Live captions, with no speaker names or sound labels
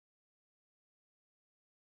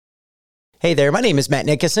Hey there, my name is Matt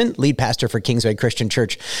Nickerson, lead pastor for Kingsway Christian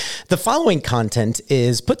Church. The following content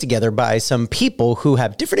is put together by some people who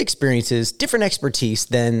have different experiences, different expertise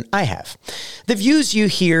than I have. The views you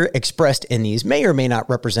hear expressed in these may or may not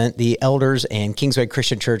represent the elders and Kingsway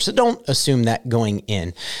Christian Church, so don't assume that going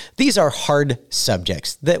in. These are hard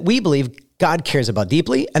subjects that we believe God cares about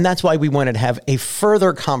deeply, and that's why we wanted to have a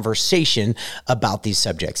further conversation about these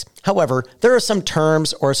subjects. However, there are some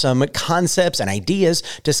terms or some concepts and ideas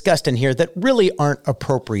discussed in here that really aren't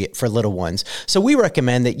appropriate for little ones. So we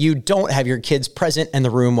recommend that you don't have your kids present in the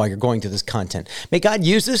room while you're going through this content. May God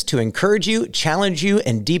use this to encourage you, challenge you,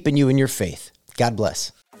 and deepen you in your faith. God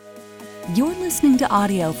bless. You're listening to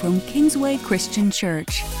audio from Kingsway Christian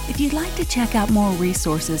Church. If you'd like to check out more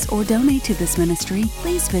resources or donate to this ministry,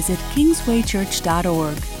 please visit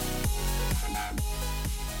kingswaychurch.org.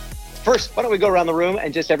 First, why don't we go around the room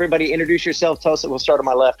and just everybody introduce yourself. Tell us, we'll start on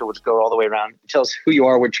my left or we'll just go all the way around. Tell us who you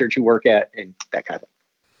are, what church you work at, and that kind of thing.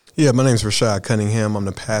 Yeah, my name is Rashad Cunningham. I'm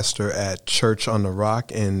the pastor at Church on the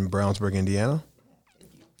Rock in Brownsburg, Indiana.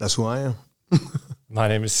 That's who I am. My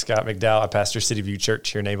name is Scott McDowell. I pastor City View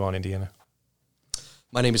Church here in Avon, Indiana.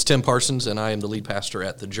 My name is Tim Parsons, and I am the lead pastor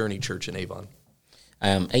at the Journey Church in Avon. I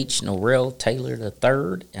am H. Norrell Taylor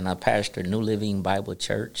III, and I pastor New Living Bible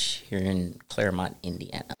Church here in Claremont,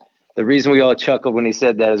 Indiana. The reason we all chuckled when he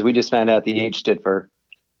said that is we just found out the H stood for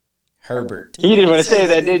Herbert. You didn't want to say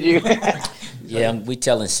that, did you? Yeah, we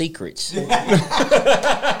telling secrets. Love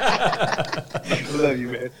you,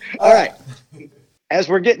 man. All right. As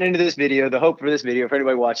we're getting into this video, the hope for this video, for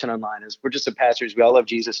anybody watching online, is we're just the pastors. We all love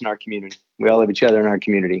Jesus in our community. We all love each other in our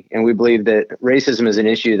community. And we believe that racism is an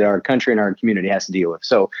issue that our country and our community has to deal with.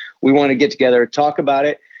 So we want to get together, talk about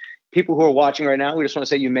it. People who are watching right now, we just want to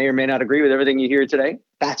say you may or may not agree with everything you hear today.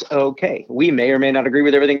 That's okay. We may or may not agree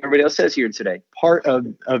with everything everybody else says here today. Part of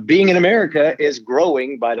being in America is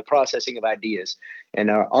growing by the processing of ideas. And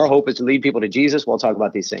our hope is to lead people to Jesus while talking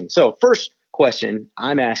about these things. So first question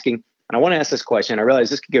I'm asking, and I want to ask this question, I realize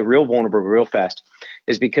this could get real vulnerable real fast,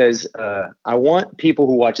 is because I want people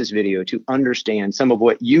who watch this video to understand some of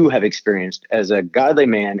what you have experienced as a godly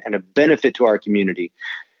man and a benefit to our community.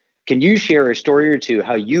 Can you share a story or two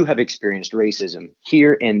how you have experienced racism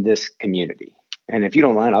here in this community? And if you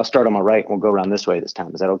don't mind, I'll start on my right and we'll go around this way this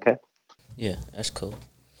time. Is that okay? Yeah, that's cool.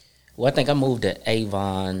 Well, I think I moved to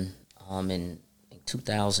Avon in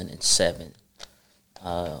 2007.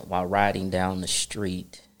 While riding down the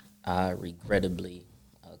street, I regrettably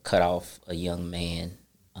cut off a young man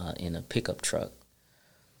in a pickup truck.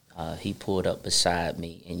 He pulled up beside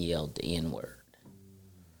me and yelled the N-word.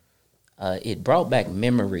 It brought back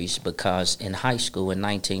memories because in high school in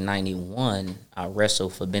 1991, I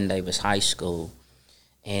wrestled for Ben Davis High School,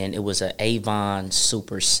 and it was an Avon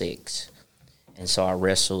Super 6. And so I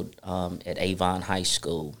wrestled at Avon High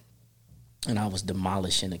School, and I was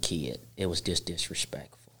demolishing a kid. It was just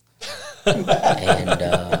disrespectful.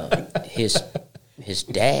 And his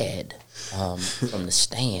dad from the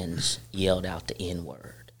stands yelled out the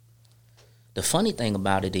N-word. The funny thing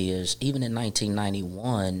about it is, even in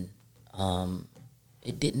 1991,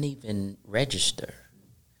 it didn't even register.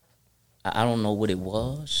 I don't know what it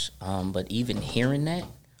was, but even hearing that,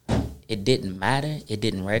 it didn't matter. It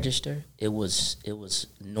didn't register. It was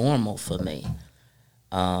normal for me,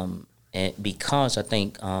 and because I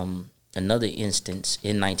think another instance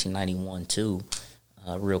in 1991 too,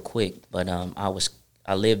 real quick. But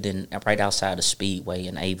I lived in right outside of Speedway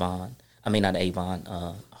in Avon. I mean not Avon,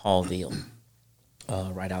 Hallville,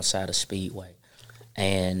 right outside of Speedway.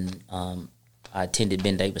 And I attended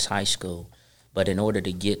Ben Davis High School, but in order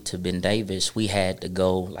to get to Ben Davis, we had to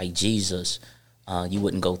go like Jesus. You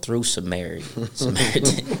wouldn't go through Samaritan.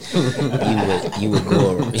 you would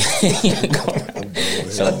go around.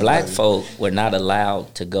 So black folk were not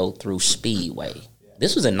allowed to go through Speedway.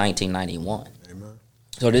 This was in 1991. Amen.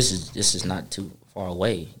 So this is not too far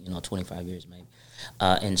away. 25 years maybe.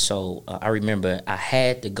 And so I remember I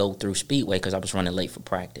had to go through Speedway because I was running late for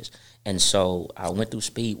practice. And so I went through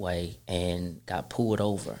Speedway and got pulled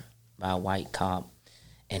over by a white cop.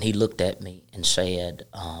 And he looked at me and said,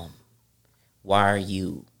 why are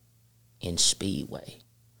you in Speedway?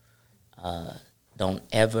 Don't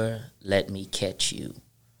ever let me catch you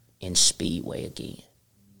in Speedway again.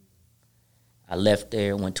 I left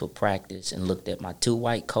there, went to a practice, and looked at my two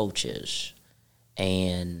white coaches.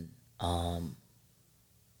 And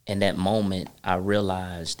in that moment, I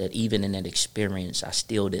realized that even in that experience, I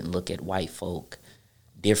still didn't look at white folk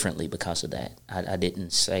differently because of that. I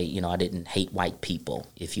didn't say, I didn't hate white people,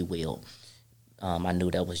 if you will. I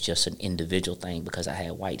knew that was just an individual thing because I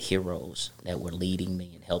had white heroes that were leading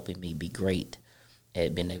me and helping me be great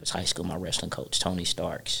at Ben Davis High School. My wrestling coach, Tony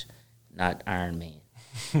Starks, not Iron Man.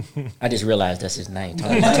 I just realized that's his name.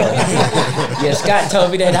 Tony. Yeah, Scott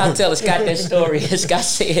told me that. I'll tell Scott that story. Scott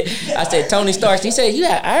said, I said, Tony Stark. He said, you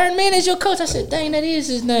got Iron Man as your coach? I said, dang, that is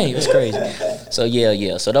his name. It's crazy. So,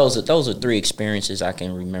 yeah. So those are 3 experiences I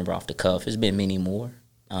can remember off the cuff. There's been many more,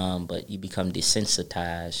 but you become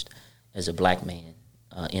desensitized as a black man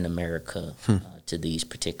in America to these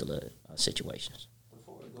particular situations.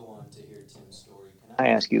 I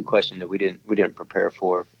ask you a question that we didn't prepare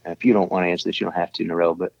for. If you don't want to answer this, you don't have to,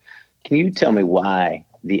 Narelle, but can you tell me why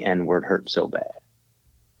the N-word hurt so bad?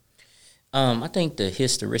 I think the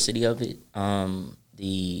historicity of it,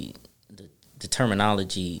 the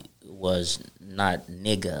terminology was not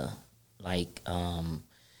nigga like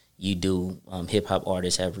you do. Hip hop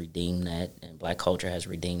artists have redeemed that, and black culture has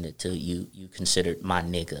redeemed it too. You considered my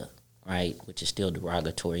nigga, right? Which is still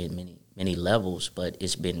derogatory in many levels, but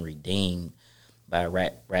it's been redeemed by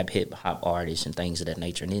rap hip hop artists and things of that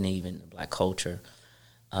nature, and then even the black culture.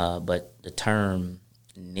 But the term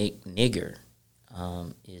nigger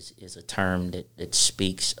is a term that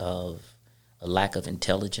speaks of a lack of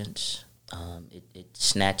intelligence. It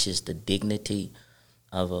snatches the dignity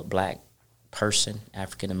of a black person,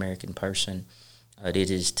 African American person.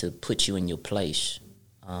 It is to put you in your place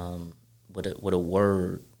with a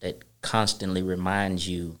word that constantly reminds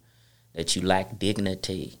you that you lack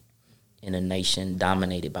dignity in a nation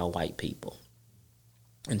dominated by white people.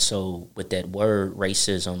 And so with that word,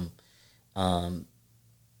 racism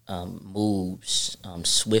moves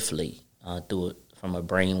swiftly from a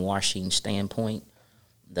brainwashing standpoint,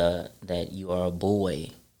 that you are a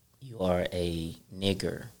boy, you are a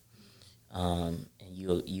nigger, and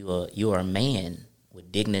you are a man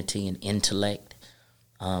with dignity and intellect,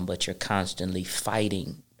 but you're constantly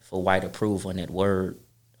fighting for white approval, and that word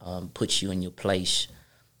puts you in your place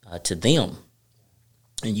to them,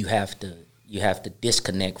 and you have to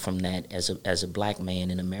disconnect from that as a black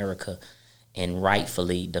man in America, and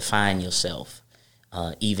rightfully define yourself,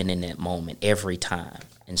 even in that moment, every time.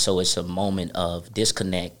 And so it's a moment of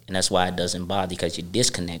disconnect, and that's why it doesn't bother, because you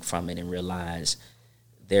disconnect from it and realize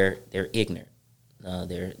they're ignorant,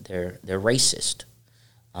 they're racist,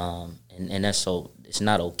 and that's so it's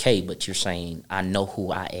not okay. But you're saying I know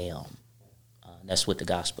who I am. That's what the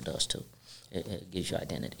gospel does too. It gives you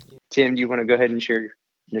identity. Tim, do you want to go ahead and share your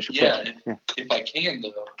initial question? If I can,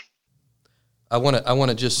 though. I want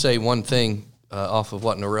to just say one thing off of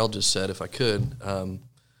what Narelle just said, if I could. And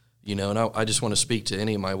I just want to speak to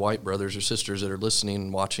any of my white brothers or sisters that are listening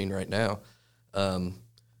and watching right now.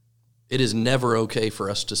 It is never okay for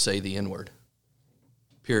us to say the N-word,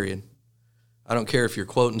 period. I don't care if you're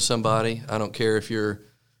quoting somebody. I don't care if you're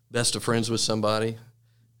best of friends with somebody.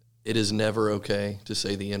 It is never okay to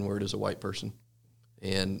say the N-word as a white person.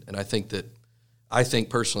 And I think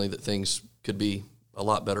personally that things could be a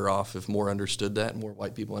lot better off if more understood that, more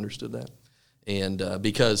white people understood that. And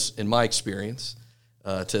because in my experience,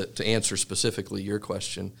 to answer specifically your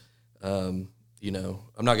question, I'm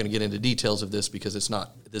not going to get into details of this because it's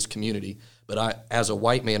not this community, but as a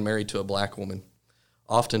white man married to a black woman,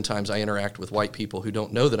 oftentimes I interact with white people who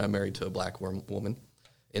don't know that I'm married to a black woman.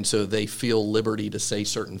 And so they feel liberty to say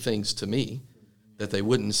certain things to me that they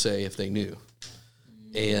wouldn't say if they knew.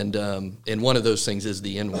 And one of those things is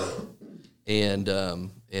the N-word.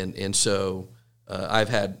 And so I've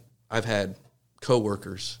had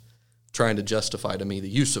coworkers trying to justify to me the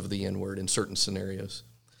use of the N-word in certain scenarios.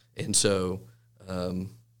 And so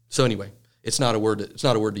anyway, it's not a word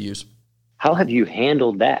to use. How have you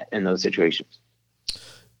handled that in those situations?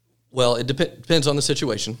 Well, it depends on the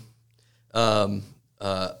situation. The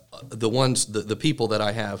people that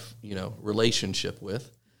I have, relationship with,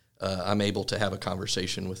 I'm able to have a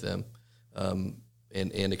conversation with them,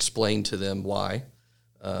 and explain to them why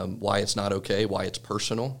it's not okay, why it's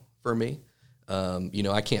personal for me.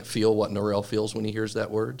 I can't feel what Narelle feels when he hears that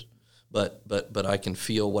word, but I can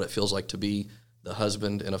feel what it feels like to be the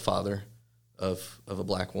husband and a father of a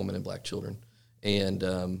black woman and black children, and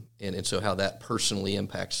so how that personally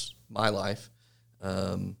impacts my life,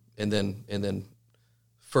 and then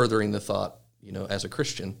furthering the thought, as a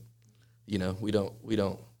Christian, we don't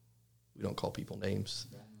call people names,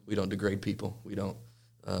 we don't degrade people, we don't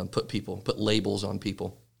put labels on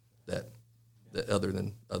people that other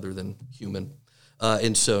than human,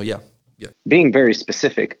 and so yeah. Being very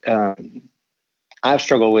specific, I've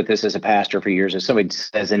struggled with this as a pastor for years. If somebody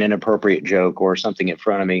says an inappropriate joke or something in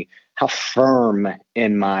front of me, how firm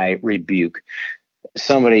in my rebuke.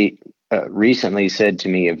 Somebody recently said to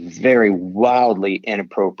me a very wildly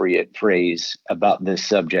inappropriate phrase about this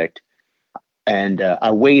subject. And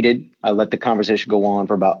I waited. I let the conversation go on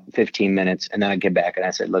for about 15 minutes. And then I get back and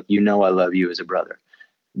I said, look, I love you as a brother.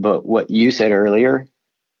 But what you said earlier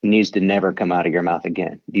needs to never come out of your mouth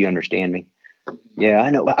again. Do you understand me? Yeah, I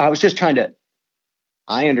know. I was just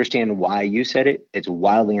I understand why you said it. It's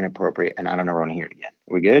wildly inappropriate, and I don't ever want to hear it again.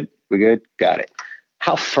 We good? We good? Got it.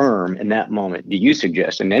 How firm in that moment do you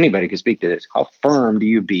suggest, and anybody can speak to this, how firm do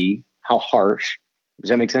you be? How harsh? Does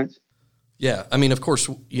that make sense? Yeah. I mean, of course,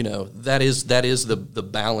 that is the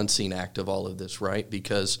balancing act of all of this, right?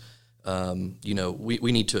 Because,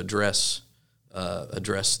 we need to address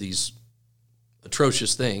these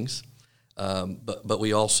atrocious things, but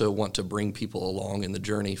we also want to bring people along in the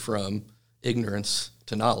journey from ignorance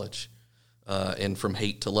to knowledge, and from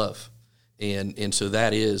hate to love, and so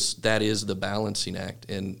that is the balancing act,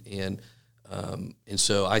 and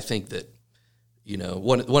so I think that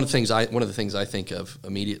one of the things I think of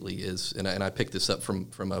immediately is, and I picked this up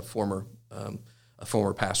from a former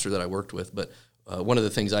pastor that I worked with, but one of the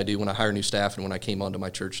things I do when I hire new staff and when I came onto my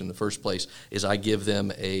church in the first place is I give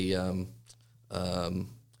them a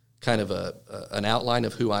kind of an outline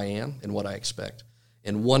of who I am and what I expect.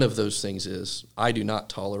 And one of those things is I do not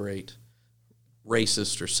tolerate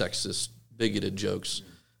racist or sexist, bigoted jokes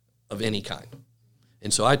of any kind.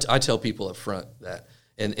 And so I tell people up front that.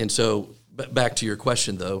 And so back to your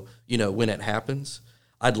question, though, when it happens,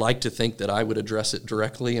 I'd like to think that I would address it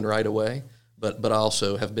directly and right away. But I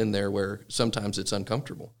also have been there where sometimes it's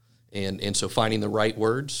uncomfortable. And so finding the right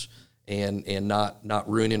words and not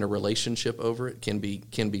ruining a relationship over it can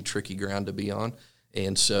be tricky ground to be on.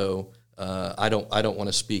 And so I don't want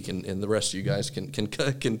to speak, and the rest of you guys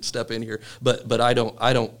can step in here. But I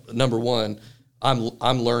don't. Number one,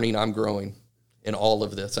 I'm learning, I'm growing in all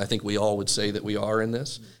of this. I think we all would say that we are in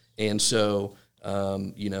this. And so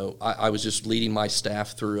I was just leading my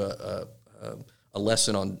staff through a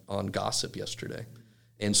lesson on gossip yesterday.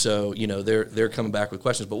 And so, they're coming back with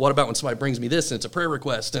questions. But what about when somebody brings me this and it's a prayer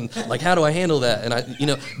request, and how do I handle that?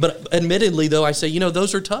 And but admittedly though, I say,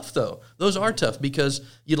 those are tough though. Those are tough because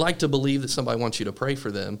you'd like to believe that somebody wants you to pray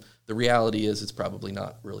for them. The reality is it's probably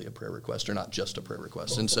not really a prayer request, or not just a prayer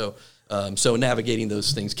request. And so, so navigating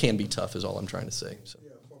those things can be tough is all I'm trying to say. So.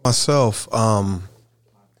 Myself, I'm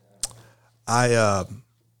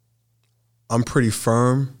pretty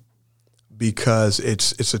firm, because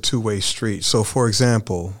it's a two-way street. So, for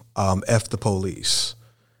example, F the police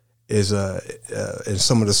is in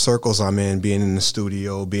some of the circles I'm in, being in the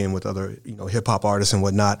studio, being with other hip hop artists and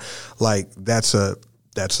whatnot. Like that's a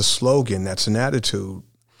slogan, that's an attitude.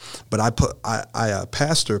 But I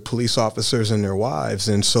pastor police officers and their wives,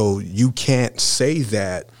 and so you can't say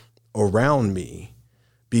that around me,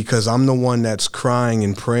 because I'm the one that's crying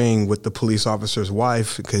and praying with the police officer's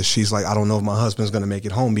wife, because she's like, I don't know if my husband's going to make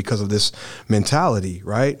it home because of this mentality,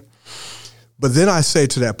 right? But then I say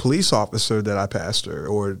to that police officer that I pastor,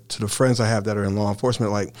 or to the friends I have that are in law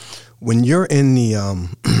enforcement, like, when you're in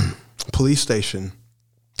the police station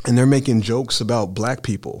and they're making jokes about black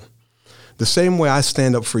people, the same way I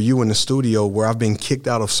stand up for you in the studio, where I've been kicked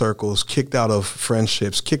out of circles, kicked out of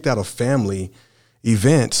friendships, kicked out of family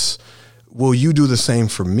events, will you do the same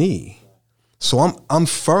for me? So I'm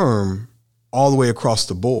firm all the way across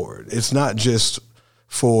the board. It's not just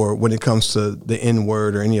for when it comes to the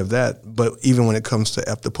N-word or any of that, but even when it comes to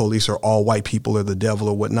F the police or all white people are the devil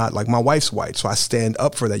or whatnot. Like, my wife's white, so I stand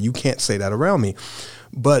up for that. You can't say that around me.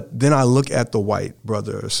 But then I look at the white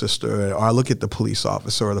brother or sister, or I look at the police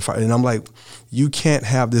officer or the fire, and I'm like, you can't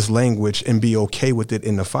have this language and be okay with it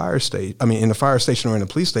in the fire station. I mean, in the fire station or in the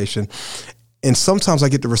police station. And sometimes I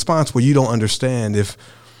get the response, well, you don't understand. If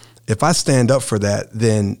I stand up for that,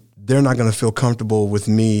 then they're not going to feel comfortable with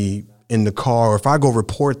me in the car. Or if I go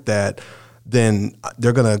report that, then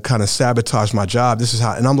they're going to kind of sabotage my job. This is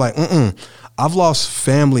how, and I'm like, I've lost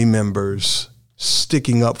family members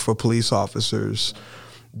sticking up for police officers.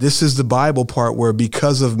 This is the Bible part where,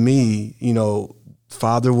 because of me,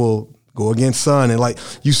 Father will go against Son. And like,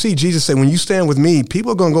 you see Jesus say, when you stand with me,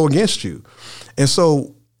 people are going to go against you. And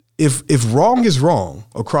so, If wrong is wrong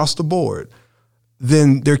across the board,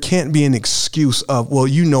 then there can't be an excuse of, well,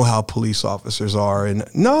 how police officers are. And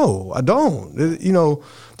no, I don't.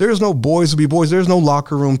 There's no boys to be boys. There's no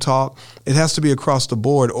locker room talk. It has to be across the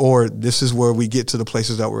board, or this is where we get to the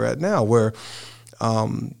places that we're at now, where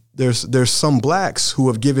there's some blacks who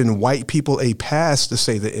have given white people a pass to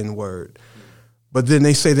say the N-word. But then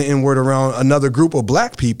they say the N-word around another group of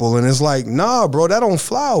black people, and it's like, nah, bro, that don't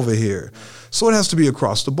fly over here. So it has to be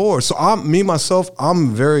across the board. So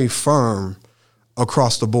I'm very firm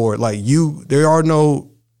across the board. Like, there are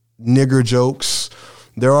no nigger jokes.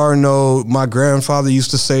 There are no, my grandfather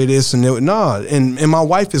used to say this, and and my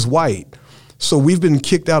wife is white. So we've been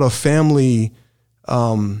kicked out of family,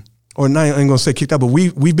 or not, I ain't gonna say kicked out, but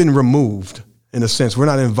we've been removed. in a sense. We're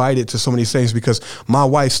not invited to so many things because my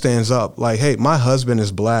wife stands up like, hey, my husband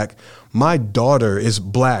is black. My daughter is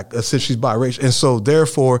black, since she's biracial. And so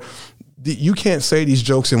therefore, you can't say these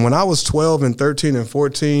jokes. And when I was 12 and 13 and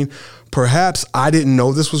 14, perhaps I didn't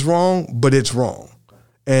know this was wrong, but it's wrong.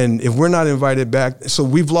 And if we're not invited back, so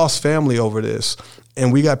we've lost family over this.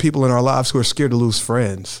 And we got people in our lives who are scared to lose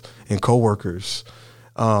friends and coworkers,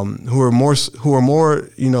 who are more,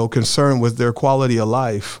 concerned with their quality of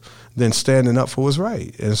life than standing up for what's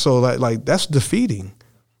right. And so like that's defeating.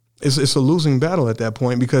 It's a losing battle at that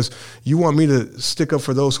point, because you want me to stick up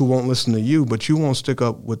for those who won't listen to you, but you won't stick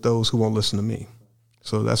up with those who won't listen to me.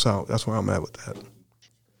 So that's where I'm at with that.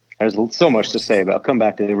 There's so much to say about. Come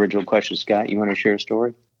back to the original question, Scott. You want to share a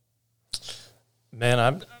story?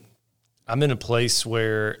 Man, I'm in a place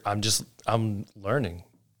where I'm learning.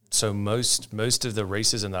 So most of the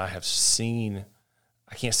racism that I have seen,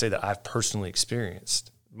 I can't say that I've personally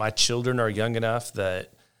experienced. My children are young enough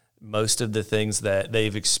that most of the things that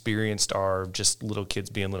they've experienced are just little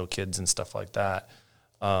kids being little kids and stuff like that.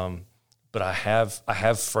 But I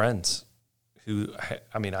have friends who,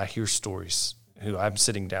 I hear stories who I'm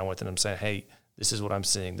sitting down with and I'm saying, hey, this is what I'm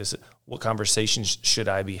seeing. What conversations should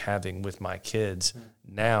I be having with my kids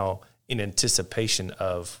now in anticipation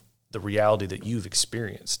of the reality that you've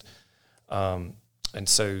experienced? And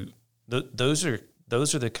so those are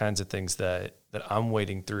the kinds of things that I'm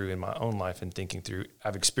wading through in my own life and thinking through.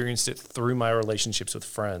 I've experienced it through my relationships with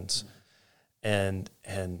friends, and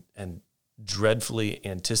dreadfully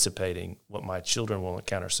anticipating what my children will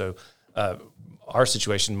encounter. So our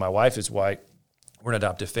situation, my wife is white. We're an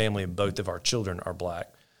adoptive family, and both of our children are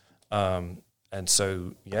black. And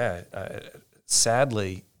so,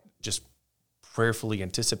 sadly, just prayerfully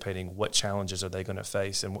anticipating what challenges are they going to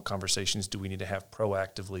face and what conversations do we need to have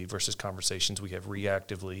proactively versus conversations we have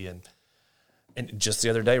reactively. And just the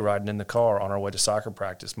other day, riding in the car on our way to soccer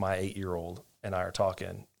practice, my 8-year-old and I are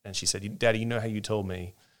talking, and she said, Daddy, you know how you told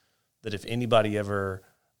me that if anybody ever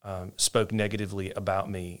spoke negatively about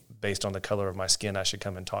me based on the color of my skin, I should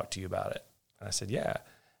come and talk to you about it? And I said, yeah.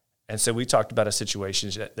 And so we talked about a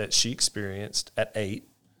situation that she experienced at 8.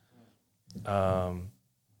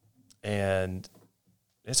 And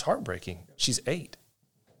it's heartbreaking. She's 8.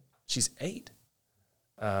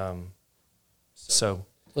 So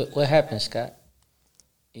what happened, Scott?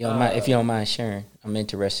 If you don't mind sharing, I'm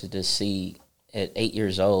interested to see at 8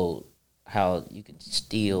 years old how you could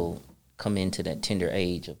still come into that tender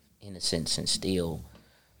age of innocence and still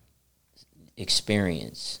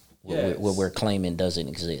experience what we're claiming doesn't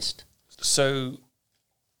exist. So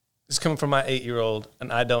it's coming from my 8-year-old,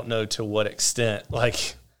 and I don't know to what extent.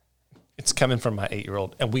 Like, it's coming from my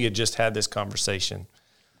 8-year-old, and we had just had this conversation.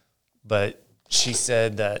 But she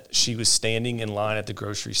said that she was standing in line at the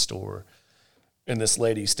grocery store, and this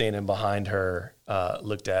lady standing behind her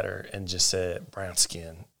looked at her and just said, brown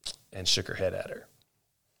skin, and shook her head at her.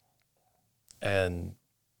 And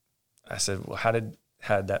I said, well, how did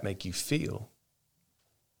that make you feel?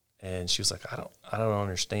 And she was like, I don't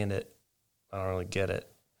understand it. I don't really get it.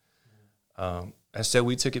 And so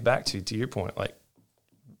we took it back to your point, like,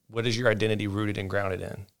 what is your identity rooted and grounded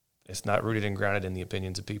in? It's not rooted and grounded in the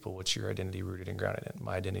opinions of people. What's your identity rooted and grounded in?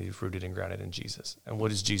 My identity is rooted and grounded in Jesus. And what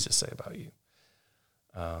does Jesus say about you?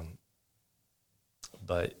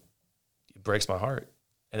 But it breaks my heart,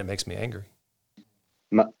 and it makes me angry.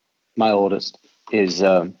 My oldest is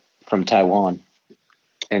from Taiwan,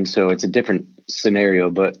 and so it's a different scenario,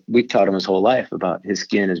 but we've taught him his whole life about his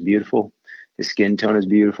skin is beautiful. His skin tone is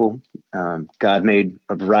beautiful. God made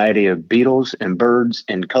a variety of beetles and birds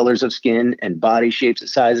and colors of skin and body shapes and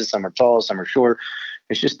sizes. Some are tall, some are short.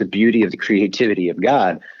 It's just the beauty of the creativity of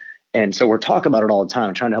God. And so we're talking about it all the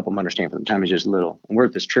time, trying to help him understand from the time he's just little. And we're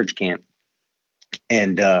at this church camp,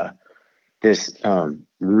 and this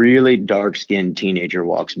really dark-skinned teenager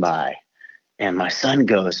walks by, and my son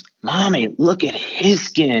goes, Mommy, look at his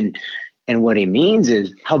skin. And what he means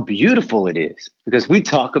is how beautiful it is, because we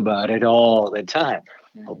talk about it all the time.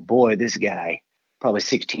 Oh boy, this guy, probably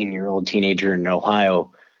 16-year-old teenager in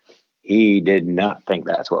Ohio, he did not think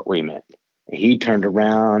that's what we meant. He turned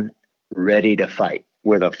around ready to fight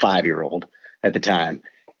with a 5-year-old at the time.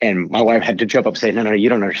 And my wife had to jump up and say, no, you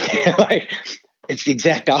don't understand. Like, it's the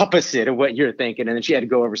exact opposite of what you're thinking. And then she had to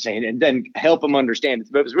go over saying, and then help him understand.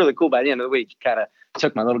 But it was really cool. By the end of the week, he kind of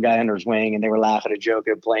took my little guy under his wing, and they were laughing and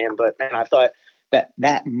joking and playing. But man, I thought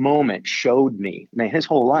that moment showed me, man, his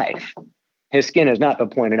whole life, his skin has not been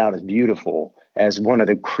pointed out as beautiful as one of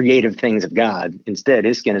the creative things of God. Instead,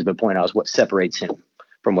 his skin has been pointed out as what separates him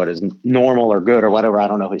from what is normal or good or whatever. I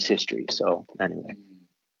don't know his history. So anyway,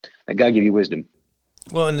 may God give you wisdom.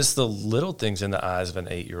 Well, and it's the little things in the eyes of an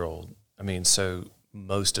 8-year-old. I mean, so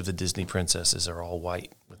most of the Disney princesses are all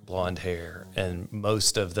white with blonde hair, and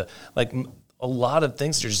most of the, like, a lot of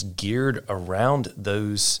things are just geared around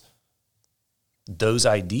those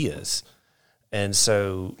ideas. And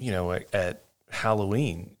so, you know, at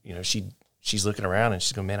Halloween, you know, she's looking around and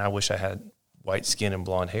she's going, man, I wish I had white skin and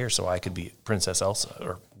blonde hair so I could be Princess Elsa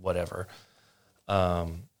or whatever.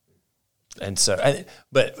 And so,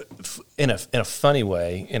 but in a funny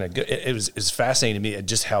way, it was fascinating to me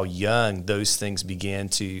just how young those things began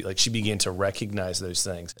to, like, she began to recognize those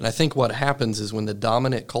things. And I think what happens is when the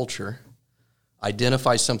dominant culture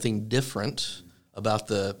identifies something different about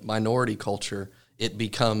the minority culture, it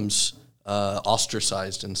becomes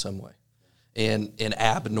ostracized in some way and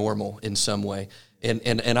abnormal in some way.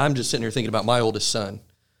 And I'm just sitting here thinking about my oldest son,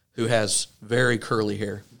 who has very curly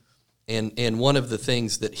hair. And one of the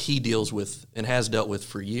things that he deals with and has dealt with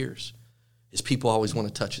for years is people always want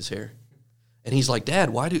to touch his hair. And he's like, Dad,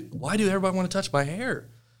 why do everybody want to touch my hair?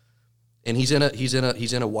 And he's in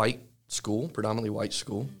a white school, predominantly white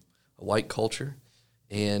school, a white culture.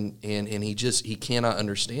 And he cannot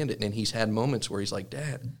understand it. And he's had moments where he's like,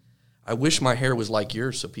 Dad, I wish my hair was like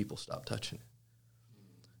yours so people stop touching it.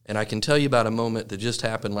 And I can tell you about a moment that just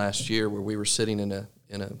happened last year where we were sitting in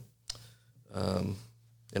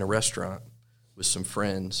a restaurant with some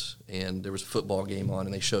friends, and there was a football game on,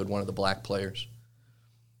 and they showed one of the black players.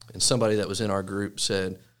 And somebody that was in our group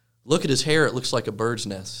said, look at his hair, it looks like a bird's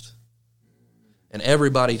nest. And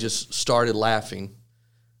everybody just started laughing.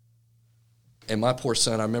 And my poor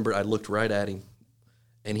son, I remember I looked right at him,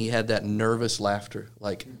 and he had that nervous laughter.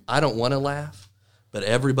 Like, I don't want to laugh, but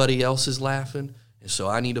everybody else is laughing, and so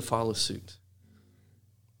I need to follow suit.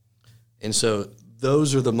 And so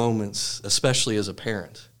those are the moments, especially as a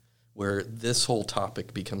parent, where this whole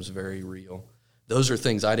topic becomes very real. Those are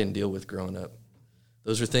things I didn't deal with growing up.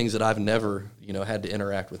 Those are things that I've never, had to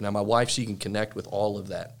interact with. Now, my wife, she can connect with all of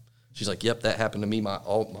that. She's like, yep, that happened to me my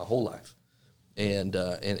whole life. And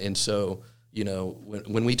so,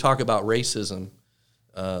 when we talk about racism,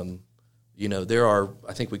 there are,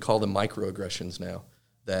 I think we call them microaggressions now,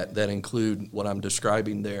 that include what I'm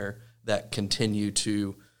describing there, that continue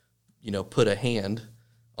to, put a hand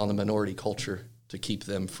on the minority culture to keep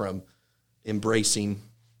them from embracing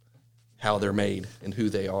how they're made and who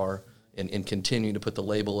they are, and continue to put the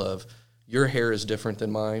label of, your hair is different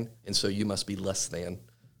than mine, and so you must be less than.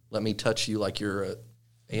 Let me touch you like you're an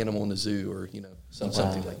animal in the zoo, or,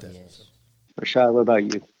 something like that. Yes. Rashad, what about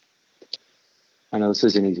you? I know this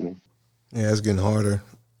isn't easy, man. Yeah, it's getting harder.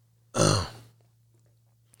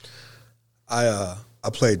 I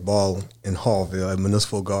played ball in Hallville at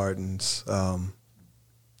Municipal Gardens. I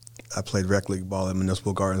played rec league ball at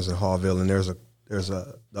Municipal Gardens in Hallville, and there's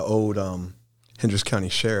the old Hendricks County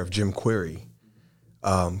Sheriff, Jim Query,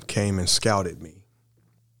 came and scouted me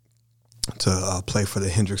to play for the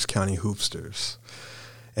Hendricks County Hoopsters.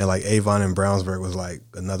 And like Avon and Brownsburg was like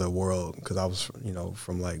another world, because I was,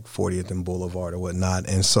 from like 40th and Boulevard or whatnot.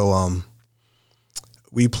 And so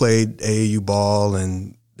we played AAU ball,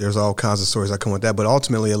 and there's all kinds of stories that come with that. But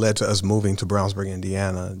ultimately it led to us moving to Brownsburg,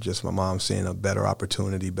 Indiana, just my mom seeing a better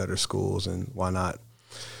opportunity, better schools, and why not.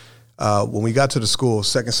 When we got to the school,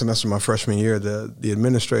 second semester of my freshman year, the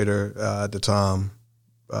administrator at the time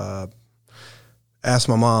asked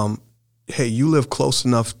my mom, hey, you live close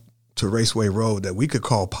enough to Raceway Road that we could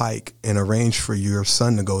call Pike and arrange for your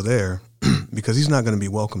son to go there because he's not going to be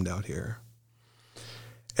welcomed out here.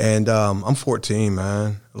 And I'm 14,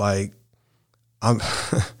 man. Like, I'm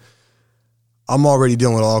already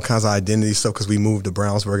dealing with all kinds of identity stuff because we moved to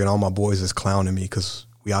Brownsburg, and all my boys is clowning me because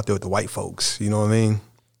we out there with the white folks. You know what I mean?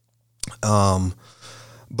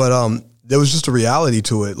 But there was just a reality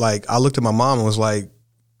to it. Like, I looked at my mom and was like,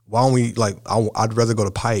 why don't we, like, I'd rather go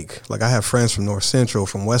to Pike. Like, I have friends from North Central,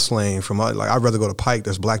 from West Lane, I'd rather go to Pike.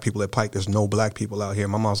 There's black people at Pike. There's no black people out here.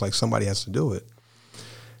 My mom's like, somebody has to do it.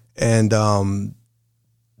 And, the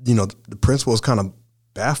principal was kind of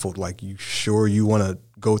baffled. Like, you sure you want to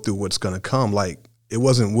go through what's going to come? Like, it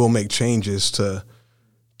wasn't, we'll make changes to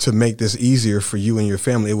make this easier for you and your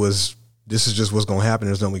family. It was, this is just what's going to happen.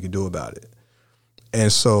 There's nothing we can do about it.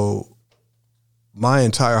 And so my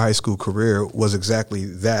entire high school career was exactly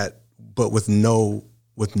that, but with no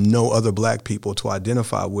other black people to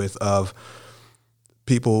identify with, of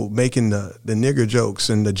people making the nigger jokes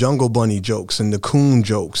and the jungle bunny jokes and the coon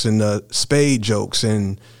jokes and the spade jokes.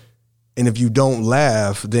 And if you don't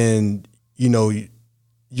laugh, then,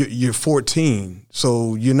 you're 14.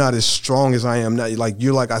 So you're not as strong as I am now.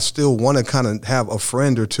 You're like, I still want to kind of have a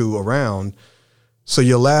friend or two around. So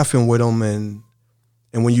you're laughing with them, and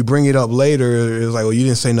when you bring it up later, it's like, well, you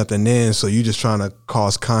didn't say nothing then, so you're just trying to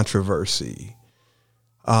cause controversy.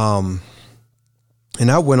 And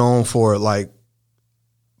that went on for like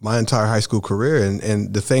my entire high school career,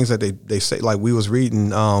 and the things that they say, like we was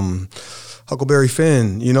reading Huckleberry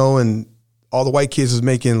Finn, you know, and all the white kids is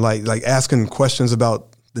making like asking questions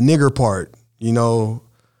about the nigger part, you know,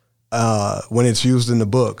 when it's used in the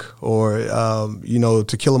book, or you know,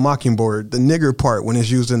 To Kill a Mockingbird, the nigger part when it's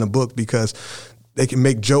used in the book, because they can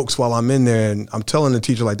make jokes while I'm in there, and I'm telling the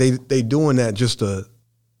teacher like they doing that just to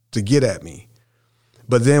get at me.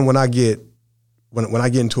 But then when I get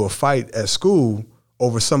into a fight at school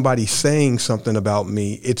over somebody saying something about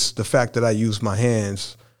me, it's the fact that I use my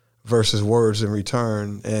hands versus words in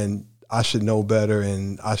return, and I should know better,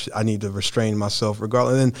 and I need to restrain myself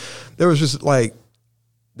regardless. And then there was just like,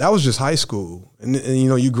 that was just high school. And you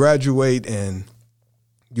know, you graduate and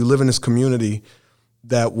you live in this community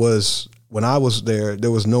that was, when I was there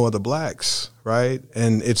was no other blacks, right?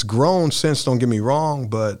 And it's grown since, don't get me wrong,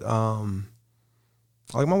 but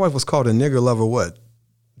like my wife was called a nigger lover,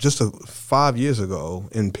 just 5 years ago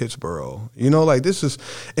in Pittsburgh. You know, like this is,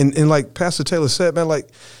 and like Pastor Taylor said, man, like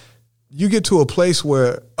you get to a place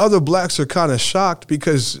where other blacks are kind of shocked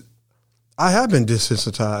because I have been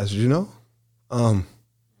desensitized, you know?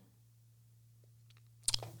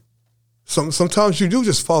 Sometimes you do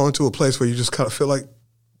just fall into a place where you just kind of feel like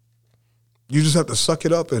you just have to suck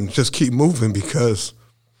it up and just keep moving because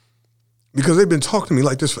they've been talking to me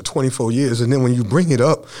like this for 24 years. And then when you bring it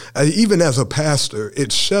up, even as a pastor,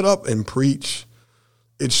 it's shut up and preach.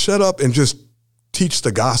 It's shut up and just teach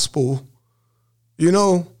the gospel. You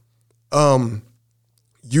know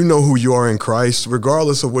who you are in Christ,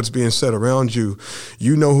 regardless of what's being said around you.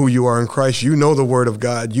 You know who you are in Christ. You know the word of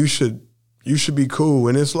God. You should be cool.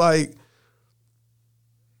 And it's like,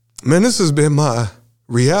 man, this has been my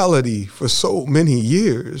reality for so many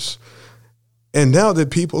years. And now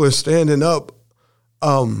that people are standing up,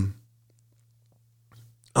 I'm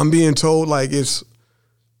being told like it's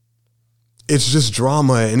just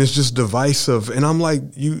drama and it's just divisive. And I'm like,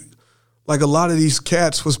 like a lot of these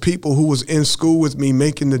cats was people who was in school with me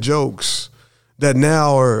making the jokes that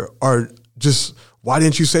now are just, why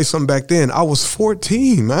didn't you say something back then? I was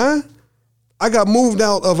 14, man. I got moved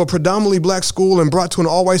out of a predominantly black school and brought to an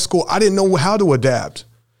all-white school. I didn't know how to adapt.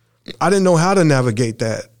 I didn't know how to navigate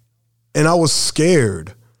that. And I was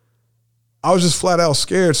scared. I was just flat out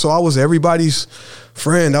scared. So I was everybody's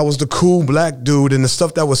friend. I was the cool black dude, and the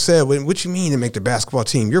stuff that was said, what you mean to make the basketball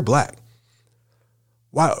team? You're black.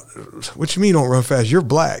 Why? What you mean don't run fast? You're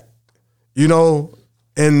black. You know,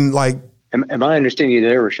 and like. Am I understanding you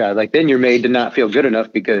there, Rashad? Like then you're made to not feel good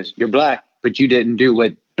enough because you're black, but you didn't do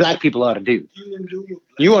what black people ought to do.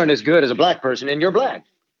 You aren't as good as a black person, and you're black.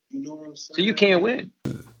 You know what I'm saying? So you can't win.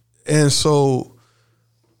 And so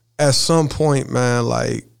at some point, man,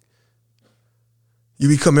 like you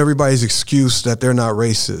become everybody's excuse that they're not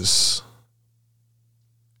racist.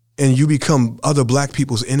 And you become other black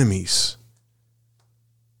people's enemies.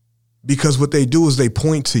 Because what they do is they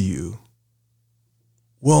point to you.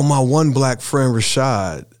 Well, my one black friend,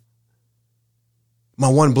 Rashad, my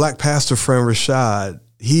one black pastor friend, Rashad,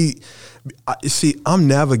 I'm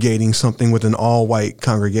navigating something with an all-white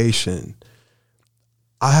congregation.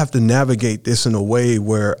 I have to navigate this in a way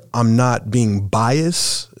where I'm not being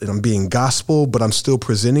biased and I'm being gospel, but I'm still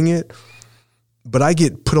presenting it. But I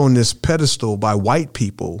get put on this pedestal by white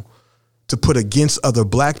people to put against other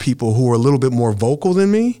black people who are a little bit more vocal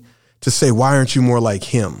than me to say, why aren't you more like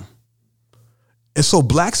him? And so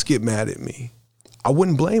blacks get mad at me. I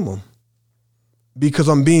wouldn't blame them because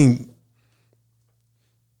I'm being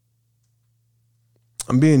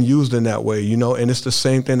used in that way, you know, and it's the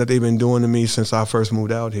same thing that they've been doing to me since I first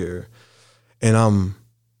moved out here. And I'm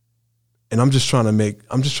just trying to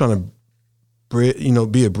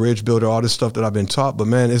be a bridge builder, all this stuff that I've been taught. But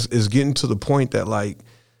man, it's getting to the point that like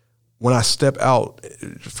when I step out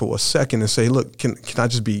for a second and say, look, can I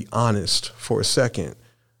just be honest for a second?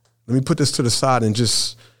 Let me put this to the side and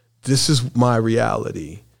this is my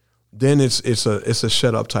reality. Then it's a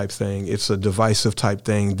shut up type thing. It's a divisive type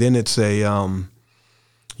thing. Then it's a,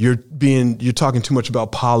 you're talking too much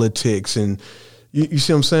about politics, and you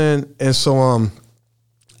see what I'm saying? And so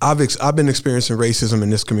I've been experiencing racism in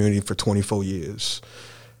this community for 24 years.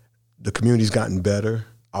 The community's gotten better,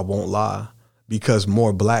 I won't lie, because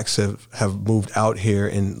more blacks have moved out here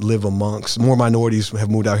and live amongst, more minorities have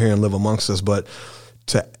moved out here and live amongst us, but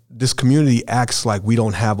this community acts like we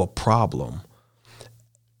don't have a problem.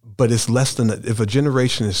 But it's less than, if a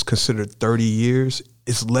generation is considered 30 years,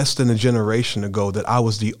 it's less than a generation ago that I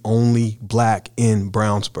was the only black in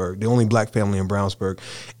Brownsburg, the only black family in Brownsburg.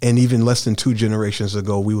 And even less than 2 generations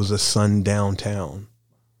ago, we was a sundown town.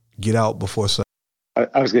 Get out before sun.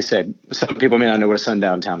 I was going to say, some people may not know what a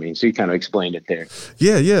sundown town means, so you kind of explained it there.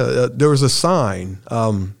 Yeah. There was a sign,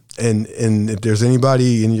 and if there's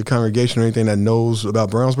anybody in your congregation or anything that knows about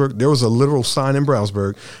Brownsburg, there was a literal sign in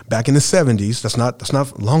Brownsburg back in the 70s. That's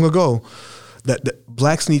not long ago. That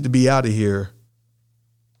blacks need to be out of here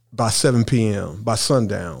by 7 p.m. by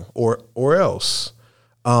sundown, or else.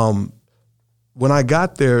 When I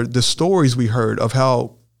got there, the stories we heard of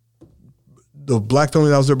how the black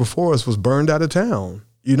family that was there before us was burned out of town,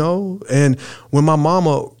 And when my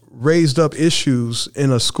mama raised up issues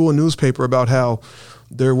in a school newspaper about how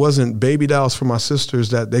there wasn't baby dolls for my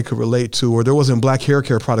sisters that they could relate to, or there wasn't black hair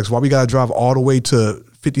care products, why we got to drive all the way to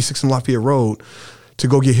 56 and Lafayette Road to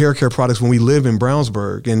go get hair care products when we live in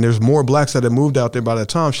Brownsburg, and there's more blacks that had moved out there by that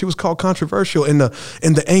time. She was called controversial in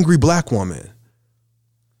the angry black woman.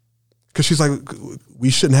 Because she's like, we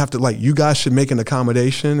shouldn't have to, you guys should make an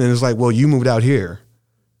accommodation. And it's like, well, you moved out here.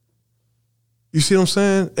 You see what I'm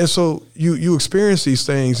saying? And so you experience these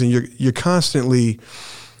things, and you're constantly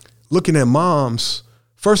looking at moms.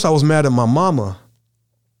 First, I was mad at my mama.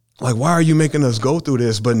 Like, why are you making us go through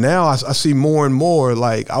this? But now I see more and more,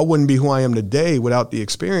 I wouldn't be who I am today without the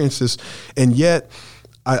experiences. And yet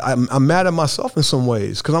I'm mad at myself in some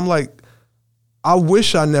ways, because I'm like, I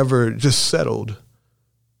wish I never just settled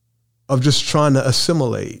of just trying to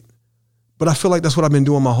assimilate. But I feel like that's what I've been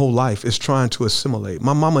doing my whole life, is trying to assimilate.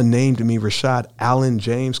 My mama named me Rashad Allen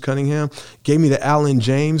James Cunningham, gave me the Allen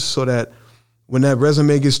James so that when that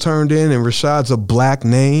resume gets turned in and Rashad's a black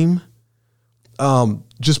name,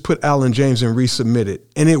 just put Allen James and resubmit it.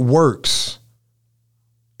 And it works.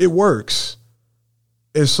 It works.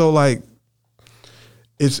 And so it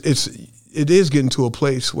is getting to a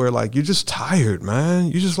place where you're just tired, man.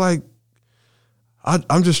 You're just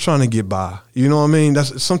I'm just trying to get by. You know what I mean?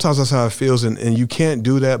 Sometimes that's how it feels, and you can't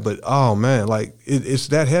do that. But oh man, it's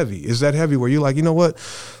that heavy. It's that heavy where you're like, you know what?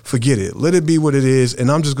 Forget it. Let it be what it is,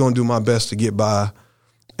 and I'm just going to do my best to get by,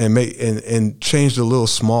 and make and change the little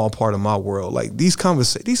small part of my world. These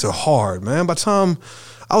conversations, these are hard, man. By the time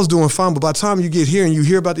I was doing fine, but by the time you get here and you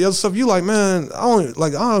hear about the other stuff, you're like, man, I don't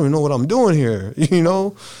even know what I'm doing here.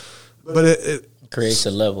 But it creates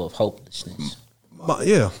a level of hopelessness.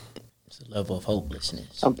 Yeah. Level of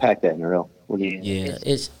hopelessness. Unpack that, Narelle. Yeah,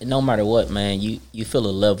 it's no matter what, man. You feel a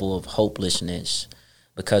level of hopelessness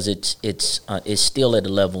because it's still at a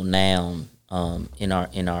level now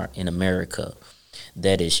in America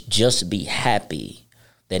that is just be happy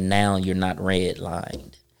that now you're not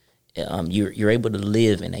redlined. You're able to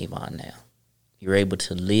live in Avon now. You're able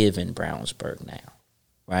to live in Brownsburg now,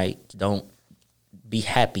 right? Don't be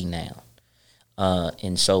happy now.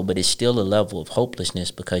 But it's still a level of hopelessness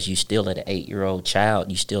because you still at an 8-year-old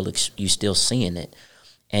child, you still seeing it,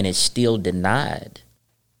 and it's still denied.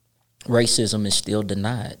 Racism is still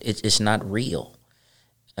denied. It's not real,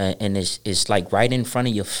 and it's right in front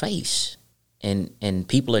of your face, and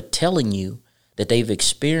people are telling you that they've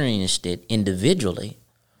experienced it individually,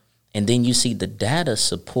 and then you see the data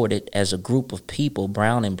support it as a group of people,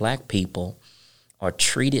 brown and black people, are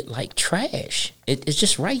treated like trash. It's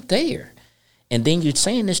just right there. And then you're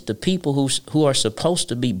saying this to people who are supposed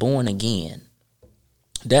to be born again.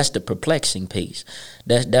 That's the perplexing piece.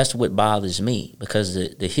 That's what bothers me, because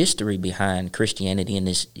the history behind Christianity in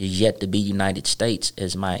this is yet to be United States,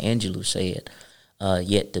 as Maya Angelou said,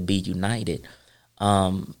 yet to be united.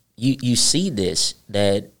 You see this,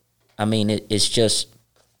 it's just,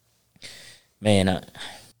 man.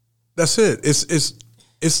 That's it.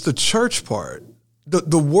 It's the church part.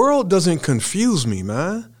 The world doesn't confuse me,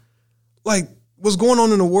 man. What's going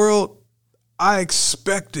on in the world, I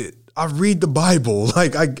expect it. I read the Bible.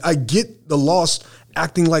 I get the lost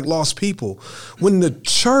acting like lost people. When the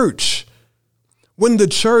church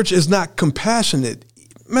is not compassionate,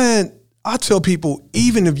 man, I tell people,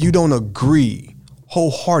 even if you don't agree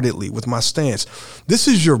wholeheartedly with my stance, this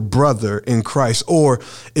is your brother in Christ. Or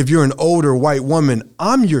if you're an older white woman,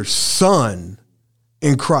 I'm your son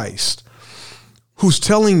in Christ who's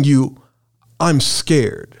telling you, I'm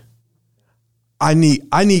scared. I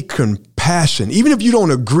need compassion. Even if you don't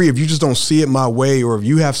agree, if you just don't see it my way, or if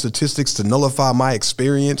you have statistics to nullify my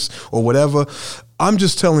experience or whatever, I'm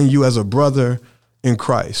just telling you as a brother in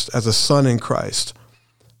Christ, as a son in Christ,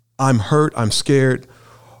 I'm hurt, I'm scared.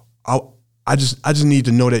 I just need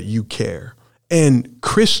to know that you care. And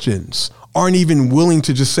Christians aren't even willing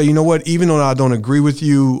to just say, you know what, even though I don't agree with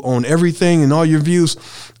you on everything and all your views,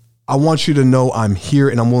 I want you to know I'm here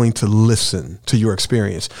and I'm willing to listen to your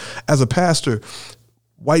experience. As a pastor,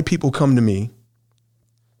 white people come to me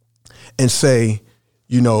and say,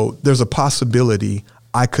 there's a possibility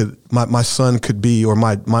my son could be, or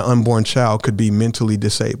my unborn child could be mentally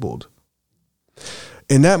disabled.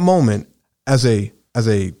 In that moment, as a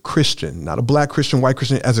Christian, not a black Christian, white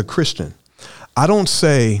Christian, as a Christian, I don't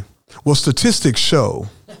say, well, statistics show.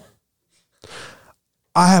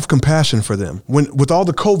 I have compassion for them. With all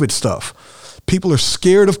the COVID stuff, people are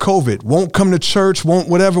scared of COVID, won't come to church, won't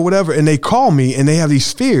whatever, and they call me and they have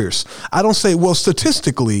these fears. I don't say, well,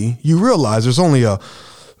 statistically, you realize there's only a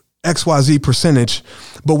XYZ percentage.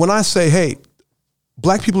 But when I say, hey,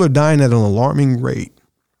 black people are dying at an alarming rate,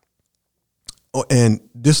 and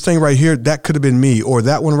this thing right here, that could have been me, or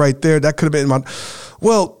that one right there, that could have been my,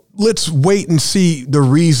 well, let's wait and see the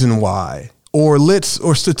reason why. Or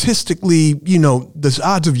statistically, the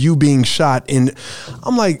odds of you being shot. And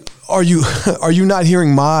I'm like, are you not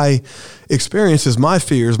hearing my experiences, my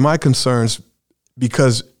fears, my concerns,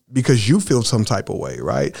 because you feel some type of way,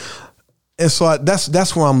 right? And so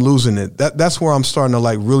that's where I'm losing it. That's where I'm starting to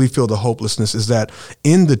like really feel the hopelessness, is that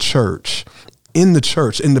in the church, in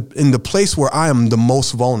the place where I am the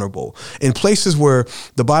most vulnerable, in places where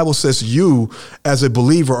the Bible says you as a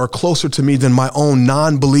believer are closer to me than my own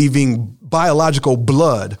non-believing biological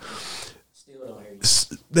blood. Still don't hear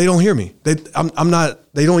you. They don't hear me.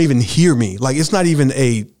 They don't even hear me. Like, it's not even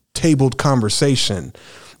a tabled conversation.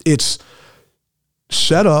 It's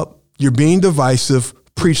shut up. You're being divisive.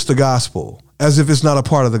 Preach the gospel, as if it's not a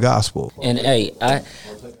part of the gospel. And hey, I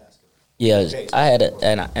had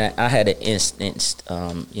an instance,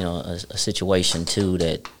 a situation too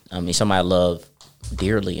that, somebody I love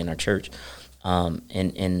dearly in our church,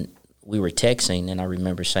 and we were texting, and I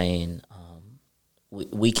remember saying,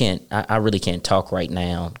 we can't. I really can't talk right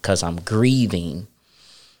now because I'm grieving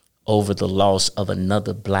over the loss of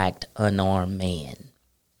another black unarmed man.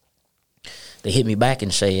 They hit me back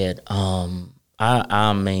and said,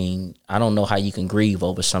 I mean, I don't know how you can grieve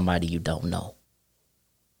over somebody you don't know.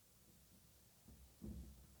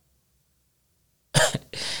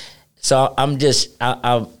 So I'm just,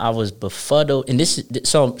 I was befuddled, and this is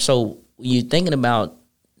so you're thinking about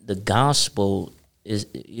the gospel is,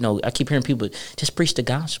 I keep hearing people just preach the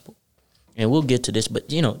gospel, and we'll get to this, but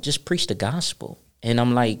just preach the gospel, and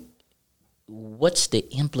I'm like, what's the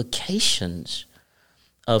implications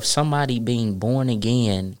of somebody being born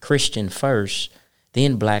again, Christian first,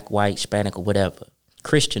 then black, white, Hispanic, or whatever,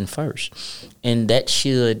 Christian first, and that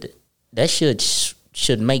should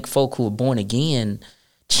make folk who are born again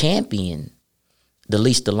champion the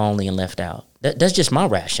least, the lonely, and left out. That's just my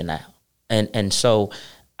rationale. And so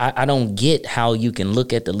I don't get how you can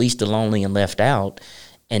look at the least, the lonely, and left out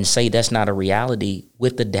and say that's not a reality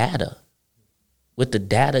with the data. With the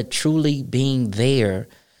data truly being there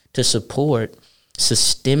to support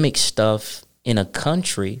systemic stuff in a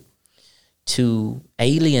country to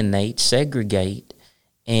alienate, segregate,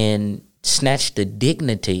 and snatch the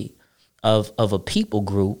dignity of a people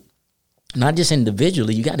group. Not just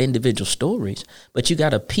individually, you got individual stories, but you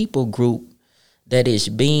got a people group that is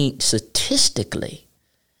being statistically,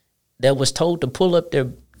 that was told to pull up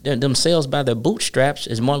themselves by their bootstraps,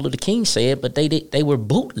 as Martin Luther King said, but they were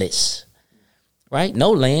bootless, right?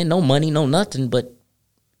 No land, no money, no nothing, but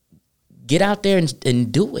get out there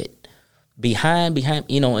and do it behind,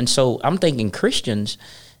 and so I'm thinking Christians,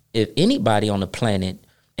 if anybody on the planet,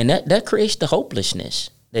 and that creates the hopelessness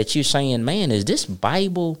that you're saying, man, is this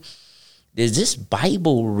Bible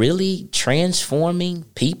really transforming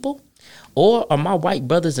people? Or are my white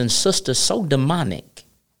brothers and sisters so demonic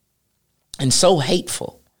and so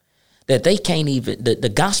hateful that they can't even, the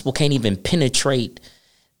gospel can't even penetrate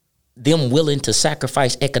them willing to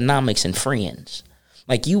sacrifice economics and friends?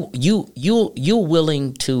 Like you're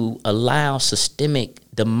willing to allow systemic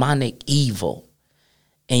demonic evil,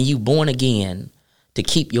 and you born again to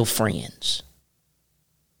keep your friends,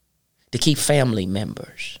 to keep family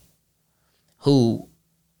members who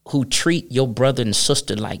treat your brother and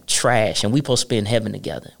sister like trash, and we supposed to be in heaven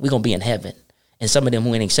together. We're gonna be in heaven, and some of them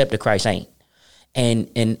who ain't accepted Christ ain't,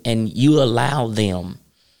 and you allow them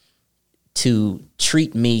to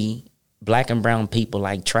treat me, black and brown people,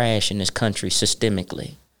 like trash in this country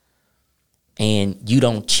systemically, and you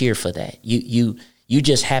don't cheer for that. You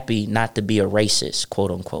just happy not to be a racist,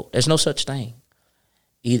 quote unquote. There's no such thing.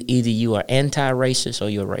 Either you are anti-racist or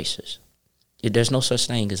you're racist. There's no such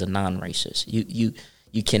thing as a non-racist.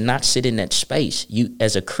 You cannot sit in that space. You,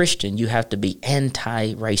 as a Christian, you have to be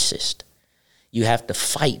anti-racist. You have to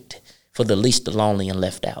fight for the least, the lonely, and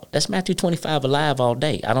left out. That's Matthew 25 alive all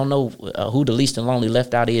day. I don't know who the least and lonely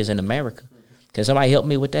left out is in America. Can somebody help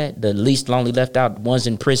me with that? The least lonely left out, ones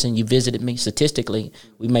in prison. You visited me. Statistically,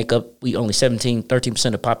 we only 13%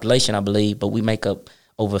 of the population, I believe, but we make up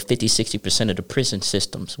over 50, 60% of the prison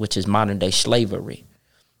systems, which is modern day slavery.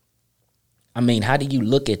 I mean, how do you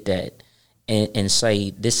look at that and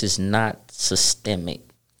say this is not systemic.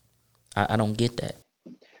 I don't get that.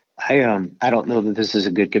 I don't know that this is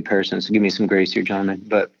a good comparison, so give me some grace here, gentlemen.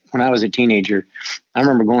 But when I was a teenager, I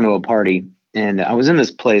remember going to a party, and I was in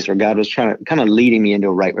this place where God was trying to kind of leading me into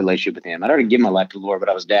a right relationship with him. I'd already given my life to the Lord, but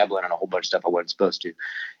I was dabbling in a whole bunch of stuff I wasn't supposed to.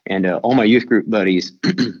 And all my youth group buddies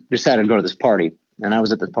decided to go to this party. And I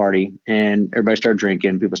was at this party, and everybody started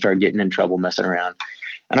drinking. People started getting in trouble, messing around.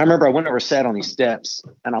 And I remember I went over, sat on these steps,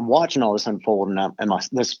 and I'm watching all this unfold, and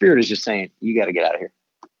the Spirit is just saying, you got to get out of here.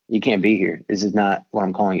 You can't be here. This is not what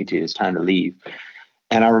I'm calling you to. It's time to leave.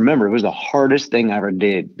 And I remember it was the hardest thing I ever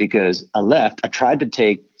did, because I left. I tried to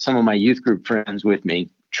take some of my youth group friends with me,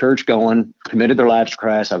 church going, committed their lives to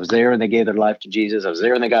Christ. I was there and they gave their life to Jesus. I was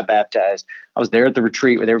there and they got baptized. I was there at the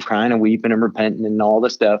retreat where they were crying and weeping and repenting and all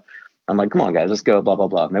this stuff. I'm like, come on, guys, let's go, blah, blah,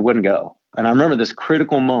 blah. And they wouldn't go. And I remember this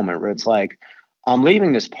critical moment where it's like, I'm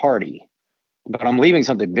leaving this party, but I'm leaving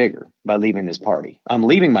something bigger by leaving this party. I'm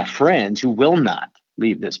leaving my friends who will not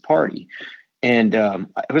leave this party. And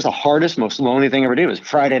it was the hardest, most lonely thing I ever did. It was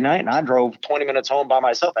Friday night, and I drove 20 minutes home by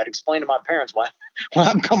myself. I'd explain to my parents why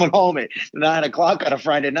I'm coming home at 9 o'clock on a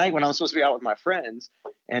Friday night when I'm supposed to be out with my friends.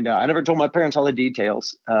 And I never told my parents all the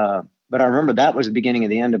details. But I remember that was the beginning of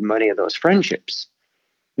the end of many of those friendships.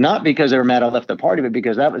 Not because they were mad I left the party, but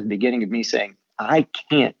because that was the beginning of me saying, I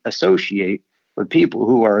can't associate with people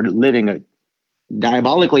who are living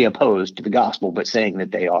diabolically opposed to the gospel, but saying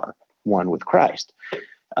that they are one with Christ.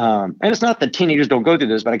 And it's not that teenagers don't go through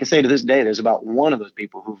this, but I can say to this day, there's about one of those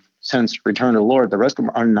people who've since returned to the Lord. The rest of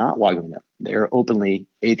them are not walking with him. They're openly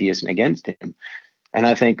atheist and against him. And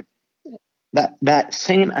I think that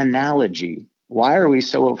same analogy, why are we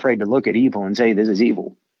so afraid to look at evil and say this is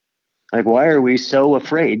evil? Like, why are we so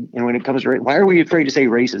afraid? And when it comes to why are we afraid to say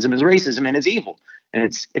racism is racism and it's evil? And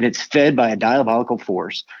it's fed by a diabolical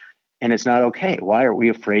force, and it's not okay. Why are we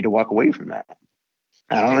afraid to walk away from that?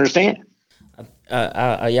 I don't understand.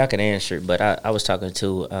 Y'all can answer, but I was talking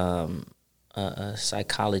to a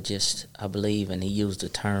psychologist, I believe, and he used the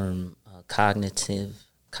term cognitive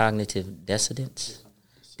dissonance.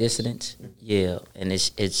 Yeah, and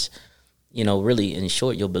it's really, in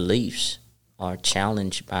short, your beliefs are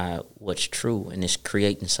challenged by what's true, and it's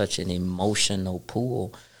creating such an emotional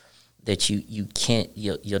pool that you can't,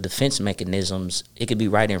 your defense mechanisms, it could be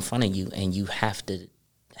right in front of you, and you have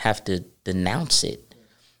to denounce it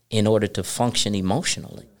in order to function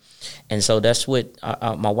emotionally. And so that's what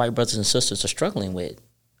my white brothers and sisters are struggling with.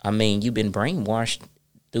 I mean, you've been brainwashed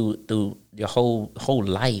through your whole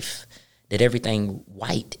life that everything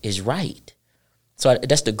white is right. So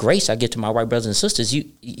that's the grace I give to my white brothers and sisters.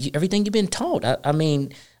 You everything you've been taught. I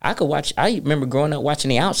mean, I remember growing up watching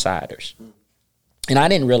The Outsiders. And I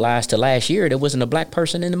didn't realize till last year there wasn't a black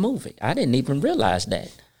person in the movie. I didn't even realize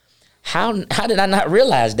that. How did I not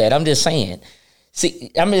realize that? I'm just saying.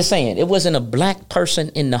 See, I'm just saying, it wasn't a black person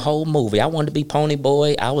in the whole movie. I wanted to be Pony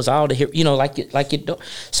Boy. I was all the hero, like you do.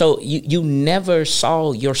 So you never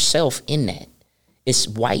saw yourself in that. It's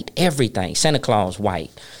white, everything. Santa Claus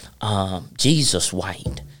white, Jesus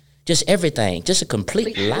white, just everything, just a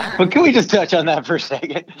complete lie. But can we just touch on that for a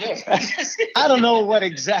second? I don't know what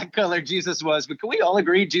exact color Jesus was, but can we all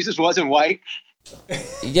agree Jesus wasn't white?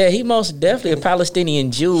 Yeah, he most definitely a Palestinian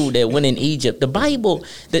Jew that went in Egypt. The Bible,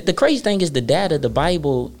 the crazy thing is the data, the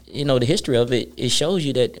Bible, the history of it, it shows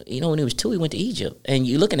you that, when he was 2, he went to Egypt. And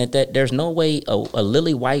you're looking at that, there's no way a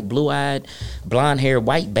lily white, blue-eyed, blonde-haired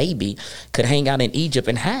white baby could hang out in Egypt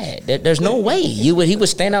and hide. There's no way. He would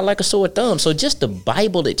stand out like a sore thumb. So just the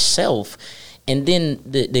Bible itself, and then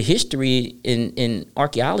the history in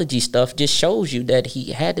archaeology stuff just shows you that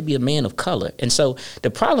he had to be a man of color. And so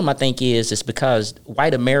the problem, I think, is because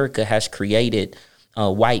white America has created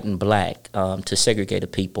white and black to segregate a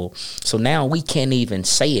people. So now we can't even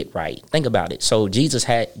say it right. Think about it. So Jesus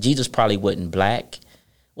probably wasn't black.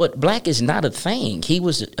 Black is not a thing. He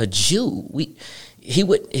was a Jew. He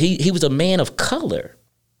was a man of color,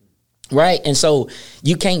 right? And so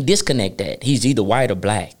you can't disconnect that. He's either white or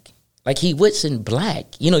black. Like, he wasn't black.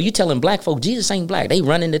 You telling black folk, Jesus ain't black. They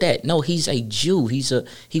run into that. No, he's a Jew.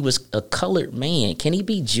 He was a colored man. Can he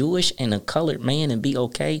be Jewish and a colored man and be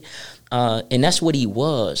okay? And that's what he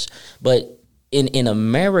was. But in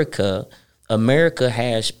America, America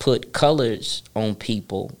has put colors on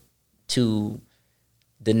people to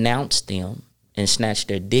denounce them and snatch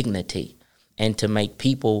their dignity and to make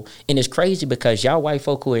people, and it's crazy because y'all white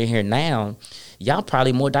folk who are in here now, y'all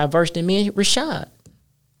probably more diverse than me and Rashad.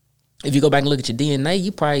 If you go back and look at your DNA,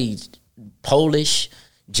 you probably Polish,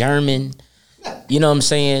 German, you know what I'm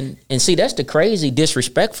saying? And see, that's the crazy,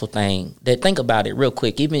 disrespectful thing. That, think about it real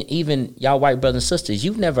quick. Even y'all white brothers and sisters,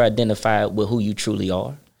 you've never identified with who you truly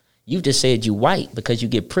are. You just said you white because you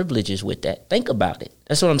get privileges with that. Think about it.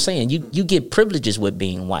 That's what I'm saying. You get privileges with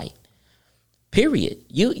being white. Period.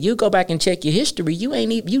 You go back and check your history. You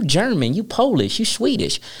ain't even, you German, you Polish, you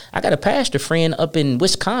Swedish. I got a pastor friend up in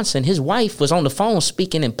Wisconsin. His wife was on the phone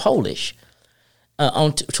speaking in Polish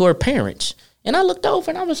to her parents. And I looked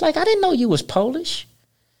over and I was like, I didn't know you was Polish.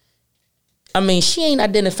 I mean, she ain't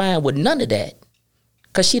identifying with none of that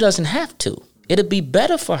because she doesn't have to. It'd be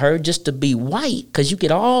better for her just to be white because you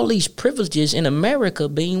get all these privileges in America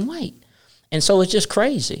being white. And so it's just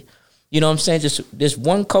crazy. You know what I'm saying? Just this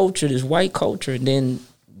one culture, this white culture, and then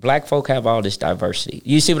black folk have all this diversity.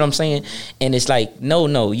 You see what I'm saying? And it's like,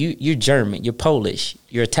 no, you're German, you're Polish,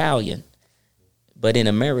 you're Italian. But in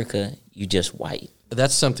America, you just white.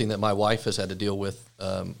 That's something that my wife has had to deal with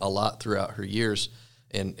a lot throughout her years.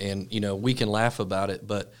 And you know, we can laugh about it,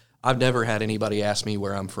 but I've never had anybody ask me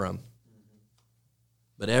where I'm from.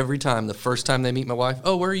 But every time, the first time they meet my wife,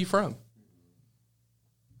 oh, where are you from?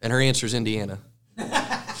 And her answer is Indiana.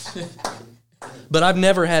 But I've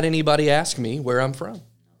never had anybody ask me where I'm from,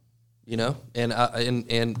 you know, and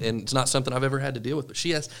it's not something I've ever had to deal with. But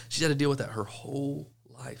she's had to deal with that her whole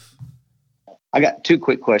life. I got two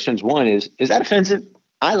quick questions. One is that offensive?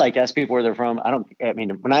 I like to ask people where they're from. I mean,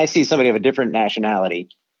 when I see somebody of a different nationality,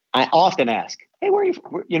 I often ask, hey, where are you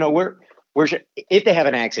from? You know, where's if they have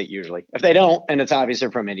an accent usually. If they don't, and it's obvious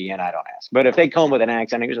they're from Indiana, I don't ask. But if they come with an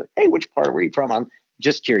accent, I usually, hey, which part were you from? I'm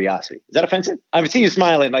just curiosity. Is that offensive? I see you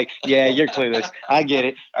smiling like, yeah, you're clueless. I get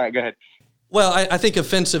it. All right, go ahead. Well, I think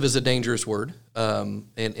offensive is a dangerous word.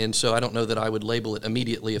 And so I don't know that I would label it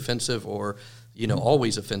immediately offensive or, you know,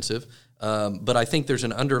 always offensive. But I think there's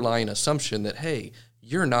an underlying assumption that, hey,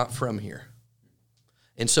 you're not from here.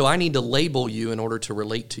 And so I need to label you in order to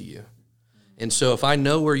relate to you. And so if I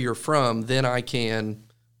know where you're from, then I can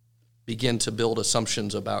begin to build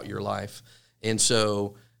assumptions about your life. And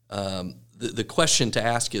so the question to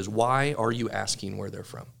ask is, why are you asking where they're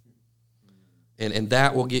from? And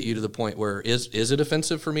that will get you to the point where, is it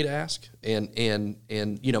offensive for me to ask? And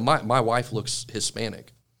you know, my wife looks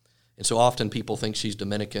Hispanic. And so often people think she's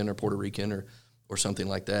Dominican or Puerto Rican or something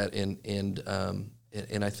like that.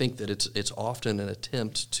 And I think that it's often an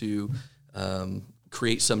attempt to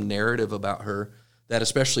create some narrative about her that,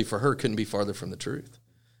 especially for her, couldn't be farther from the truth.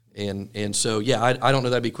 And so, yeah, I don't know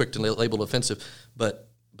that'd be quick to label offensive, but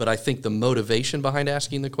I think the motivation behind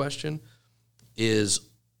asking the question is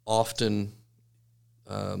often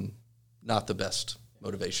not the best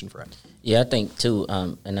motivation for it. Yeah, I think too,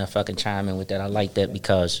 and if I can chime in with that, I like that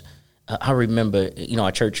because I remember, you know,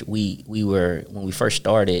 our church, we were, when we first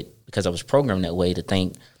started, because I was programmed that way to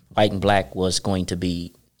think white and black was going to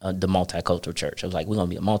be the multicultural church. I was like, we're going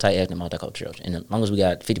to be a multi-ethnic, multicultural church. And as long as we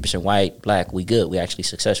got 50% white, black, we good. We're actually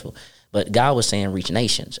successful. But God was saying reach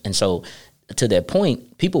nations. And so to that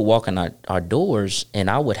point, people walking our doors, and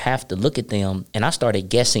I would have to look at them, and I started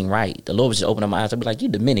guessing right. The Lord was just opening my eyes. I'd be like, you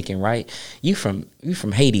Dominican, right? You from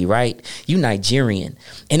Haiti, right? You Nigerian.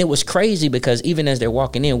 And it was crazy because even as they're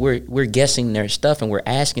walking in, we're guessing their stuff, and we're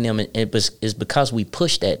asking them, and it's because we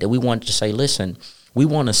pushed that we wanted to say, listen, we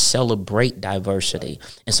want to celebrate diversity.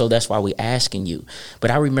 And so that's why we're asking you.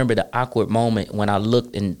 But I remember the awkward moment when I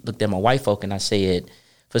looked at my white folk, and I said,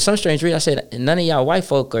 for some strange reason, I said, none of y'all white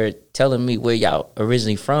folk are telling me where y'all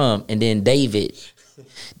originally from. And then David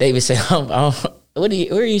said, where do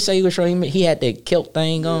you say he was from? He had the kilt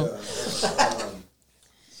thing on. Is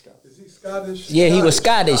he Scottish? Yeah, he was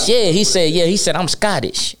Scottish. Yeah, he said, I'm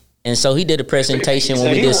Scottish. And so he did a presentation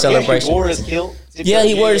when we did celebration. He wore his kilt? Yeah,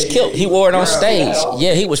 he wore his kilt. He wore it on stage.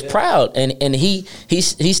 Yeah, he was proud. And he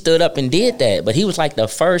stood up and did that. But he was like the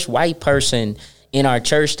first white person in our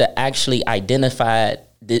church to actually identify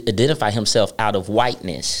himself out of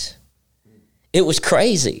whiteness. It was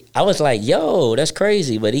crazy. I was like, yo, that's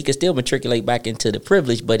crazy. But he could still matriculate back into the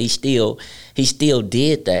privilege, but he still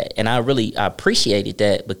did that. And I appreciated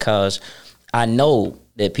that because I know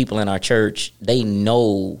that people in our church, they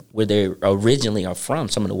know where they originally are from,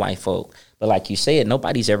 some of the white folk. But like you said,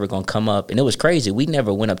 nobody's ever going to come up. And it was crazy. We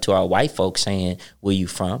never went up to our white folks saying, where you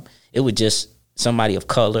from? It was just somebody of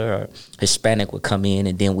color or Hispanic would come in,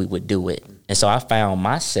 and then we would do it. And so I found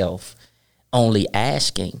myself only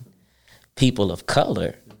asking people of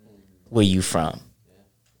color, where you from?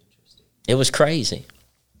 It was crazy.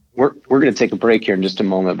 We're going to take a break here in just a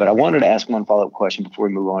moment, but I wanted to ask one follow-up question before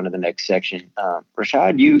we move on to the next section.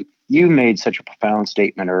 Rashad, you made such a profound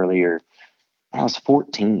statement earlier. I was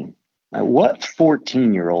 14. What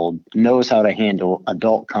 14-year-old knows how to handle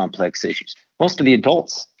adult complex issues? Most of the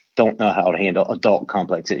adults don't know how to handle adult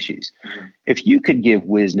complex issues. If you could give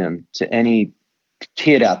wisdom to any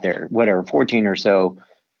kid out there, whatever, 14 or so,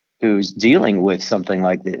 who's dealing with something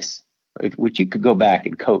like this, which you could go back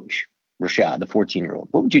and coach Rashad, the 14-year-old,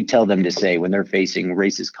 what would you tell them to say when they're facing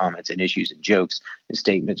racist comments and issues and jokes and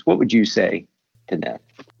statements? What would you say to them?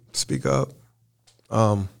 Speak up.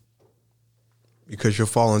 Because you'll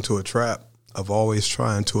fall into a trap of always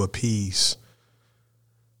trying to appease.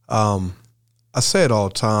 I say it all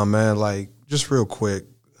the time, man, like, just real quick,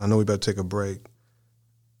 I know we better take a break,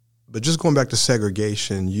 but just going back to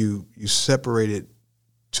segregation, you separated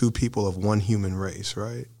two people of one human race,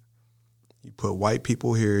 right? You put white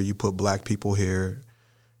people here, you put black people here.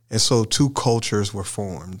 And so two cultures were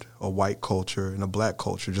formed, a white culture and a black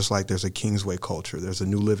culture, just like there's a Kingsway culture, there's a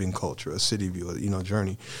New Living culture, a City View,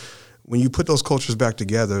 Journey. When you put those cultures back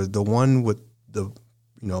together, the one with the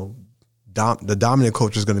dominant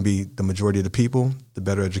culture is going to be the majority of the people, the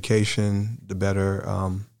better education, the better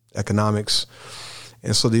economics.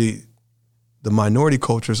 And so the minority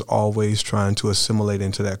culture is always trying to assimilate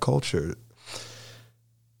into that culture.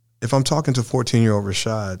 If I'm talking to 14-year-old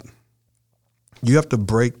Rashad, you have to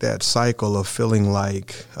break that cycle of feeling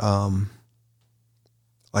like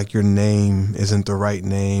your name isn't the right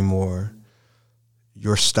name or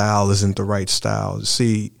your style isn't the right style.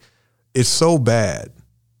 See, it's so bad.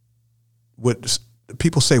 What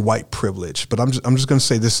people say white privilege, but I'm just going to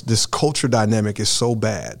say this culture dynamic is so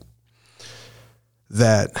bad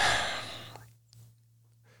that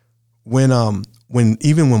when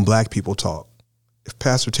black people talk, if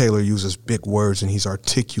Pastor Taylor uses big words and he's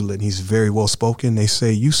articulate and he's very well spoken, they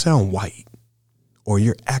say, you sound white or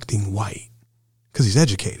you're acting white because he's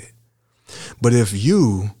educated. But if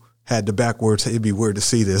you had the backwards, it'd be weird to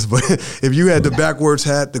see this, but if you had the backwards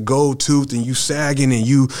hat, the gold tooth, and you sagging and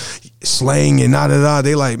you slang and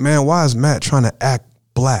they like, man, why is Matt trying to act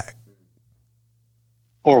black?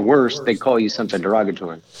 Or worse, they call you something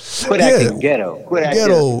derogatory. Quit acting ghetto. Quit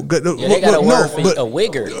acting ghetto. They got a word for a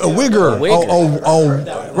wigger. A wigger.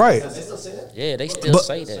 Oh, right. Yeah, they still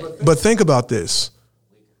say that. But think about this.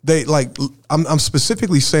 They I'm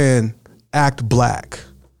specifically saying act black.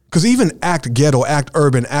 Because even act ghetto, act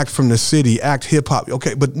urban, act from the city, act hip hop.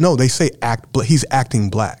 Okay, but no, they say he's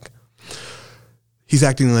acting black. He's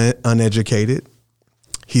acting uneducated.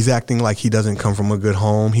 He's acting like he doesn't come from a good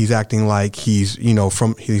home. He's acting like he's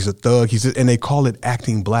a thug. And they call it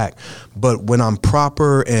acting black. But when I'm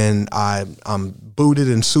proper and I'm booted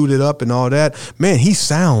and suited up and all that, man, he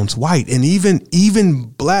sounds white. And even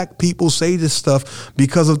black people say this stuff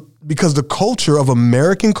because the culture of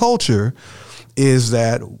American culture is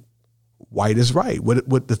that white is right.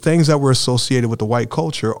 What the things that were associated with the white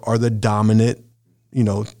culture are the dominant,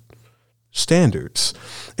 standards.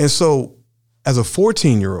 And so as a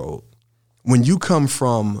 14-year-old, when you come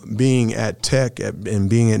from being at Tech and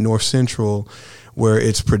being at North Central, where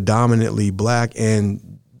it's predominantly black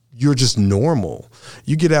and you're just normal,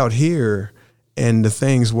 you get out here and the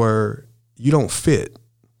things where you don't fit.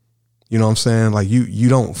 You know what I'm saying? Like you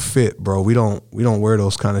don't fit, bro. We don't wear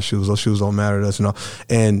those kind of shoes. Those shoes don't matter to us,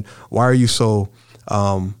 And why are you so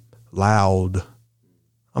loud?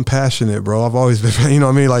 I'm passionate, bro. I've always been, you know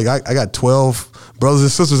what I mean? Like I got 12 brothers and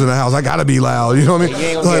sisters in the house. I gotta be loud. You know what I mean? You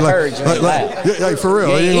ain't gonna get hurt. You ain't loud. Like for real,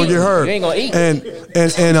 you ain't gonna get hurt. You ain't gonna eat.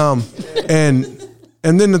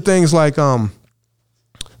 And then the things like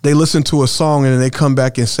they listen to a song and then they come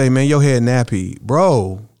back and say, "Man, your hair nappy,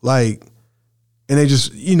 bro." Like, and they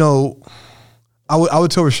just, I would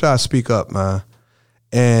tell Rashad, speak up, man.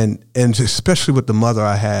 And especially with the mother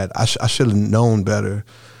I had, I should have known better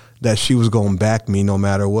that she was going to back me no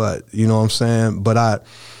matter what. You know what I'm saying? But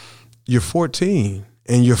you're 14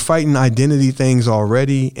 and you're fighting identity things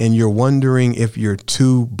already, and you're wondering if you're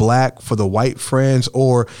too black for the white friends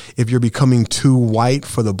or if you're becoming too white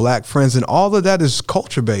for the black friends. And all of that is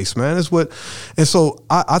culture-based, man. And so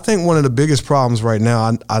I think one of the biggest problems right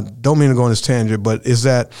now, I don't mean to go on this tangent, but is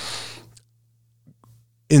that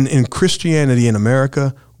in Christianity in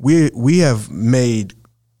America, we have made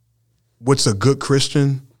what's a good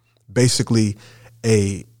Christian basically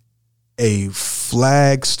a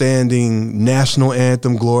flag standing, national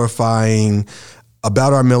anthem glorifying,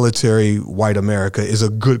 about our military white America is a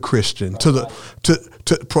good Christian. To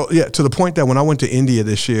the point that when I went to India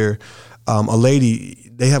this year, a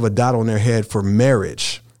lady, they have a dot on their head for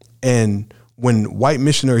marriage. And when white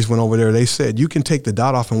missionaries went over there, they said, you can take the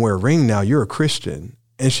dot off and wear a ring now, you're a Christian.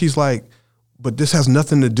 And she's like, but this has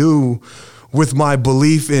nothing to do with my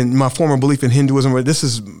former belief in Hinduism. This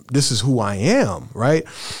is who I am, right?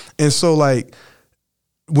 And so like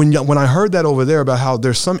when I heard that over there about how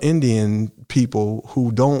there's some Indian people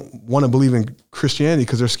who don't want to believe in Christianity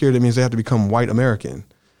because they're scared it means they have to become white American.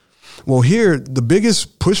 Well, here, the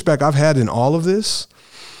biggest pushback I've had in all of this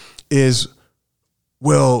is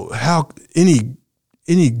well, how any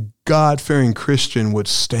God-fearing Christian would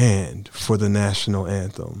stand for the national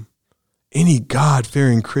anthem. Any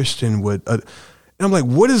God-fearing Christian would. And I'm like,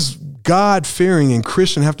 what does God-fearing and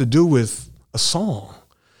Christian have to do with a song?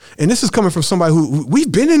 And this is coming from somebody who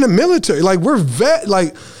we've been in the military. Like, we're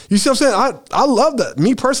like, you see what I'm saying? I love that.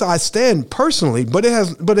 Me personally, I stand personally, but it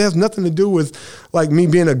has nothing to do with like me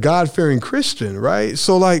being a God-fearing Christian, right?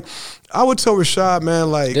 So like, I would tell Rashad,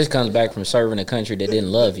 man, like, this comes back from serving a country that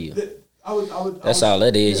didn't love you. That's all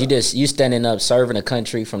it is. Yeah. You standing up, serving a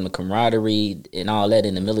country from the camaraderie and all that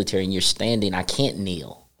in the military, and you're standing. I can't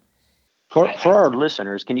kneel. For our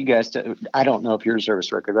listeners, can you guys? I don't know if your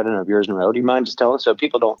service record. I don't know if yours and Noel. Do you mind just telling us so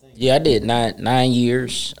people don't? Yeah, I did 9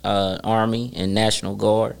 years Army and National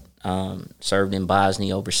Guard. Served in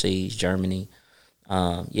Bosnia, overseas, Germany.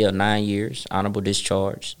 9 years, honorable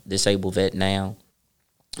discharge, disabled vet now.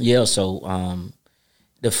 Yeah, so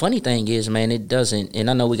the funny thing is, man, it doesn't, and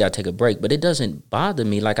I know we got to take a break, but it doesn't bother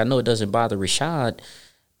me like I know it doesn't bother Rashad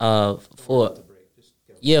for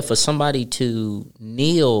somebody to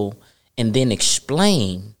kneel and then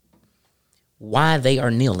explain why they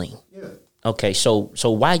are kneeling. Yeah. Okay, so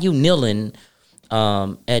why you kneeling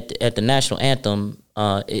at the national anthem?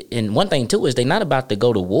 And one thing too is they not about to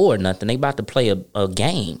go to war or nothing. They about to play a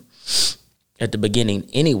game at the beginning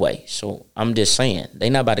anyway. So I'm just saying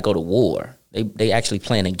they not about to go to war. They actually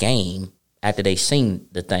playing a game after they sing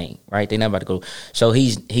the thing, right? They not about to go. So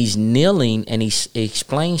he's kneeling and he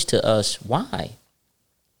explains to us why.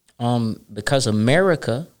 Because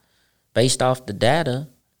America, based off the data,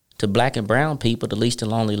 to black and brown people, the least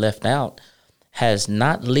and lonely left out, has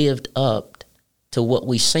not lived up to what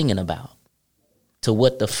we singing about, to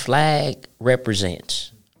what the flag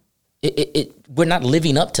represents. We're not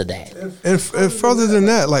living up to that. And further than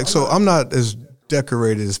that, like, so I'm not as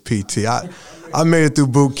decorated as PT. I made it through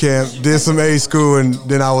boot camp, did some A school, and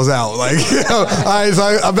then I was out. Like, so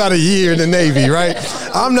about a year in the Navy, right?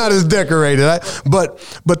 I'm not as decorated. But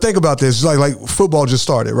think about this. Like football just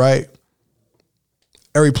started, right?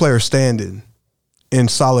 Every player standing in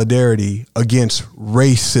solidarity against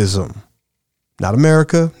racism. Not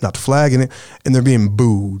America, not the flag, and they're being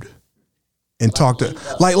booed. And talk to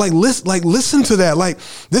listen to that. Like,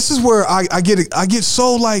 this is where I get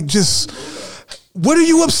so like, just, what are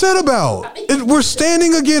you upset about? We're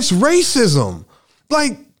standing against racism.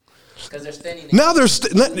 Like, because they're standing now.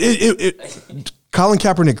 Colin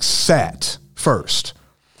Kaepernick sat first,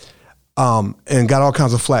 and got all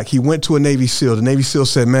kinds of flack. He went to a Navy SEAL. The Navy SEAL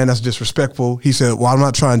said, "Man, that's disrespectful." He said, "Well, I'm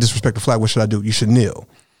not trying to disrespect the flag. What should I do?" "You should kneel."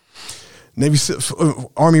 Navy,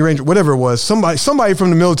 Army Ranger, whatever it was, somebody from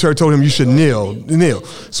the military told him you should kneel.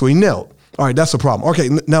 So he knelt. All right, that's a problem. Okay,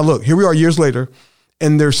 now look, here we are years later,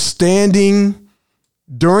 and they're standing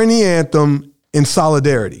during the anthem in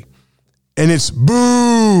solidarity. And it's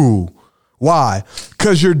boo. Why?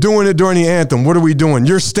 Because you're doing it during the anthem. What are we doing?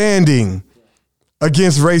 You're standing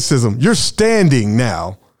against racism. You're standing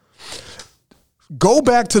now. Go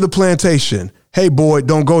back to the plantation. Hey, boy,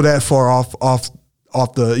 don't go that far off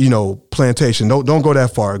the, plantation. Don't go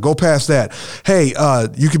that far. Go past that. Hey,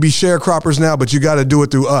 you could be sharecroppers now, but you got to do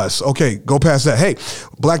it through us. Okay, go past that. Hey,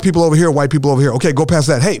 black people over here, white people over here. Okay, go past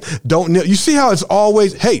that. Hey, you see how it's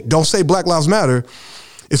always, hey, don't say Black Lives Matter.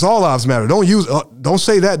 It's all lives matter. Don't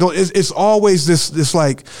say that. It's always this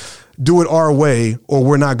like, do it our way or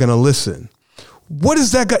we're not going to listen. What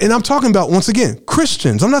is that guy? And I'm talking about, once again,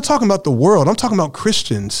 Christians. I'm not talking about the world. I'm talking about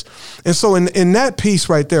Christians. And so in that piece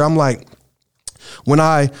right there, I'm like, when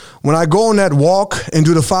I go on that walk and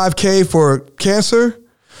do the 5K for cancer,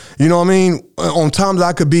 you know what I mean? On times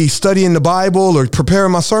I could be studying the Bible or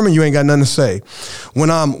preparing my sermon, you ain't got nothing to say.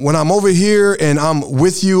 When I'm over here and I'm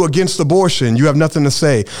with you against abortion, you have nothing to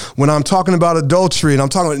say. When I'm talking about adultery and I'm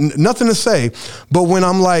talking nothing to say. But when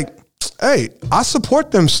I'm like, hey, I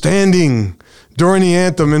support them standing during the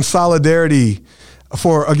anthem in solidarity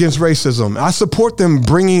against racism. I support them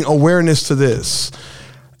bringing awareness to this.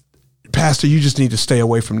 Pastor, you just need to stay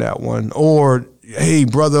away from that one. Or, hey,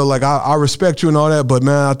 brother, like, I respect you and all that, but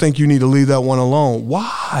man, I think you need to leave that one alone.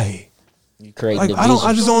 Why? You create like,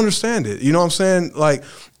 I just don't understand it. You know what I'm saying? Like,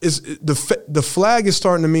 the flag is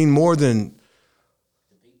starting to mean more than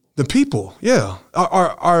the people. Yeah.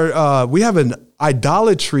 We have an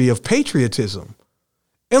idolatry of patriotism.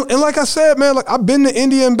 And like I said, man, like, I've been to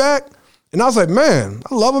India and back, and I was like, man,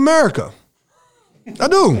 I love America. I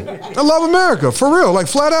do. I love America, for real, like,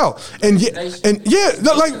 flat out. And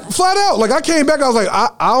like, flat out. Like, I came back, I was like,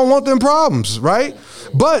 I don't want them problems, right?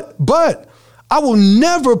 But I will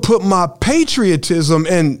never put my patriotism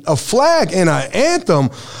and a flag and an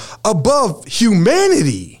anthem above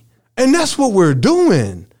humanity. And that's what we're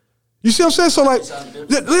doing. You see what I'm saying? So like,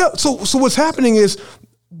 so what's happening is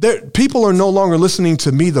people are no longer listening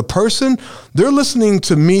to me, the person. They're listening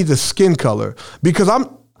to me, the skin color, because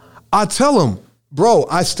I tell them, bro,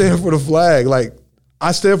 I stand for the flag. Like,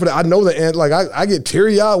 I stand for I know the end. Like, I get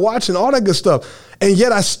teary-eyed watching all that good stuff. And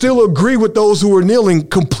yet I still agree with those who are kneeling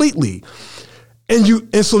completely.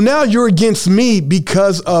 And so now you're against me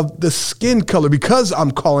because of the skin color, because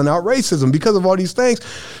I'm calling out racism, because of all these things.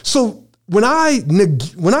 So when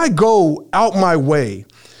I go out my way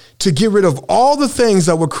to get rid of all the things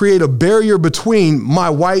that would create a barrier between my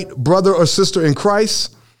white brother or sister in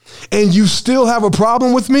Christ, and you still have a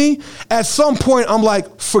problem with me, at some point I'm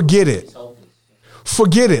like, forget it.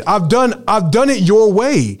 Forget it. I've done it your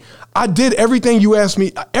way. I did everything you asked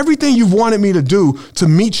me, everything you've wanted me to do to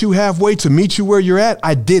meet you halfway, to meet you where you're at.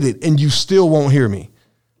 I did it, and you still won't hear me.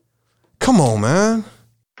 Come on, man.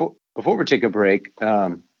 Before we take a break,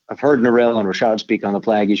 I've heard Narelle and Rashad speak on the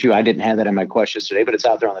flag issue. I didn't have that in my questions today, but it's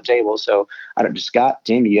out there on the table. So Scott,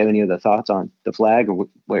 Tim, do you have any other thoughts on the flag or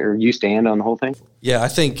where you stand on the whole thing? Yeah, I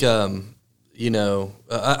think, I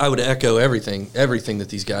would echo everything that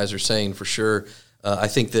these guys are saying for sure. I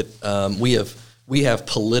think that we have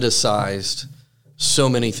politicized so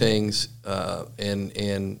many things,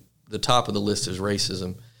 and the top of the list is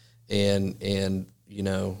racism, and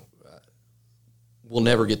we'll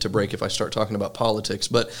never get to break if I start talking about politics,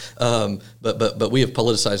 but we have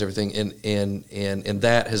politicized everything, and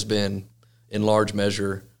that has been in large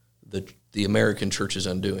measure the American church's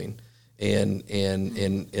undoing, and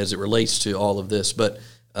as it relates to all of this, but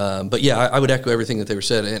yeah, I would echo everything that they were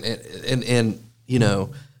said, and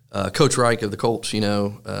Coach Reich of the Colts,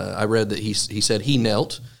 I read that he said he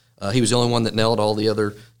knelt. He was the only one that knelt. All the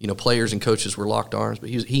other, players and coaches were locked arms, but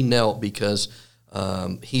he knelt because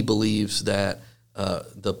he believes that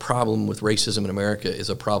the problem with racism in America is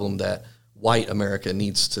a problem that white America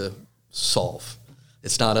needs to solve.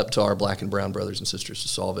 It's not up to our black and brown brothers and sisters to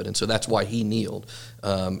solve it, and so that's why he kneeled.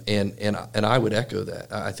 And I would echo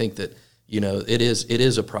that. I think that it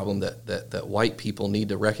is a problem that white people need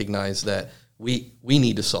to recognize that we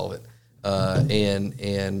need to solve it,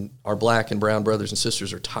 and our black and brown brothers and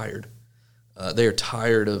sisters are tired. They are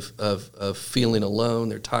tired of feeling alone.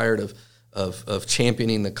 They're tired of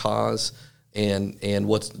championing the cause. And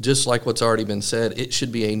what's already been said, it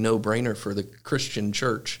should be a no-brainer for the Christian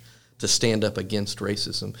church to stand up against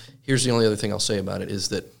racism. Here's the only other thing I'll say about it is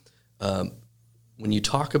that when you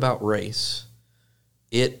talk about race,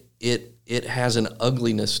 it has an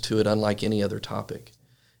ugliness to it unlike any other topic,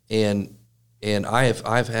 and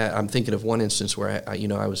I'm thinking of one instance where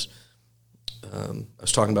I was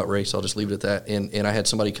talking about race. I'll just leave it at that. And I had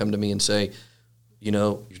somebody come to me and say,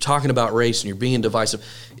 you're talking about race and you're being divisive.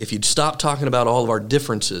 If you'd stop talking about all of our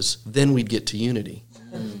differences, then we'd get to unity.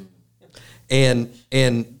 And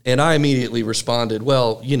I immediately responded,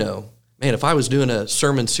 well, man, if I was doing a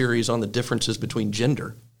sermon series on the differences between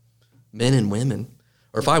gender, men and women,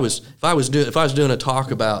 or if I was doing a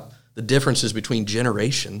talk about the differences between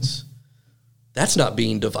generations, that's not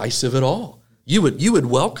being divisive at all. You would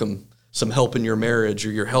welcome some help in your marriage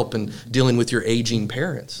or your help in dealing with your aging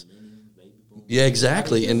parents. Yeah,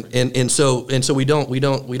 exactly. And so we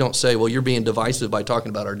don't say, well, you're being divisive by talking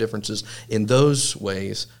about our differences in those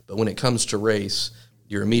ways, but when it comes to race,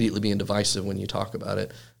 you're immediately being divisive when you talk about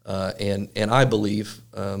it. And I believe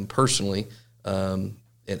personally, and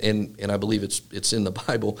I believe it's in the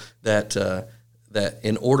Bible that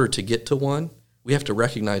in order to get to one, we have to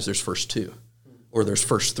recognize there's first two, or there's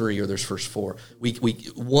first three, or there's first four.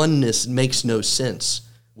 Oneness makes no sense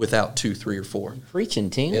without 2, 3, or 4. Preaching,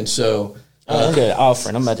 team. And so. Good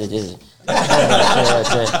offering. I'm about to do it.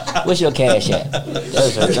 What's your cash at?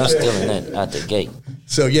 I'm stealing that out the gate.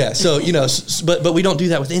 So yeah, but we don't do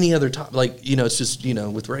that with any other topic. It's just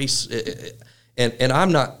with race, and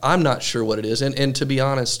I'm not sure what it is. And to be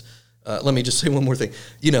honest, let me just say one more thing.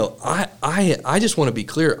 I just want to be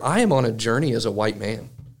clear. I am on a journey as a white man,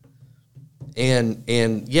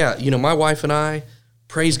 and yeah, my wife and I,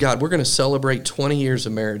 praise God, we're going to celebrate 20 years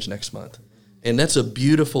of marriage next month, and that's a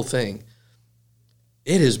beautiful thing.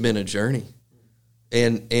 It has been a journey,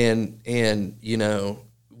 and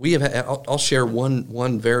we have. I'll share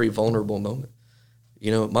one very vulnerable moment.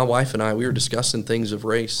 My wife and I, we were discussing things of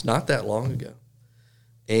race not that long ago,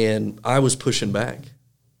 and I was pushing back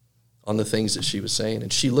on the things that she was saying,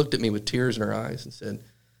 and she looked at me with tears in her eyes and said,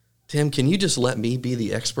 "Tim, can you just let me be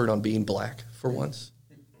the expert on being black for once?"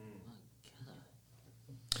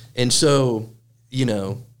 And so,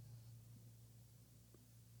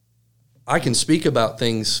 I can speak about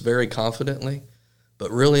things very confidently,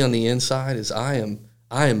 but really on the inside is I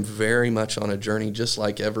am very much on a journey, just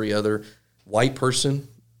like every other white person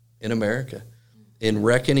in America, in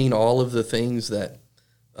reckoning all of the things that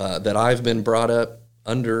that I've been brought up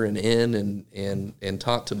under and in and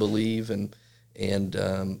taught to believe, and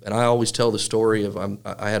I always tell the story of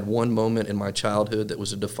I had one moment in my childhood that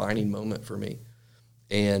was a defining moment for me,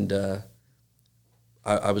 and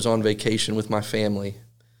I was on vacation with my family,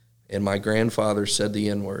 and my grandfather said the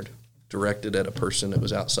N-word directed at a person that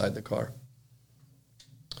was outside the car,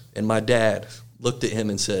 and my dad looked at him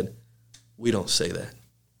and said, "We don't say that."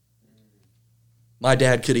 My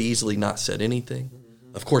dad could have easily not said anything.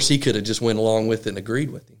 Of course, he could have just went along with it and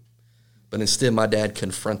agreed with him. But instead, my dad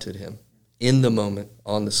confronted him in the moment,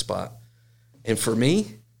 on the spot. And for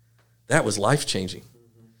me, that was life-changing.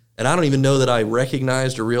 And I don't even know that I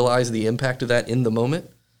recognized or realized the impact of that in the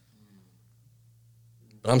moment.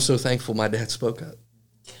 But I'm so thankful my dad spoke up,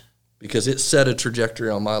 because it set a trajectory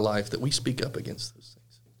on my life that we speak up against those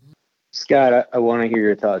things. Scott, I want to hear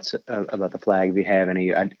your thoughts about the flag, if you have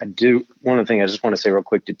any. I do. One of the things I just want to say real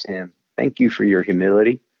quick to Tim, thank you for your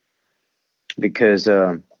humility, because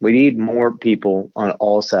we need more people on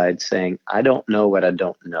all sides saying, I don't know what I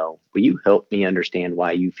don't know. Will you help me understand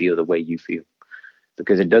why you feel the way you feel?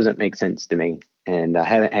 Because it doesn't make sense to me, and I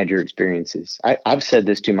haven't had your experiences. I've said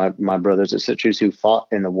this to my brothers and sisters who fought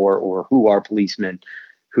in the war, or who are policemen,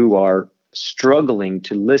 who are struggling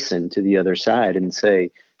to listen to the other side and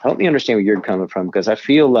say, help me understand where you're coming from, because I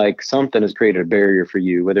feel like something has created a barrier for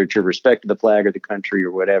you, whether it's your respect of the flag or the country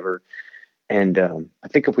or whatever. And I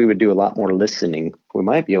think if we would do a lot more listening, we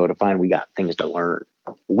might be able to find we got things to learn.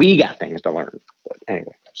 We got things to learn. But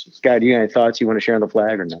anyway, Scott, do you have any thoughts you want to share on the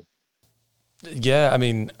flag or no? Yeah, I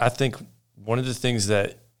mean, I think one of the things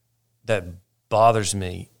that bothers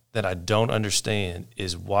me, that I don't understand,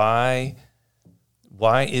 is why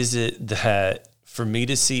is it that for me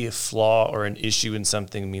to see a flaw or an issue in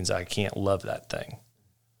something means I can't love that thing?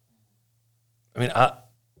 I mean,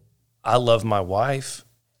 I love my wife.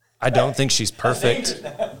 I don't think she's perfect.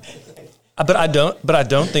 But I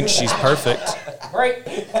don't think she's perfect.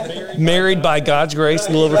 Married by God's grace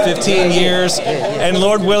a little over 15 years, and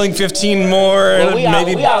Lord willing, 15 more. Well, we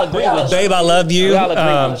all agree with you. Babe, I love you. We all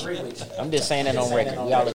agree with you. I'm just saying that on record.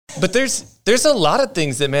 We all agree. But there's a lot of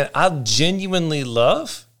things that, man, I genuinely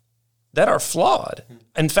love that are flawed.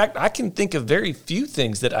 In fact, I can think of very few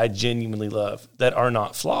things that I genuinely love that are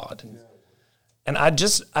not flawed. And I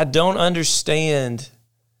don't understand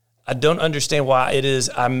why it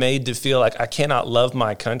is I'm made to feel like I cannot love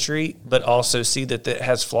my country, but also see that it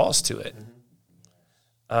has flaws to it.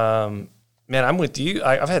 Man, I'm with you.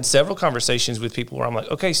 I've had several conversations with people where I'm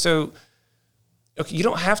like, okay, you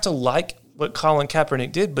don't have to like what Colin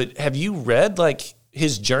Kaepernick did, but have you read like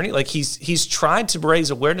his journey? Like he's tried to raise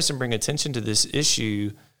awareness and bring attention to this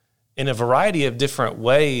issue in a variety of different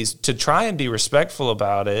ways to try and be respectful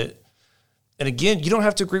about it. And again, you don't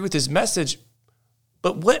have to agree with his message,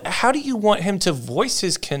 but how do you want him to voice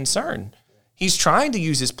his concern? He's trying to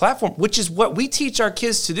use his platform, which is what we teach our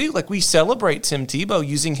kids to do. Like, we celebrate Tim Tebow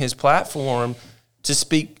using his platform to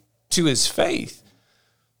speak to his faith.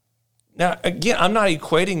 Now, again, I'm not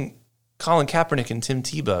equating Colin Kaepernick and Tim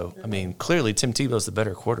Tebow. I mean, clearly Tim Tebow's the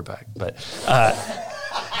better quarterback, but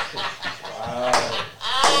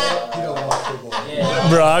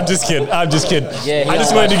bro, I'm just kidding. Yeah, I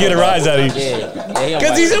just wanted to get a rise out of you.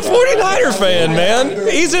 Because he's a 49er fan, man.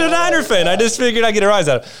 He's a Niner fan. I just figured I'd get a rise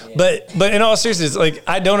out of him. But in all seriousness, like,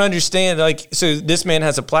 I don't understand. Like, so this man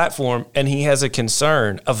has a platform and he has a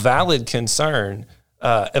concern, a valid concern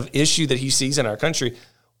of issue that he sees in our country.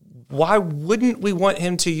 Why wouldn't we want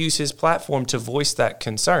him to use his platform to voice that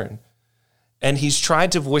concern? And he's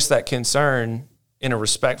tried to voice that concern in a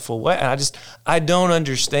respectful way. And I don't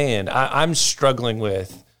understand. I'm struggling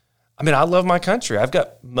with, I mean, I love my country. I've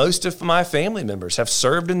got most of my family members have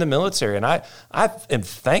served in the military. And I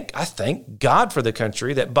thank God for the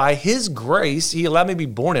country that by his grace, he allowed me to be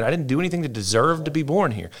born in. I didn't do anything to deserve to be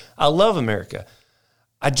born here. I love America.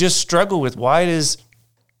 I just struggle with why it is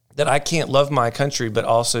that I can't love my country, but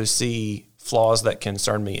also see flaws that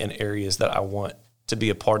concern me in areas that I want to be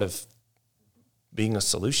a part of being a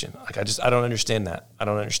solution. Like, I don't understand that. I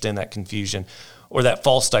don't understand that confusion or that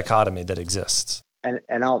false dichotomy that exists.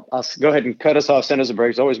 And I'll go ahead and cut us off, send us a break.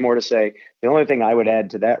 There's always more to say. The only thing I would add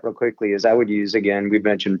to that real quickly is I would use, again, we've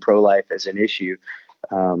mentioned pro-life as an issue.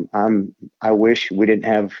 I wish we didn't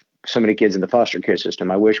have so many kids in the foster care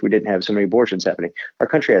system. I wish we didn't have so many abortions happening. Our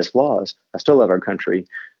country has flaws. I still love our country,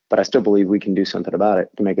 but I still believe we can do something about it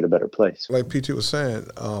to make it a better place. Like PT was saying,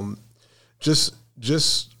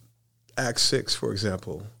 just Acts 6, for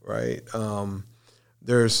example, right?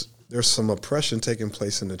 There's some oppression taking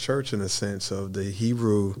place in the church in the sense of the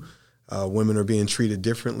Hebrew women are being treated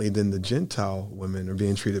differently than the Gentile women are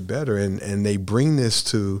being treated better. And they bring this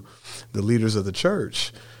to the leaders of the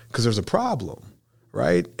church because there's a problem,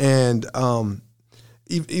 right? And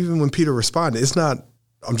even when Peter responded, it's not,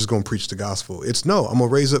 I'm just going to preach the gospel. It's no, I'm going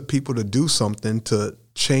to raise up people to do something to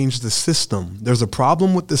change the system. There's a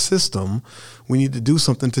problem with the system. We need to do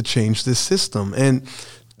something to change this system. And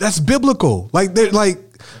that's biblical.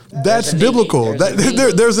 That's biblical.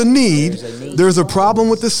 There's a need. There's a problem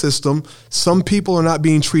with the system. Some people are not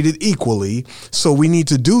being treated equally. So we need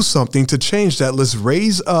to do something to change that. Let's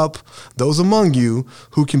raise up those among you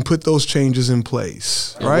who can put those changes in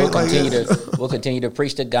place. And right? We'll continue to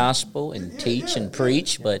preach the gospel and teach and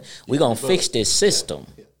preach, but we're going to fix this system.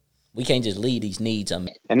 We can't just leave these needs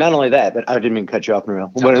unmet. And not only that, but I didn't mean to cut you off,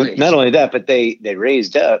 Noel. Not only that, but they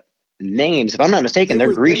raised up names. If I'm not mistaken,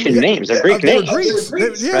 they're Grecian names. They're Greek names.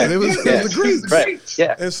 They were the Greeks. Right.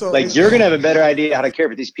 Yeah. And so, you're going to have a better idea how to care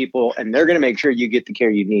for these people, and they're going to make sure you get the care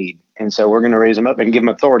you need. And so we're going to raise them up and give them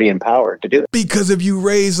authority and power to do it. Because if you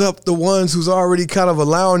raise up the ones who's already kind of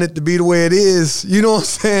allowing it to be the way it is, you know what I'm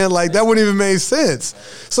saying? Like, that wouldn't even make sense.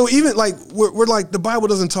 So even like, we're like, the Bible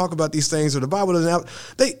doesn't talk about these things, or the Bible doesn't have,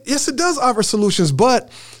 yes, it does offer solutions, but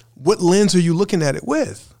what lens are you looking at it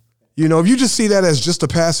with? You know, if you just see that as just a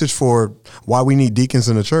passage for why we need deacons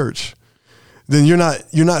in the church, then you're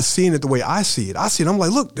not seeing it the way I see it. I see it, I'm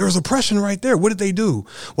like, look, there's oppression right there. What did they do?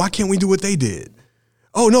 Why can't we do what they did?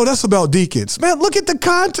 Oh, no, that's about deacons. Man, look at the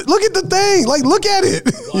content. Look at the thing. Like, look at it.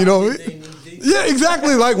 You know? Yeah,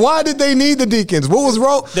 exactly. Like, why did they need the deacons? What was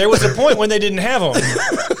wrong? There was a point when they didn't have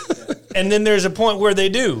them. And then there's a point where they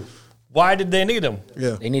do. Why did they need them?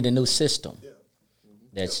 Yeah. They need a new system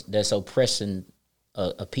that's oppressing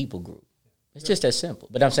a people group. It's just that simple.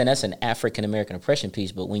 But I'm saying that's an African-American oppression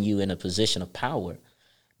piece, but when you're in a position of power,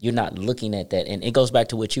 you're not looking at that. And it goes back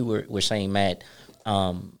to what you were saying, Matt.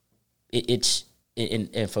 And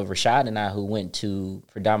for Rashad and I, who went to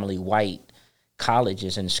predominantly white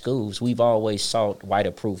colleges and schools, we've always sought white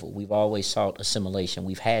approval. We've always sought assimilation.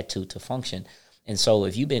 We've had to function. And so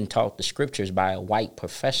if you've been taught the scriptures by a white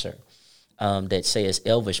professor that says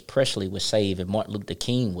Elvis Presley was saved and Martin Luther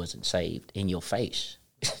King wasn't saved in your face,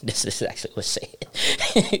 this is actually what's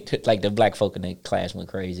said. Like the black folk in the class went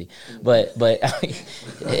crazy. But I mean,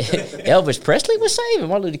 Elvis Presley was saved and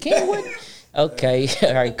Martin Luther King wasn't? Okay,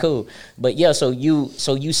 all right, cool. But yeah, so you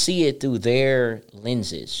see it through their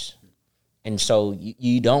lenses. And so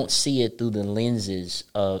you don't see it through the lenses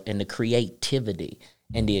of and the creativity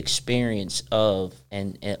and the experience of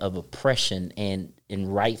oppression and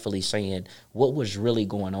rightfully saying what was really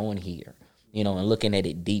going on here, you know, and looking at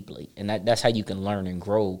it deeply. And that's how you can learn and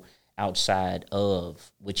grow outside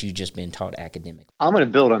of what you've just been taught academically. I'm going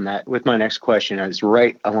to build on that with my next question. It's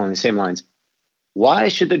right along the same lines. Why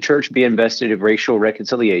should the church be invested in racial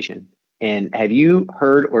reconciliation? And have you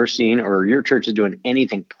heard or seen, or your church is doing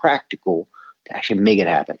anything practical to actually make it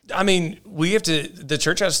happen? I mean, the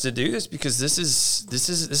church has to do this because this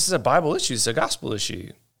is a Bible issue. It's a gospel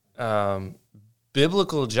issue.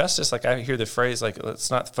 Biblical justice, like I hear the phrase, like,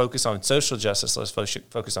 let's not focus on social justice, let's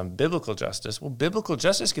focus on biblical justice. Well, biblical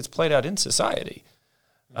justice gets played out in society.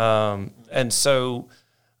 And so,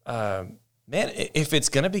 man, if it's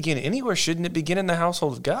going to begin anywhere, shouldn't it begin in the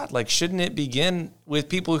household of God? Like, shouldn't it begin with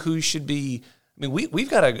people who should be, I mean, we've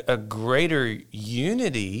got a greater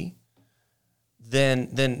unity than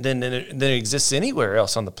exists anywhere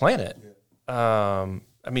else on the planet.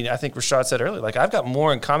 I mean, I think Rashad said earlier, like, I've got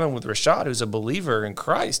more in common with Rashad, who's a believer in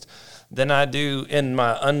Christ, than I do in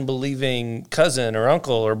my unbelieving cousin or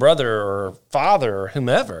uncle or brother or father or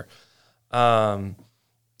whomever. You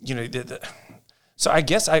know, so I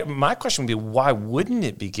guess my question would be, why wouldn't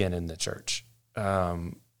it begin in the church?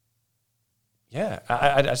 I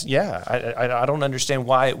don't understand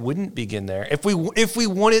why it wouldn't begin there. If we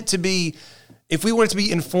want it to be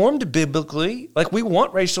informed biblically, like we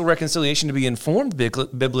want racial reconciliation to be informed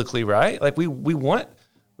biblically, right? Like we want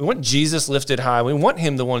Jesus lifted high. We want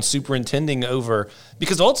him the one superintending over,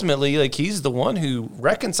 because ultimately, like, he's the one who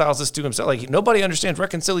reconciles us to himself. Like, nobody understands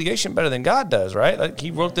reconciliation better than God does, right? Like, he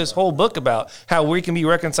wrote this whole book about how we can be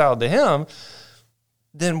reconciled to him.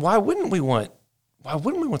 Then why wouldn't we want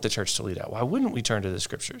the church to lead out? Why wouldn't we turn to the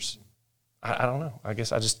scriptures? I don't know. I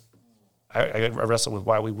guess I wrestle with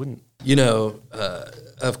why we wouldn't. You know,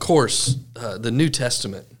 Of course, the New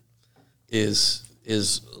Testament is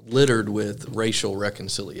littered with racial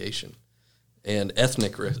reconciliation and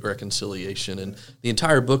ethnic reconciliation, and the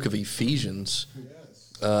entire book of Ephesians.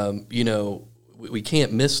 You know, we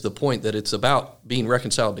can't miss the point that it's about being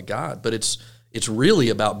reconciled to God, but it's really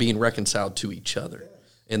about being reconciled to each other.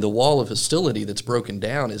 And the wall of hostility that's broken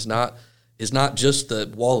down is not is not just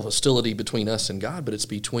the wall of hostility between us and God, but it's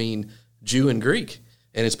between Jew and Greek,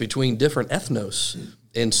 and it's between different ethnos.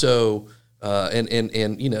 And so,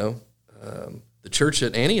 the church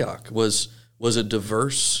at Antioch was a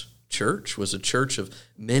diverse church, was a church of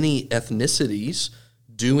many ethnicities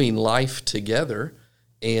doing life together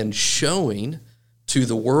and showing to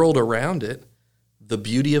the world around it the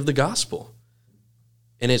beauty of the gospel.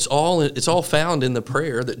 And it's all found in the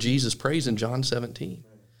prayer that Jesus prays in John 17,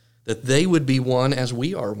 that they would be one as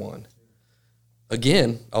we are one.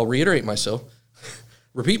 Again, I'll repeat myself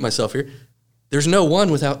here. There's no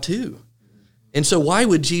one without two. And so why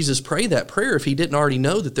would Jesus pray that prayer if he didn't already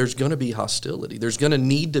know that there's going to be hostility? There's going to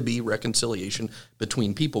need to be reconciliation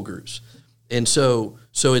between people groups. And so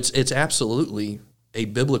it's absolutely a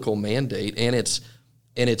biblical mandate, and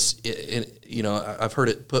I've heard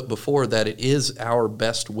it put before that it is our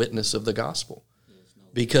best witness of the gospel.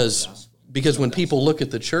 Because when people look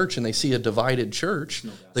at the church and they see a divided church,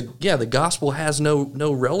 the gospel has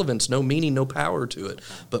no relevance, no meaning, no power to it.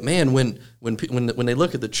 But man, when they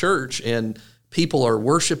look at the church and people are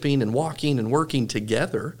worshiping and walking and working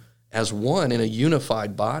together as one in a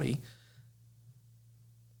unified body,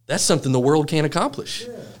 that's something the world can't accomplish.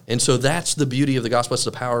 Yeah. And so that's the beauty of the gospel. That's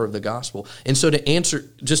the power of the gospel. And so to answer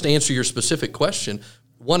your specific question,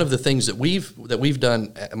 one of the things that we've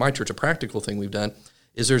done at my church, a practical thing we've done,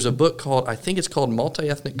 is there's a book called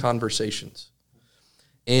Multi-Ethnic Conversations.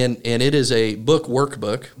 And it is a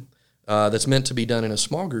workbook that's meant to be done in a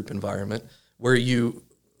small group environment where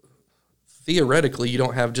theoretically, you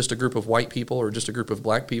don't have just a group of white people or just a group of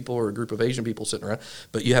black people or a group of Asian people sitting around,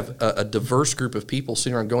 but you have a diverse group of people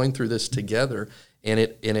sitting around going through this together, and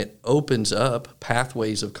it opens up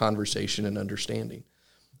pathways of conversation and understanding.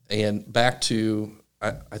 And back to,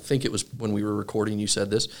 I think it was when we were recording you said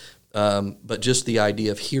this, but just the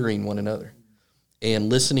idea of hearing one another and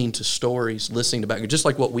listening to stories, listening to back, just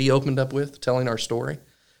like what we opened up with, telling our story,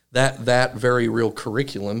 that very real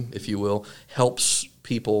curriculum, if you will, helps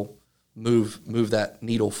people move that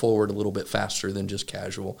needle forward a little bit faster than just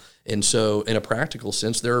casual. And so in a practical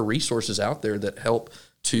sense, there are resources out there that help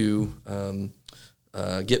to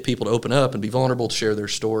get people to open up and be vulnerable, to share their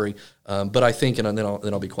story. But I think, and then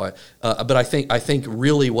I'll be quiet. But I think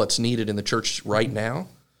really what's needed in the church right now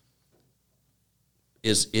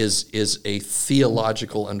is a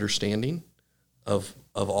theological understanding of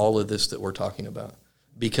all of this that we're talking about.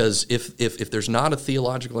 Because if there's not a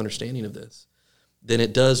theological understanding of this, then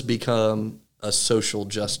it does become a social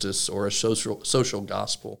justice or a social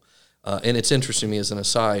gospel. And it's interesting to me, as an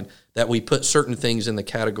aside, that we put certain things in the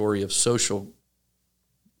category of social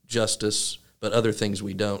justice, but other things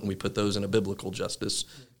we don't, and we put those in a biblical justice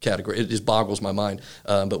category. It just boggles my mind.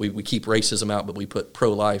 But we keep racism out, but we put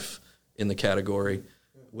pro-life in the category,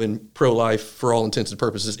 when pro-life, for all intents and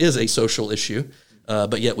purposes, is a social issue.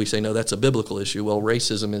 But yet we say, no, that's a biblical issue. Well,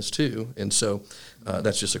 racism is too. And so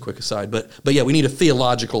that's just a quick aside. But yeah, we need a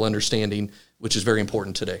theological understanding, which is very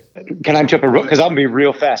important today. Can I jump in? Because I'll be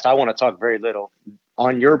real fast. I want to talk very little.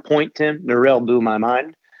 On your point, Tim, Narelle blew my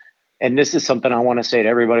mind. And this is something I want to say to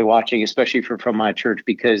everybody watching, especially from my church,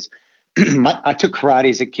 because I took karate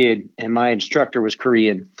as a kid, and my instructor was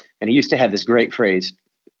Korean. And he used to have this great phrase,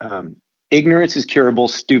 ignorance is curable,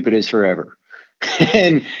 stupid is forever.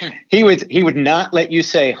 And he would not let you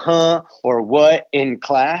say huh or what in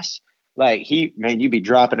class. Like you'd be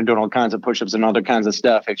dropping and doing all kinds of push-ups and other kinds of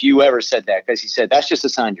stuff if you ever said that, because he said that's just a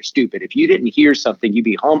sign you're stupid. If you didn't hear something, you'd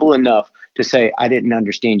be humble enough to say, I didn't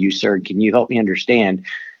understand you, sir. Can you help me understand?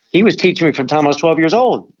 He was teaching me from the time I was 12 years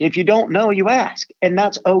old. If you don't know, you ask. And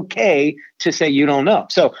that's okay to say you don't know.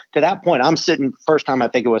 So to that point, I'm sitting, first time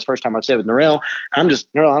I've said with Narelle, Narelle,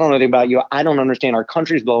 I don't know anything about you. I don't understand. Our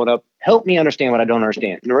country's blowing up. Help me understand what I don't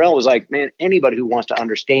understand. Narelle was like, man, anybody who wants to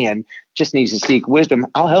understand just needs to seek wisdom.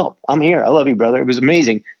 I'll help. I'm here. I love you, brother. It was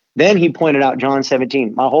amazing. Then he pointed out John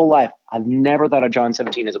 17. My whole life, I've never thought of John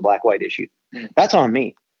 17 as a black-white issue. That's on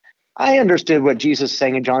me. I understood what Jesus is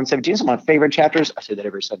saying in John 17. It's one of my favorite chapters. I say that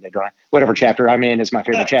every Sunday, don't I? Whatever chapter I'm in is my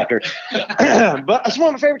favorite chapter. But it's one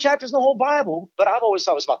of my favorite chapters in the whole Bible. But I've always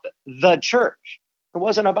thought it was about the church. It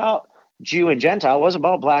wasn't about Jew and Gentile. It wasn't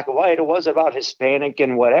about black and white. It wasn't about Hispanic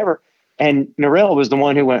and whatever. And Narelle was the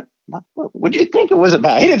one who went, what do you think it was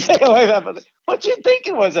about? He didn't say it like that, but what do you think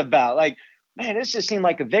it was about? Like, man, this just seemed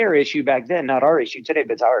like their issue back then, not our issue today,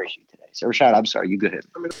 but it's our issue today. So Rashad, I'm sorry, you go ahead.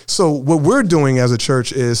 So what we're doing as a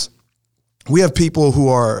church is, we have people who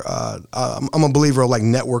are, I'm a believer of like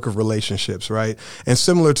network of relationships, right? And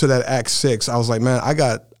similar to that Acts 6, I was like, man, I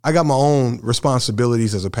got my own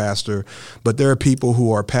responsibilities as a pastor, but there are people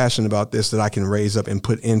who are passionate about this that I can raise up and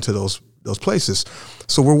put into those those places.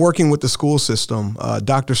 So we're working with the school system.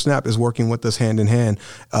 Dr. Snap is working with us hand in hand,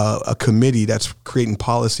 a committee that's creating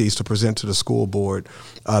policies to present to the school board.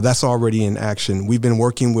 That's already in action. We've been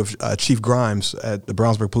working with Chief Grimes at the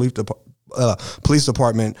Brownsburg Police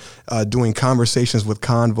Department, doing conversations with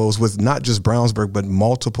convos with not just Brownsburg, but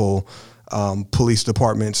multiple police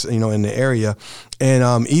departments, in the area.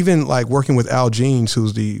 And even like working with Al Jeans,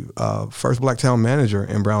 who's the first Black town manager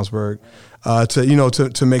in Brownsburg,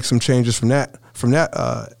 to make some changes from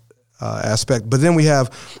that aspect. But then we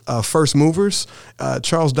have first movers.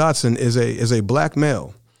 Charles Dodson is a Black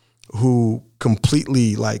male who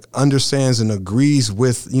completely like understands and agrees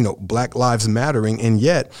with, Black Lives Mattering. And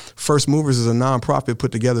yet First Movers is a nonprofit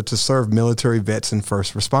put together to serve military vets and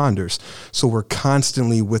first responders. So we're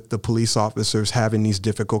constantly with the police officers having these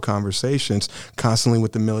difficult conversations, constantly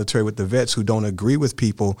with the military, with the vets who don't agree with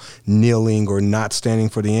people kneeling or not standing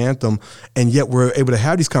for the anthem. And yet we're able to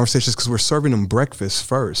have these conversations because we're serving them breakfast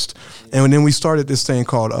first. And then we started this thing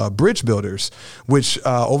called Bridge Builders, which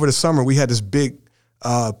over the summer we had this big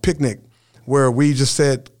picnic where we just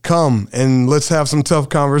said, come and let's have some tough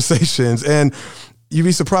conversations. And you'd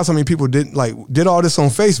be surprised how many people did all this on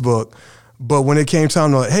Facebook, but when it came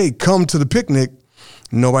time to, hey, come to the picnic,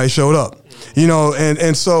 nobody showed up.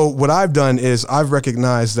 And so what I've done is I've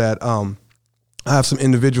recognized that I have some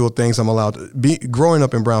individual things I'm allowed to be. Growing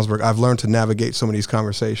up in Brownsburg, I've learned to navigate some of these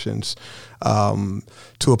conversations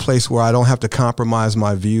to a place where I don't have to compromise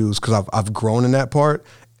my views because I've grown in that part.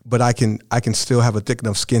 But I can still have a thick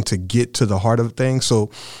enough skin to get to the heart of things. So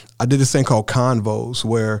I did this thing called Convos,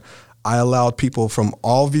 where I allowed people from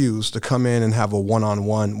all views to come in and have a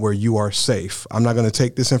one-on-one where you are safe. I'm not going to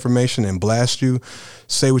take this information and blast you.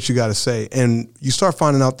 Say what you got to say. And you start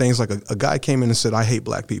finding out things like a guy came in and said, I hate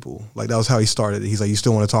Black people. Like, that was how he started. He's like, you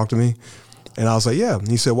still want to talk to me? And I was like, yeah. And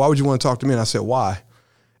he said, why would you want to talk to me? And I said, why?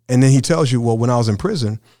 And then he tells you, well, when I was in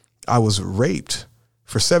prison, I was raped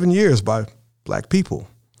for 7 years by Black people.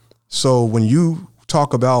 So when you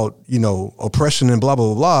talk about, oppression and blah,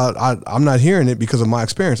 blah, blah, blah, I'm not hearing it because of my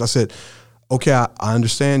experience. I said, okay, I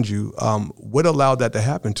understand you. What allowed that to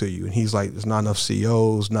happen to you? And he's like, there's not enough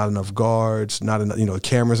COs, not enough guards, not enough,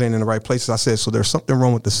 cameras ain't in the right places. I said, so there's something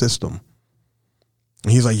wrong with the system.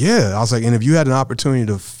 And he's like, yeah. I was like, and if you had an opportunity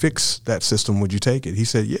to fix that system, would you take it? He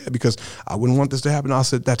said, yeah, because I wouldn't want this to happen. I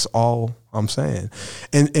said, that's all I'm saying.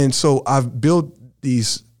 And so I've built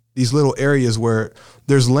these little areas where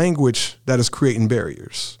there's language that is creating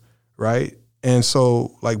barriers, right? And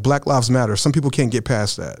so like Black Lives Matter, some people can't get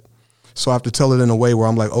past that. So I have to tell it in a way where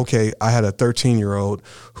I'm like, okay, I had a 13-year-old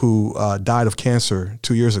who died of cancer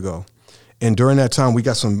 2 years ago. And during that time, we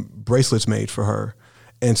got some bracelets made for her.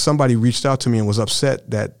 And somebody reached out to me and was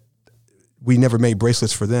upset that we never made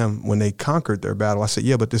bracelets for them when they conquered their battle. I said,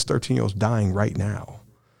 yeah, but this 13-year-old's dying right now.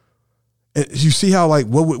 And you see how, like,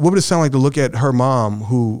 what would it sound like to look at her mom,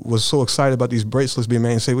 who was so excited about these bracelets being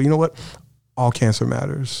made, and say, well, you know what? All cancer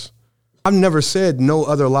matters. I've never said no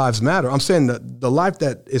other lives matter. I'm saying that the life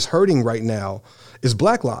that is hurting right now is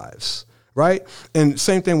Black lives, right? And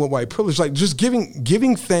same thing with white privilege, like just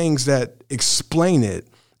giving things that explain it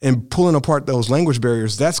and pulling apart those language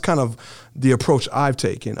barriers. That's kind of the approach I've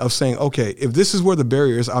taken of saying, okay, if this is where the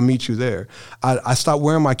barrier is, I'll meet you there. I stopped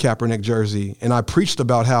wearing my Kaepernick jersey, and I preached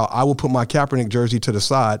about how I will put my Kaepernick jersey to the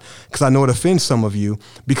side because I know it offends some of you,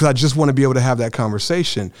 because I just want to be able to have that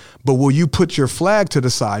conversation. But will you put your flag to the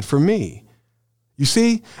side for me? You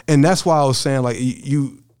see? And that's why I was saying, like,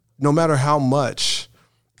 you no matter how much,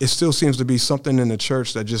 it still seems to be something in the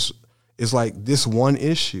church that just is like, this one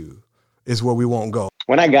issue is where we won't go.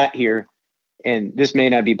 When I got here, and this may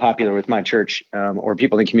not be popular with my church or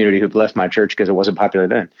people in the community who've left my church because it wasn't popular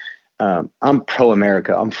then. I'm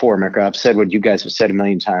pro-America. I'm for America. I've said what you guys have said a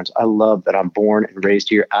million times. I love that I'm born and raised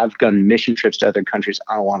here. I've done mission trips to other countries.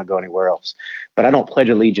 I don't want to go anywhere else. But I don't pledge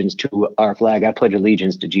allegiance to our flag. I pledge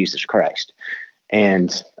allegiance to Jesus Christ.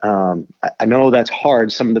 And I know that's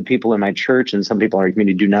hard. Some of the people in my church and some people in our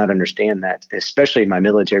community do not understand that, especially my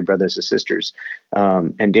military brothers and sisters.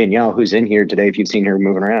 And Danielle, who's in here today, if you've seen her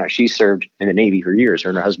moving around, she served in the Navy for years, her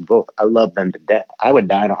and her husband both. I love them to death. I would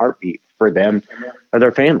die in a heartbeat for them or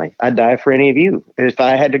their family. I'd die for any of you. If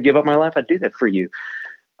I had to give up my life, I'd do that for you.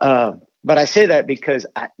 But I say that because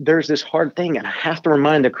there's this hard thing, and I have to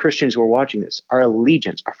remind the Christians who are watching this, our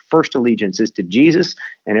allegiance, our first allegiance is to Jesus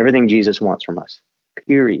and everything Jesus wants from us,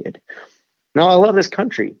 period. Now, I love this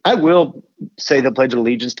country. I will say the Pledge of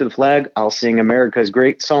Allegiance to the flag. I'll sing America's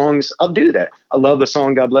great songs. I'll do that. I love the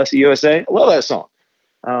song, God Bless the USA. I love that song.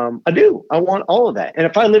 I do. I want all of that. And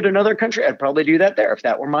if I lived in another country, I'd probably do that there if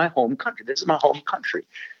that were my home country. This is my home country.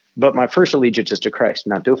 But my first allegiance is to Christ,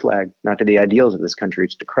 not to a flag, not to the ideals of this country.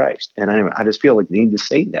 It's to Christ. And anyway, I just feel like we need to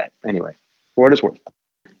say that anyway, for what it's worth.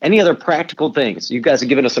 Any other practical things? You guys have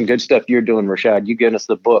given us some good stuff you're doing, Rashad. You've given us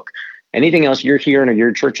the book. Anything else you're hearing or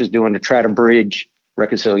your church is doing to try to bridge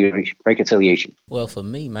reconciliation? Well, for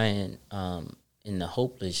me, man, in the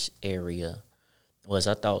hopeless area, was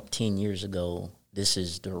I thought 10 years ago, this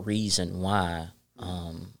is the reason why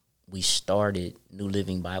we started New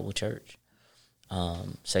Living Bible Church.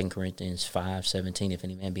 2 Corinthians 5:17, if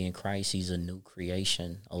any man be in Christ, he's a new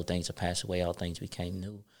creation. Old things have passed away, all things became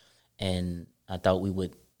new. And I thought we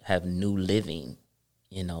would have new living,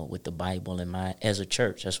 with the Bible in mind as a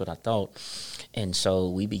church. That's what I thought. And so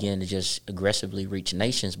we began to just aggressively reach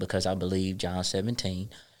nations because I believe John 17,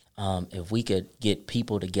 if we could get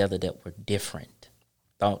people together that were different,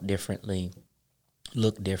 thought differently,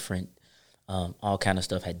 looked different, all kind of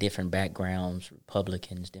stuff, had different backgrounds,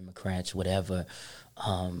 Republicans, Democrats, whatever,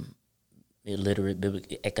 illiterate,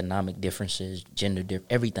 biblical, economic differences, gender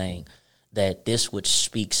everything, that this would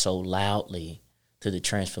speak so loudly to the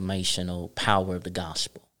transformational power of the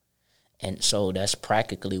gospel. And so that's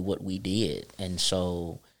practically what we did. And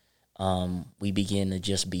so we began to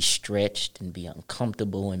just be stretched and be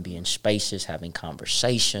uncomfortable and be in spaces, having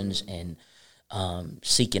conversations and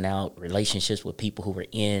seeking out relationships with people who were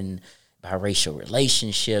in biracial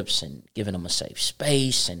relationships and giving them a safe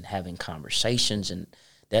space and having conversations. And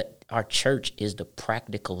that our church is the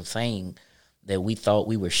practical thing that we thought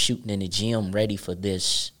we were shooting in the gym ready for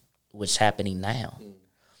this, what's happening now.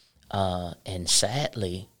 And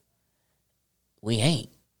sadly, we ain't.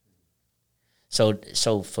 So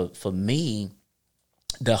for me,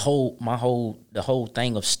 the whole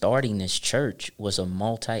thing of starting this church was a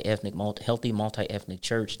multi-ethnic, healthy multi-ethnic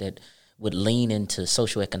church that would lean into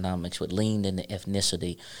social economics, would lean into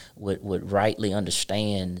ethnicity, would rightly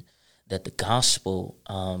understand that the gospel,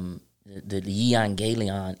 the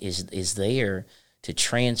euangelion is there to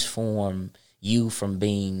transform you from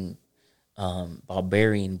being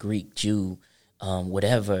barbarian, Greek, Jew,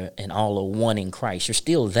 whatever, and all are one in Christ. You're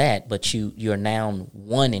still that, but you're now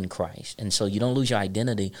one in Christ. And so you don't lose your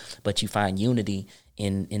identity, but you find unity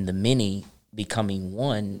in the many becoming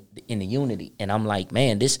one in the unity. And I'm like,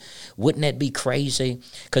 man, wouldn't that be crazy?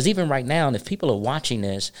 Because even right now, and if people are watching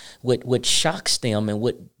this, what shocks them and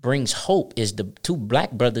what brings hope is the two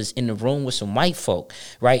black brothers in the room with some white folk,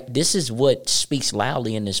 right? This is what speaks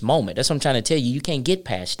loudly in this moment. That's what I'm trying to tell you. You can't get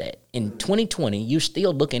past that. In 2020, you're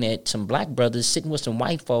still looking at some black brothers sitting with some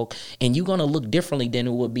white folk, and you're going to look differently than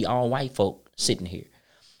it would be all white folk sitting here.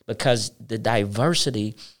 Because the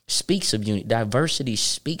diversity speaks of unity. Diversity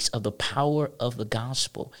speaks of the power of the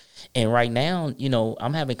gospel. And right now,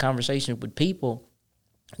 I'm having conversations with people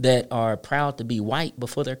that are proud to be white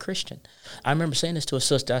before they're Christian. I remember saying this to a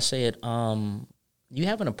sister. I said, you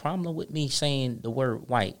having a problem with me saying the word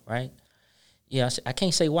white, right? Yeah, I said, I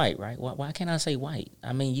can't say white, right? Why can't I say white?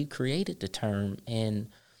 I mean, you created the term, and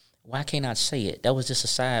why can't I say it? That was just a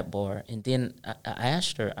sidebar. And then I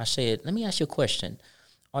asked her, I said, let me ask you a question.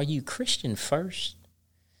 Are you Christian first,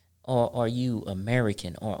 or are you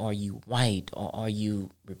American, or are you white, or are you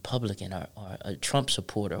Republican, or a Trump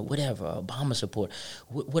supporter, or whatever, or Obama supporter?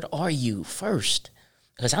 What are you first?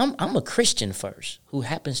 Because I'm a Christian first, who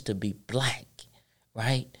happens to be black,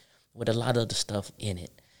 right, with a lot of other stuff in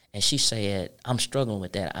it. And she said, I'm struggling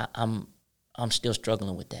with that. I'm still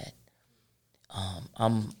struggling with that.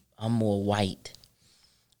 I'm more white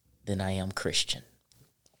than I am Christian.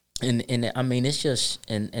 And I mean, it's just,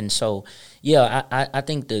 and so, yeah, I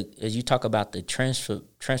think as you talk about the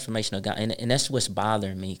transformation of God, and that's what's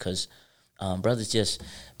bothering me, because brothers just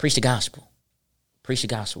preach the gospel.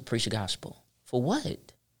 For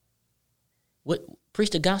what?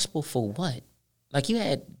 Preach the gospel for what? Like, you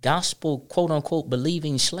had gospel, quote unquote,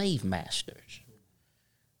 believing slave masters,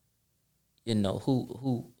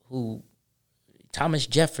 who Thomas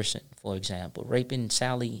Jefferson, for example, raping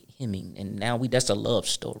Sally Heming, and now that's a love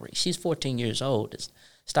story. She's 14 years old. It's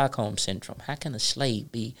Stockholm Syndrome. How can a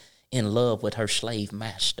slave be in love with her slave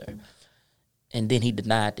master? And then he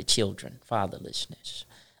denied the children fatherlessness.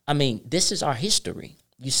 I mean, this is our history.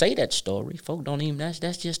 You say that story, folk don't even,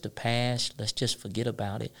 that's just the past. Let's just forget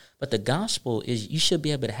about it. But the gospel is, you should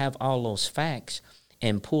be able to have all those facts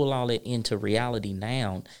and pull all it into reality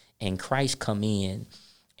now, and Christ come in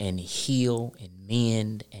and heal and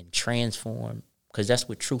mend and transform, because that's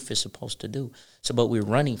what truth is supposed to do. So, but we're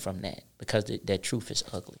running from that because that truth is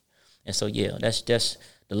ugly. And so, yeah, that's just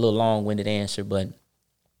the little long-winded answer, but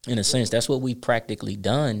in a sense, that's what we've practically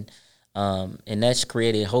done, and that's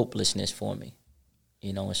created hopelessness for me,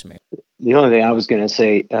 in Samaritan. The only thing I was going to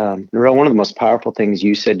say, Narelle, one of the most powerful things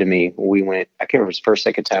you said to me when we went, I can't remember if it was the first,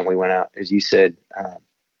 second time we went out, is you said,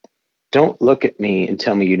 don't look at me and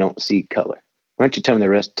tell me you don't see color. Why don't you tell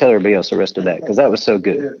everybody else the rest of that? Because that was so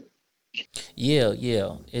good. Yeah.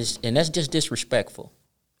 And that's just disrespectful,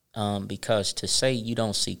 because to say you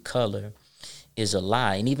don't see color is a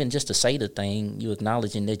lie. And even just to say the thing, you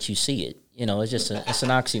acknowledging that you see it. It's an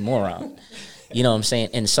oxymoron. You know what I'm saying?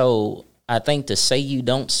 And so I think to say you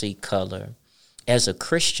don't see color as a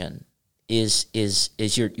Christian is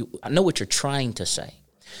I know what you're trying to say.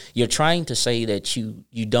 You're trying to say that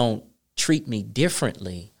you don't treat me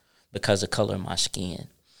differently because of color of my skin.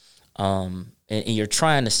 And you're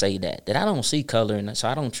trying to say that I don't see color, and so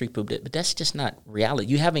I don't treat people, but that's just not reality.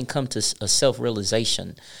 You haven't come to a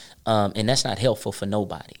self-realization, and that's not helpful for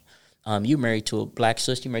nobody. You're married to a black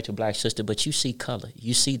sister, but you see color.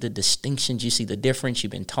 You see the distinctions, you see the difference,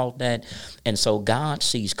 you've been taught that. And so God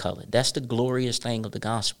sees color. That's the glorious thing of the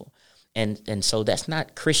gospel. And so that's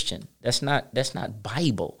not Christian. That's not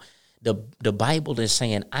Bible. The Bible is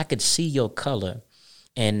saying I could see your color,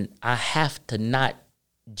 and I have to not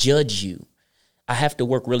judge you. I have to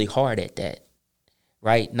work really hard at that,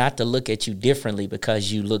 right? Not to look at you differently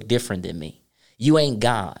because you look different than me. You ain't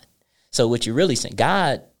God. So what you're really saying,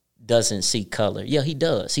 God doesn't see color. Yeah, he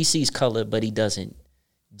does. He sees color, but he doesn't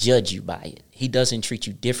judge you by it. He doesn't treat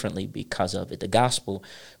you differently because of it. The gospel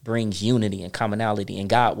brings unity and commonality, and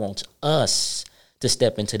God wants us to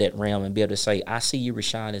step into that realm and be able to say, I see you,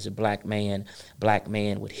 Rashawn, as a black man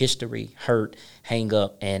with history, hurt, hang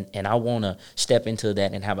up, and I want to step into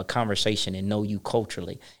that and have a conversation and know you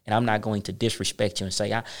culturally. And I'm not going to disrespect you and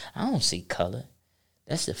say, I don't see color.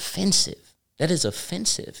 That's offensive. That is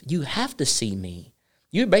offensive. You have to see me.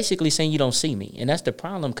 You're basically saying you don't see me. And that's the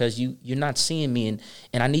problem, because you're not seeing me,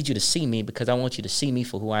 and I need you to see me because I want you to see me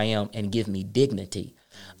for who I am and give me dignity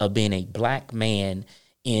of being a black man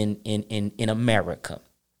in America.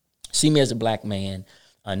 See me as a black man,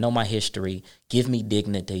 know my history, give me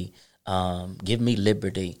dignity, give me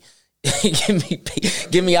liberty,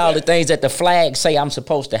 give me all the things that the flag say I'm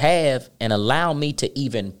supposed to have, and allow me to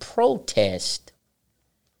even protest,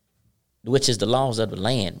 which is the laws of the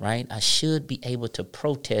land, right? I should be able to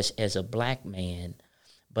protest as a black man,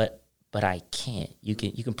 but I can't. You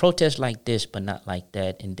can protest like this, but not like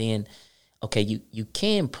that. And then, okay, you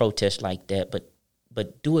can protest like that, but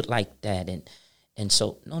do it like that. And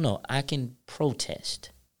so, no, I can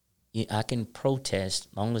protest. I can protest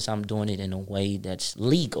as long as I'm doing it in a way that's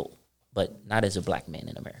legal, but not as a black man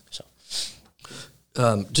in America. So,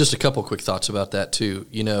 just a couple quick thoughts about that too.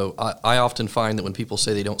 I often find that when people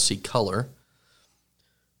say they don't see color,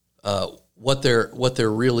 what they're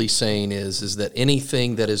really saying is that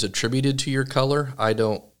anything that is attributed to your color, I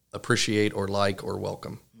don't appreciate or like or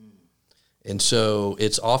welcome. And so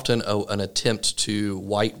it's often an attempt to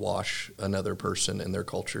whitewash another person and their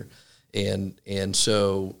culture, and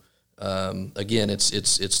so again,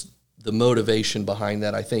 it's the motivation behind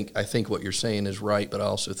that. I think what you're saying is right, but I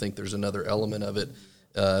also think there's another element of it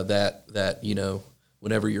that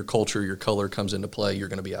whenever your culture, your color comes into play, you're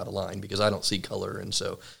going to be out of line because I don't see color, and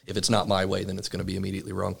so if it's not my way, then it's going to be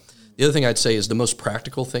immediately wrong. The other thing I'd say is the most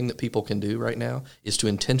practical thing that people can do right now is to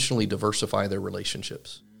intentionally diversify their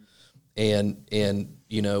relationships. And it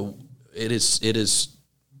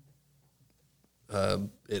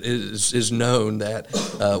is known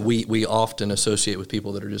that we often associate with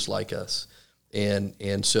people that are just like us,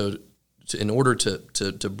 and so in order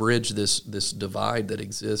to bridge this divide that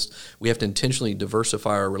exists, we have to intentionally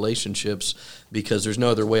diversify our relationships, because there's no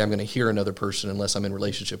other way I'm going to hear another person unless I'm in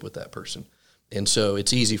relationship with that person. And so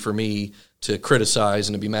it's easy for me to criticize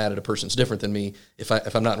and to be mad at a person that's different than me if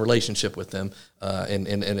I'm not in relationship with them, and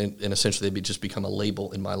essentially they just become a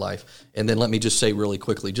label in my life. And then let me just say really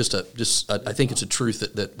quickly, I think it's a truth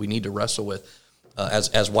that we need to wrestle with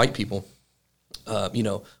as white people.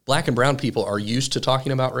 Black and brown people are used to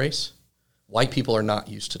talking about race. White people are not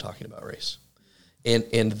used to talking about race,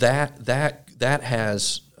 and that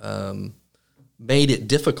has made it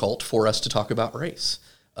difficult for us to talk about race.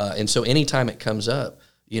 And so anytime it comes up,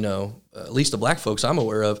 at least the black folks I'm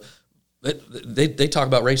aware of, they talk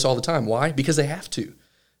about race all the time. Why? Because they have to.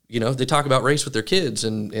 They talk about race with their kids,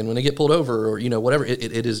 and when they get pulled over or whatever,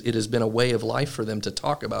 it has been a way of life for them to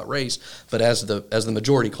talk about race. But as the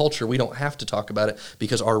majority culture, we don't have to talk about it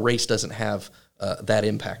because our race doesn't have that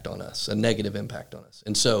impact on us, a negative impact on us.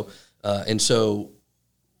 And so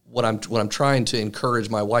what I'm trying to encourage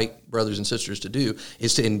my white brothers and sisters to do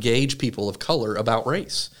is to engage people of color about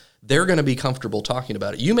race. they're going to be comfortable talking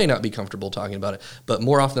about it. You may not be comfortable talking about it, but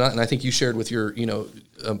more often than not, and I think you shared with your,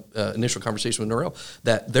 initial conversation with Norel,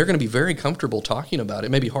 that they're going to be very comfortable talking about it.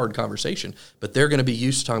 It may be a hard conversation, but they're going to be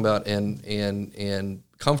used to talking about and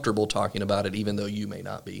comfortable talking about it, even though you may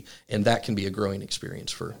not be. And that can be a growing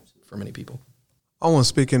experience for many people. I want to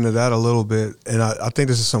speak into that a little bit, and I think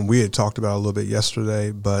this is something we had talked about a little bit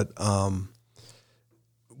yesterday, but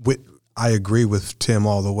I agree with Tim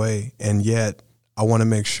all the way, and yet I want to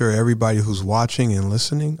make sure everybody who's watching and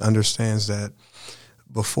listening understands that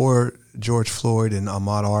before George Floyd and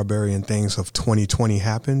Ahmaud Arbery and things of 2020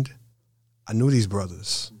 happened, I knew these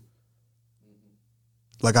brothers.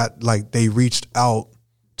 Like they reached out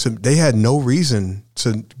to, they had no reason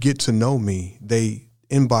to get to know me. They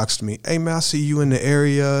inboxed me, hey man, I see you in the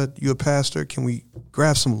area, you a pastor, can we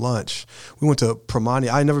grab some lunch? We went to Primani.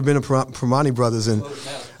 I had never been to Primani Brothers, and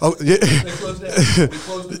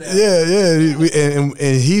yeah,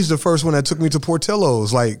 and he's the first one that took me to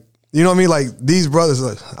Portillo's. Like, you know what I mean? Like, these brothers,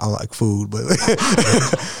 I like food, but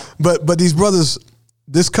but these brothers,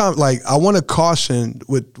 I want to caution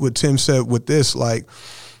what Tim said with this, like,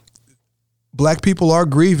 black people are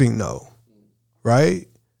grieving though, right?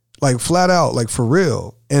 Like, flat out, like, for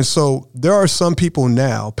real. And so there are some people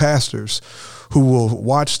now, pastors, who will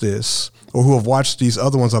watch this, or who have watched these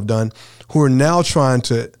other ones I've done, who are now trying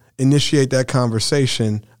to initiate that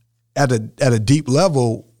conversation at a deep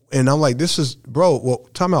level. And I'm like, this is, bro, well,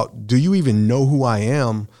 time out. Do you even know who I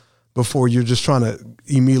am before you're just trying to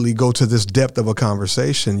immediately go to this depth of a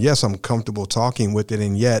conversation? Yes, I'm comfortable talking with it,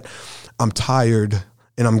 and yet I'm tired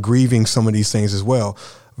and I'm grieving some of these things as well.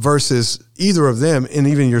 Versus either of them, and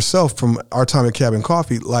even yourself from our time at Cabin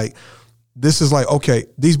Coffee, like, this is like, okay,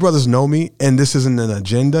 these brothers know me, and this isn't an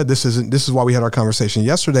agenda. This is why we had our conversation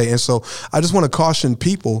yesterday. And so I just want to caution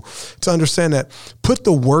people to understand that, put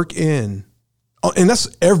the work in, and that's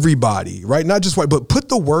everybody, right? Not just white, but put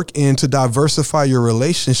the work in to diversify your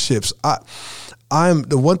relationships. I'm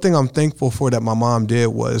the one thing I'm thankful for that my mom did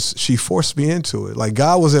was she forced me into it. Like,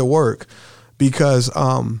 God was at work, because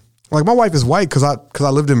like, my wife is white because I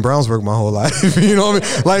lived in Brownsburg my whole life. You know what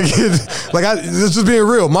I mean? Like, this is being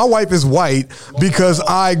real. My wife is white because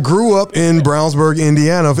I grew up in Brownsburg,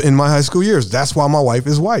 Indiana in my high school years. That's why my wife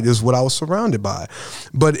is white. Is what I was surrounded by.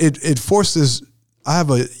 But it forces, I have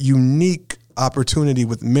a unique opportunity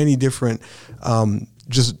with many different,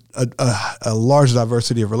 just a large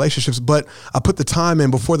diversity of relationships. But I put the time in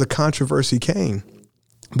before the controversy came.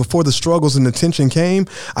 Before the struggles and the tension came,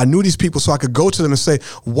 I knew these people so I could go to them and say,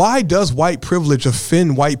 why does white privilege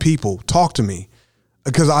offend white people? Talk to me.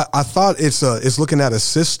 Because I thought it's looking at a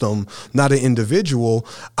system, not an individual.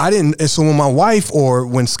 And so when my wife or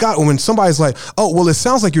when somebody's like, oh, well, it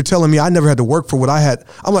sounds like you're telling me I never had to work for what I had.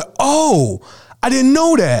 I'm like, oh, I didn't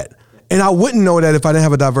know that. And I wouldn't know that if I didn't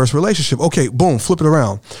have a diverse relationship. Okay, boom, flip it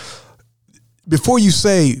around. Before you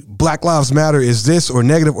say Black Lives Matter is this or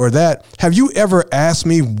negative or that, have you ever asked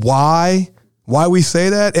me why we say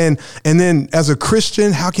that? And then as a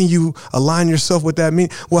Christian, how can you align yourself with that?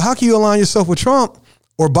 Well, how can you align yourself with Trump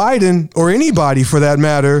or Biden or anybody for that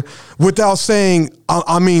matter without saying,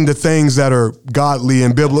 I mean, the things that are godly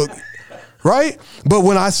and biblical? Right? But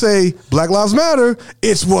when I say Black Lives Matter,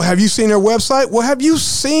 it's, well, have you seen their website? Well, have you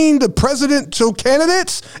seen the presidential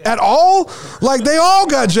candidates at all? Like, they all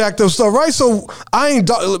got jacked up stuff, right? So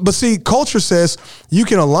but see, culture says you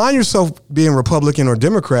can align yourself being Republican or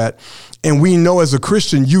Democrat, and we know as a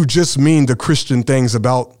Christian, you just mean the Christian things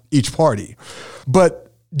about each party. But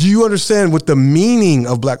do you understand what the meaning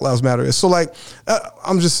of Black Lives Matter is? So, like,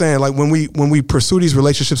 I'm just saying, like, when we pursue these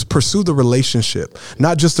relationships, pursue the relationship,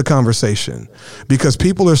 not just the conversation, because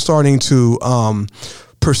people are starting to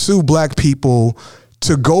pursue black people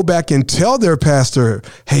to go back and tell their pastor,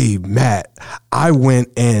 hey, Matt, I went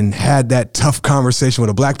and had that tough conversation with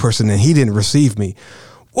a black person and he didn't receive me.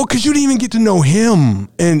 Well, because you didn't even get to know him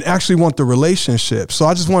and actually want the relationship. So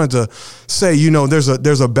I just wanted to say,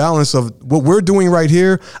 there's a balance of what we're doing right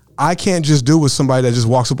here. I can't just do with somebody that just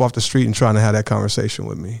walks up off the street and trying to have that conversation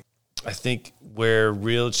with me. I think where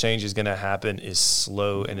real change is going to happen is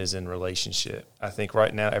slow and is in relationship. I think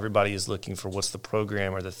right now everybody is looking for what's the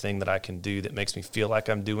program or the thing that I can do that makes me feel like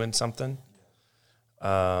I'm doing something.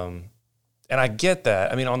 And I get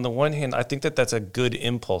that. I mean, on the one hand, I think that that's a good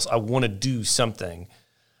impulse. I want to do something.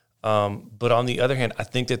 But on the other hand, I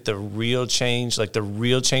think that the real change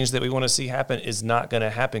that we want to see happen is not going to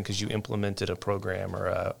happen because you implemented a program or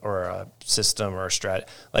a system or a strat.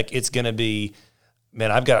 Like, it's going to be,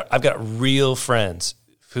 man, I've got real friends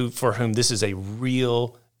for whom this is a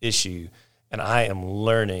real issue, and I am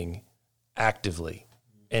learning actively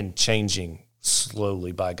and changing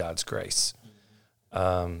slowly by God's grace.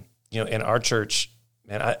 in our church,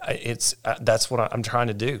 man, that's what I'm trying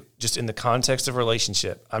to do. Just in the context of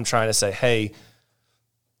relationship, I'm trying to say, hey,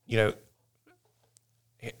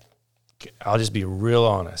 I'll just be real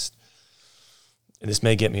honest, and this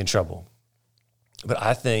may get me in trouble, but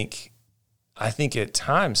I think at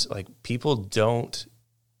times, like, people don't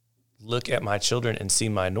look at my children and see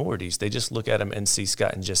minorities. They just look at them and see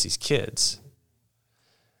Scott and Jesse's kids.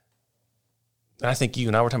 And I think you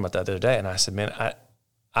and I were talking about that the other day, and I said, man,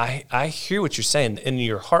 I hear what you're saying, and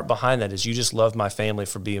your heart behind that is you just love my family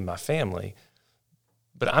for being my family,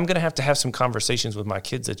 but I'm going to have some conversations with my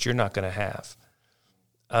kids that you're not going to have.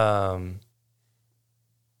 And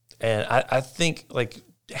I think, like,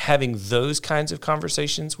 having those kinds of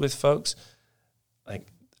conversations with folks, like,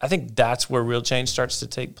 I think that's where real change starts to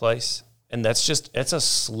take place. And it's a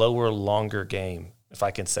slower, longer game, if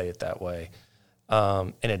I can say it that way.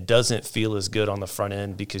 And it doesn't feel as good on the front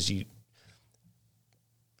end because you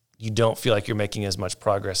don't feel like you're making as much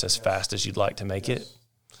progress as fast as you'd like to make it.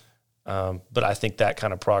 But I think that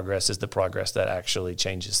kind of progress is the progress that actually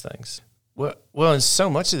changes things. Well, and so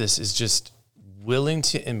much of this is just willing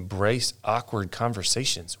to embrace awkward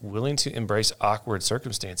conversations, willing to embrace awkward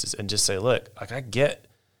circumstances, and just say, look, like, I get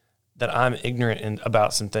that I'm ignorant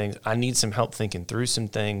about some things. I need some help thinking through some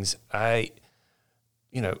things. There's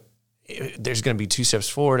going to be 2 steps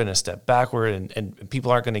forward and a step backward, and people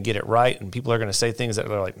aren't going to get it right, and people are going to say things that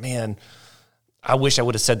are like, man, I wish I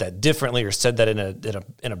would have said that differently or said that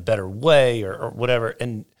in a better way or whatever.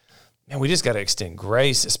 And man, we just got to extend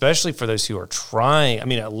grace, especially for those who are trying. I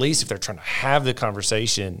mean, at least if they're trying to have the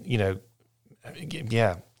conversation,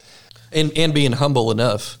 yeah. And being humble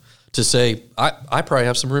enough to say, I probably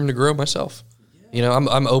have some room to grow myself.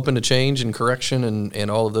 I'm open to change and correction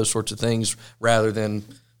and all of those sorts of things, rather than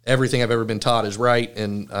everything I've ever been taught is right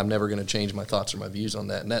and I'm never going to change my thoughts or my views on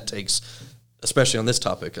that. And that takes, especially on this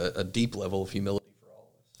topic, a deep level of humility.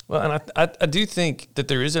 Well, and I do think that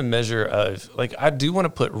there is a measure of, like, I do want to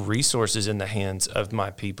put resources in the hands of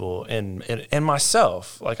my people and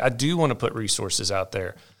myself. Like, I do want to put resources out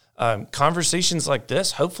there. Conversations like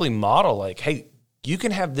this hopefully model, like, hey, you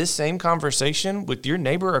can have this same conversation with your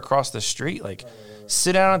neighbor across the street. Like,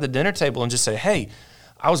 sit down at the dinner table and just say, hey,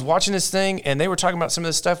 I was watching this thing and they were talking about some of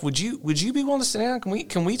this stuff. Would you be willing to sit down?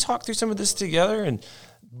 Can we talk through some of this together?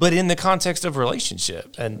 But in the context of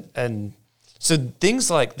relationship and so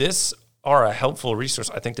things like this are a helpful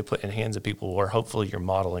resource, I think, to put in hands of people where hopefully you're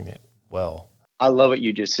modeling it well. I love what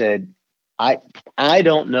you just said. I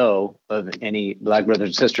don't know of any Black brothers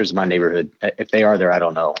and sisters in my neighborhood. If they are there, I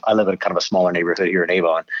don't know. I live in kind of a smaller neighborhood here in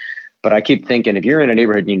Avon. But I keep thinking, if you're in a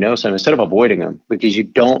neighborhood and you know someone, instead of avoiding them because you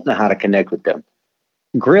don't know how to connect with them,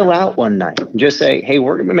 grill out one night. Just say, hey,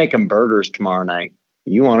 we're going to be making burgers tomorrow night.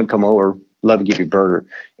 You want to come over? Love to give you a burger.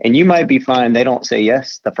 And you might be fine. They don't say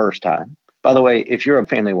yes the first time. By the way, if you're a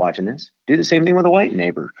family watching this, do the same thing with a white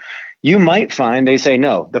neighbor. You might find they say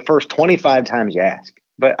no the first 25 times you ask.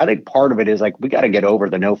 But I think part of it is, like, we got to get over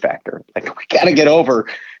the no factor. Like, we got to get over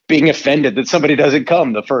being offended that somebody doesn't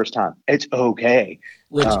come the first time. It's okay.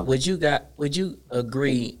 Would you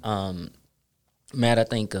agree, Matt? I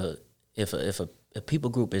think if a people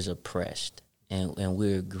group is oppressed and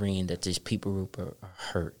we're agreeing that this people group are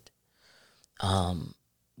hurt,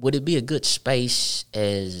 would it be a good space,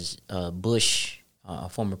 as Bush,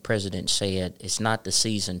 former president, said, it's not the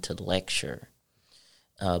season to lecture,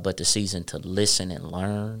 but the season to listen and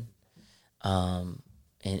learn, and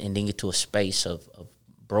then get to a space of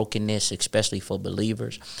brokenness, especially for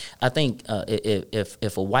believers? I think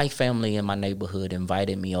if a white family in my neighborhood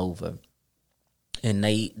invited me over, and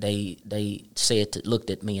they said, looked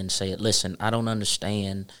at me and said, listen, I don't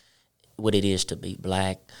understand what it is to be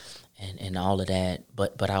Black, and all of that,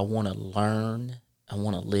 but I want to learn, I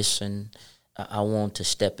want to listen, I want to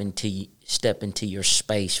step into your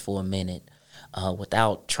space for a minute,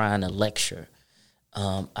 without trying to lecture.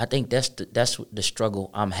 I think that's the struggle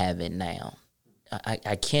I'm having now.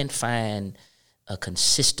 I can't find a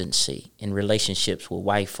consistency in relationships with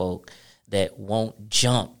white folk that won't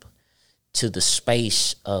jump to the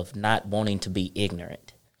space of not wanting to be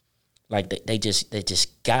ignorant. Like they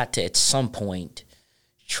just got to, at some point,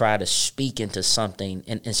 try to speak into something.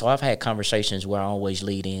 And so I've had conversations where I always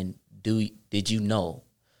lead in, did you know?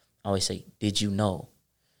 I always say, did you know?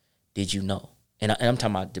 Did you know? And I'm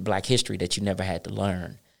talking about the Black history that you never had to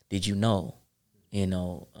learn. Did you know?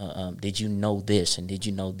 Did you know this? And did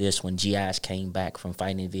you know this? When GIs came back from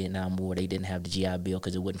fighting in Vietnam War, they didn't have the GI Bill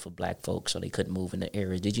because it wasn't for Black folks, so they couldn't move in the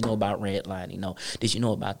areas. Did you know about redlining? No. Did you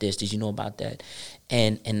know about this? Did you know about that?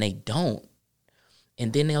 And they don't.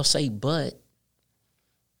 And then they'll say, but.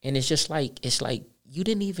 And it's like, you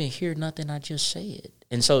didn't even hear nothing I just said.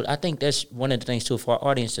 And so I think that's one of the things, too, for our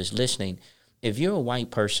audience that's listening. If you're a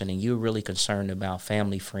white person and you're really concerned about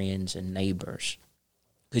family, friends, and neighbors,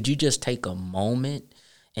 could you just take a moment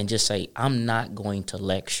and just say, I'm not going to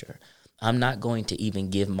lecture. I'm not going to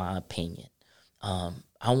even give my opinion.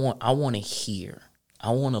 I want to hear. I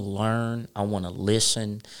want to learn. I want to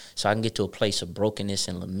listen so I can get to a place of brokenness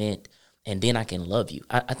and lament, and then I can love you.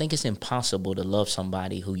 I think it's impossible to love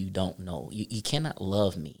somebody who you don't know. You cannot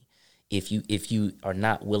love me if you are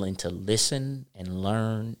not willing to listen and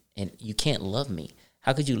learn, and you can't love me.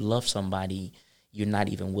 How could you love somebody you're not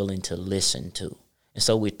even willing to listen to? And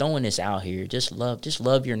so we're throwing this out here. Just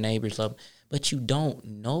love your neighbors, but you don't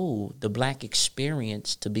know the black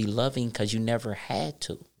experience to be loving because you never had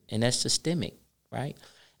to, and that's systemic. Right?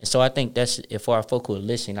 And so I think if for our folk who are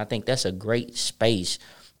listening, I think that's a great space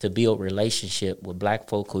to build relationship with black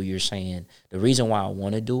folk who you're saying, the reason why I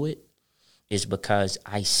want to do it is because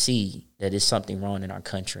I see that there's something wrong in our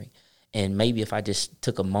country. And maybe if I just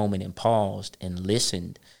took a moment and paused and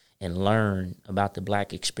listened and learned about the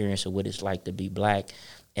black experience of what it's like to be black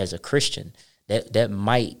as a Christian, that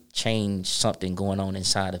might change something going on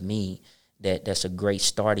inside of me that's a great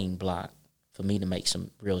starting block for me to make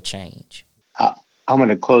some real change. I'm going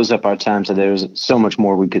to close up our time, so there's so much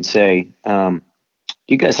more we could say. Do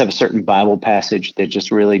you guys have a certain Bible passage that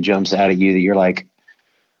just really jumps out at you that you're like,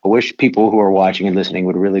 I wish people who are watching and listening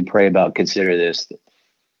would really pray about, consider this?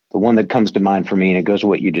 The one that comes to mind for me, and it goes to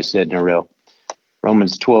what you just said, Narelle.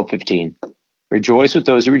 Romans 12:15. Rejoice with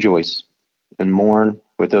those who rejoice, and mourn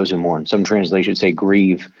with those who mourn. Some translations say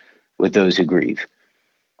grieve with those who grieve.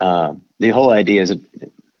 The whole idea is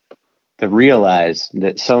to realize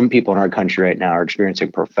that some people in our country right now are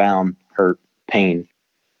experiencing profound hurt, pain.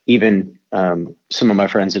 Even some of my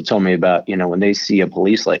friends have told me about, when they see a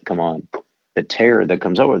police light come on, the terror that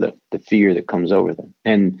comes over them, the fear that comes over them.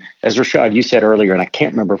 And as Rashad, you said earlier, and I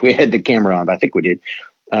can't remember if we had the camera on, but I think we did,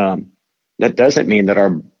 that doesn't mean that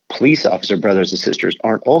our police officer brothers and sisters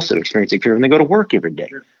aren't also experiencing fear when they go to work every day.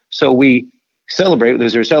 Sure. So we celebrate with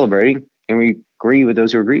those who are celebrating, and we grieve with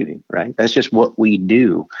those who are grieving, right? That's just what we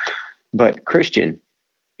do. But Christian,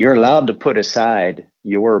 you're allowed to put aside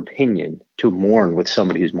your opinion to mourn with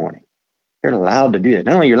somebody who's mourning. You're allowed to do that.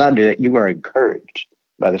 Not only are you allowed to do that, you are encouraged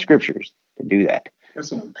by the scriptures to do that.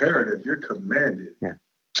 That's an imperative. You're commanded. Yeah.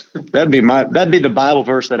 That'd be the Bible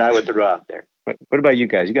verse that I would throw out there. What about you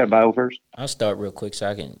guys? You got a Bible verse? I'll start real quick so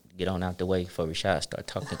I can get on out the way before Rashad start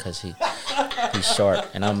talking, because he's sharp,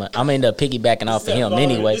 and I'm gonna end up piggybacking off of him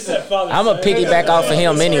anyway. I'm gonna piggyback off of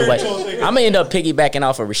him anyway. I'm gonna end up piggybacking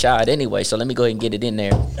off of Rashad anyway. So let me go ahead and get it in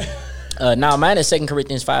there. Now mine is 2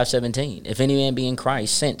 Corinthians 5:17. If any man be in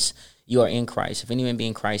Christ, since you are in Christ, if any man be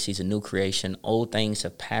in Christ, he's a new creation. Old things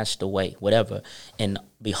have passed away, whatever. And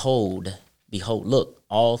behold, look,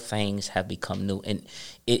 all things have become new. And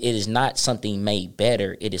it is not something made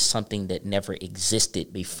better. It is something that never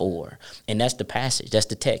existed before. And that's the passage. That's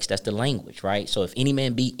the text. That's the language, right? So if any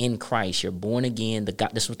man be in Christ, you're born again.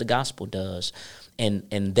 This is what the gospel does. And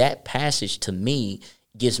that passage to me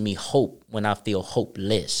gives me hope when I feel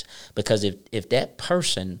hopeless. Because if that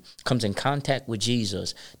person comes in contact with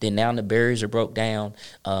Jesus, then now the barriers are broke down.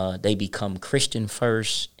 They become Christian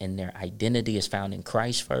first, and their identity is found in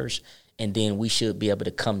Christ first. And then we should be able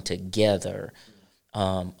to come together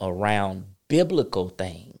around biblical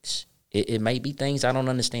things. It may be things I don't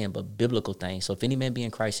understand, but biblical things. So if any man be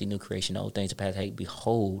in Christ, he new creation, old things have passed away.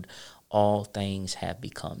 Behold, all things have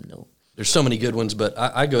become new. There's so many good ones, but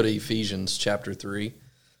I go to Ephesians chapter 3,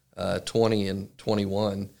 20 and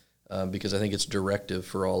 21, because I think it's directive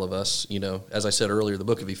for all of us. As I said earlier, the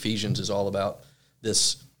book of Ephesians is all about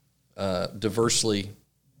this diversely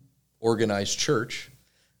organized church,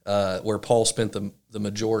 where Paul spent the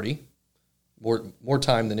majority, more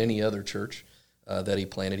time than any other church that he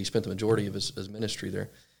planted. He spent the majority of his ministry there.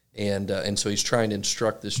 And so he's trying to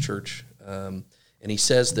instruct this church. And he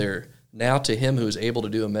says there, now to him who is able to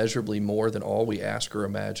do immeasurably more than all we ask or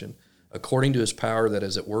imagine, according to his power that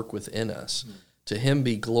is at work within us, to him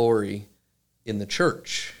be glory in the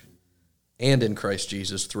church and in Christ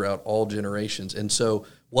Jesus throughout all generations. And so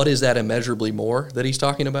what is that immeasurably more that he's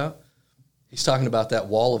talking about? He's talking about that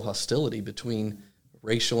wall of hostility between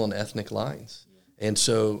racial and ethnic lines. And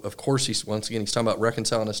so, of course, he's talking about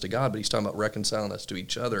reconciling us to God, but he's talking about reconciling us to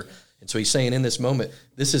each other. And so he's saying in this moment,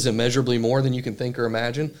 this is immeasurably more than you can think or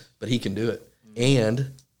imagine, but he can do it.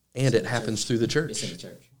 And it happens through the church. It's in the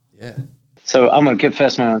church. Yeah. So I'm going to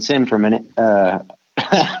confess my own sin for a minute.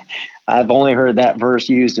 I've only heard that verse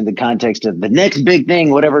used in the context of the next big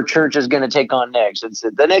thing, whatever church is going to take on next. It's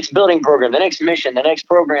the next building program, the next mission, the next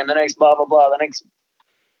program, the next blah, blah, blah, the next.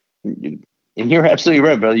 And you're absolutely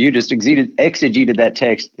right, brother. You just exegeted that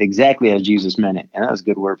text exactly as Jesus meant it. And that was a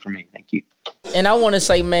good word for me. Thank you. And I want to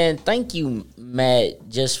say, man, thank you, Matt,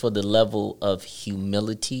 just for the level of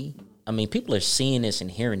humility. I mean, people are seeing this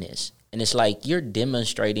and hearing this. And it's like you're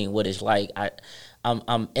demonstrating what it's like.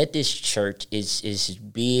 I'm at this church. It's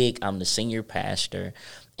big. I'm the senior pastor.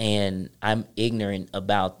 And I'm ignorant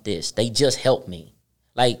about this. They just helped me.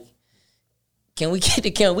 Like, can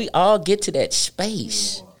we all get to that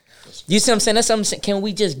space? You see what I'm saying? That's what I'm saying. Can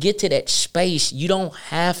we just get to that space? You don't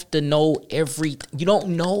have to know everything. You don't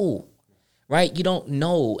know, right? You don't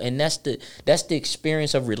know. And that's the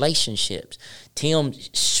experience of relationships. Tim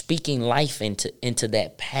speaking life into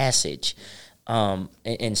that passage,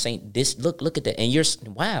 and saying this, look at that. And you're,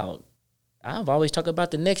 wow, I've always talked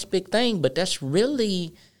about the next big thing, but that's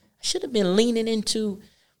really, I should have been leaning into.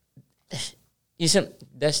 You see,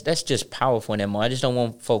 that's just powerful in that moment. I just don't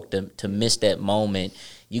want folk to miss that moment.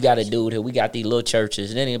 You got to do it. We got these little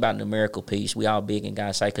churches. It ain't about numerical piece. We all big in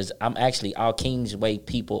God's sight. Because I'm actually, all Kingsway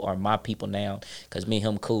people are my people now. Because me and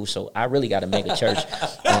him cool. So I really got to make a church.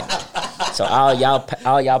 So all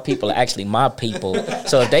y'all people are actually my people.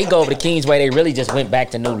 So if they go over to Kingsway, they really just went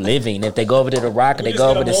back to New Living. If they go over to the Rock, or they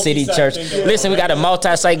go over to City Church. Listen, we got a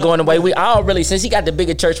multi-site going away. We all really, since he got the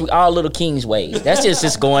bigger church, we all little Kingsways. That's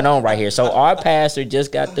just going on right here. So our pastor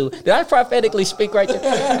just got through. Did I prophetically speak right there?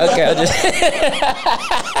 Okay, I'll just...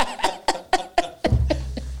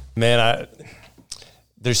 Man,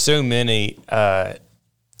 there's so many.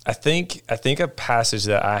 I think a passage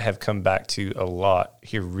that I have come back to a lot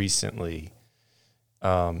here recently,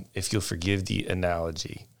 if you'll forgive the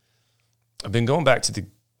analogy. I've been going back to the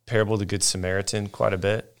parable of the Good Samaritan quite a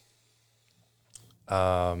bit,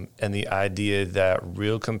 and the idea that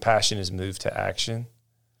real compassion is moved to action.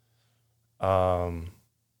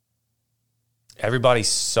 Everybody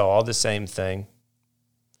saw the same thing.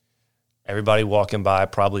 Everybody walking by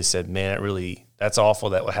probably said, man, that's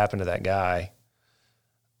awful that what happened to that guy.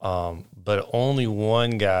 But only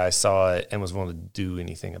one guy saw it and was willing to do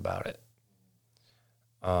anything about it.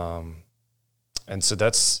 And so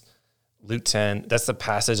that's Luke 10. That's the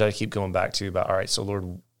passage I keep going back to about, all right, so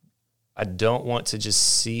Lord, I don't want to just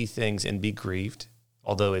see things and be grieved,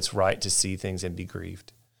 although it's right to see things and be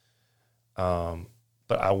grieved.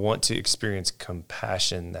 But I want to experience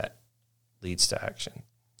compassion that leads to action.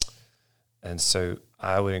 And so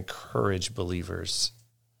I would encourage believers,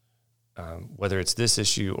 whether it's this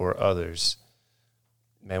issue or others,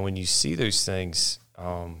 man, when you see those things,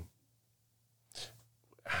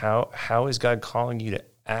 how is God calling you to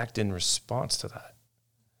act in response to that?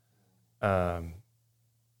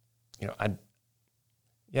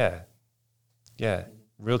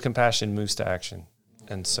 Real compassion moves to action.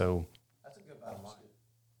 And so that's a good bottom line.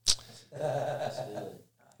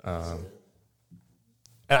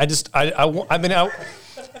 And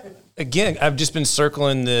I've just been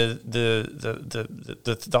circling the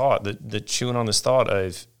thought, the chewing on this thought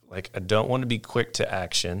of, like, I don't want to be quick to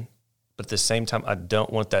action, but at the same time, I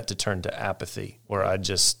don't want that to turn to apathy, where I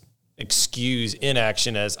just excuse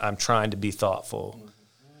inaction as I'm trying to be thoughtful.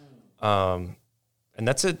 And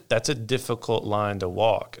that's a difficult line to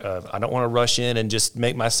walk. I don't want to rush in and just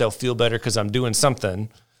make myself feel better because I'm doing something.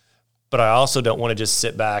 But I also don't want to just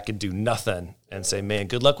sit back and do nothing and say, man,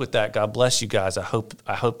 good luck with that. God bless you guys. I hope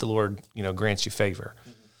the Lord, grants you favor.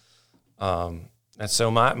 And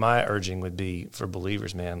so my urging would be for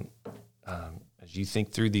believers, man, as you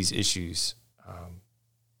think through these issues,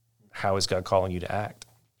 how is God calling you to act?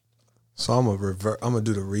 So I'm gonna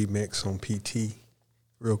do the remix on PT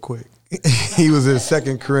real quick. He was in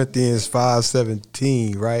 2 Corinthians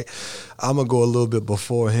 5:17, right? I'm going to go a little bit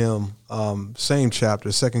before him. Same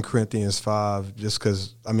chapter, 2 Corinthians 5, just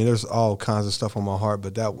because, there's all kinds of stuff on my heart,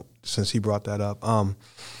 but that, since he brought that up,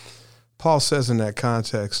 Paul says in that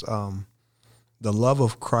context, the love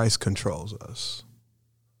of Christ controls us.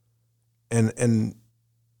 And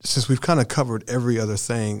since we've kind of covered every other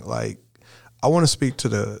thing, like, I want to speak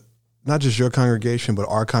to not just your congregation, but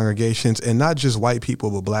our congregations, and not just white people,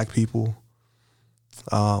 but black people,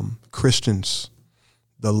 Christians.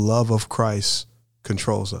 The love of Christ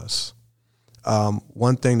controls us.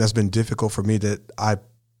 One thing that's been difficult for me, that I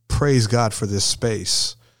praise God for this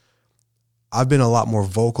space, I've been a lot more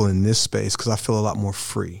vocal in this space because I feel a lot more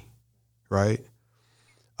free, right?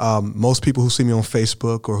 Most people who see me on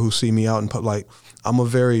Facebook or who see me out in public, I'm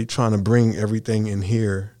trying to bring everything in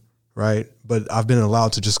here, right? But I've been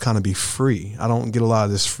allowed to just kind of be free. I don't get a lot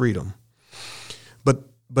of this freedom.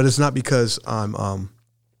 But it's not because I'm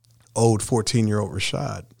old 14-year-old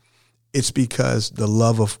Rashad. It's because the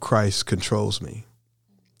love of Christ controls me.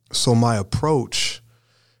 So my approach,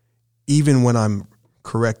 even when I'm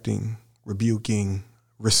correcting, rebuking,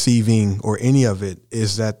 receiving, or any of it,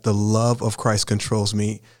 is that the love of Christ controls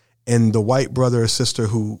me. And the white brother or sister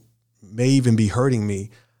who may even be hurting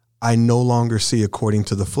me, I no longer see according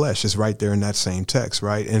to the flesh. It's right there in that same text,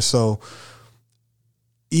 right? And so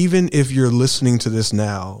even if you're listening to this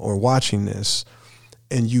now or watching this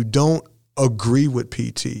and you don't agree with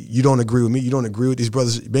PT, you don't agree with me, you don't agree with these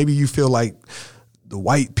brothers, maybe you feel like the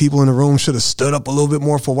white people in the room should have stood up a little bit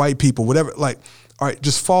more for white people, whatever, like, all right,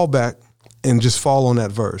 just fall back and just fall on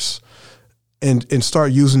that verse and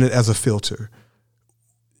start using it as a filter.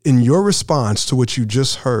 In your response to what you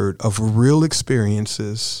just heard of real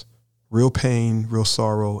experiences, real pain, real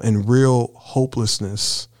sorrow, and real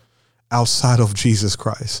hopelessness outside of Jesus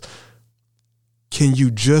Christ, can you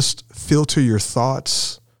just filter your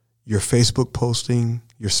thoughts, your Facebook posting,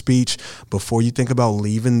 your speech before you think about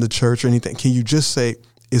leaving the church or anything? Can you just say,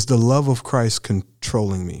 is the love of Christ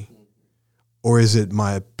controlling me? Or is it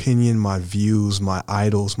my opinion, my views, my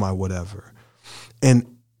idols, my whatever? And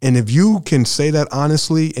if you can say that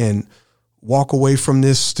honestly and walk away from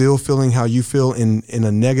this still feeling how you feel in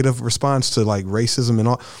a negative response to like racism and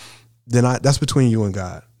all, then that's between you and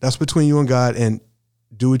God. That's between you and God, and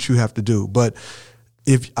do what you have to do. But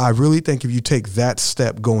I really think if you take that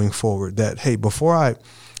step going forward, that, hey, before I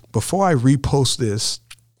repost this,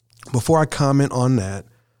 before I comment on that,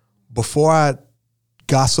 before I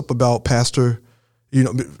gossip about Pastor,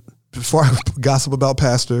 before I gossip about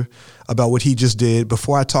Pastor, about what he just did,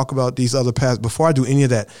 before I talk about these other pastors, before I do any of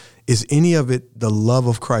that, is any of it the love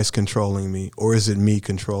of Christ controlling me, or is it me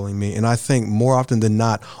controlling me? And I think more often than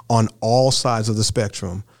not, on all sides of the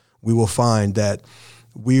spectrum, we will find that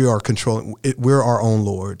we are controlling, we're our own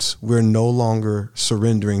lords. We're no longer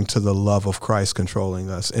surrendering to the love of Christ controlling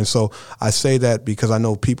us. And so I say that because I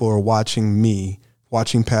know people are watching me,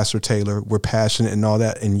 watching Pastor Taylor. We're passionate and all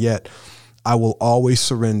that, and yet I will always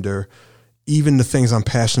surrender even the things I'm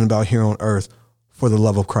passionate about here on earth for the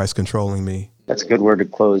love of Christ controlling me. That's a good word to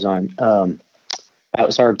close on. That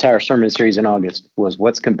was our entire sermon series in August, was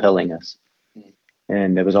what's compelling us.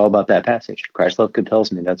 And it was all about that passage. Christ's love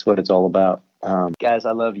compels me. That's what it's all about. Guys,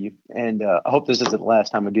 I love you. And I hope this isn't the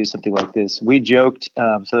last time we do something like this. We joked,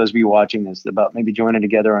 so those of you watching this, about maybe joining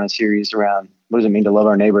together on a series around what does it mean to love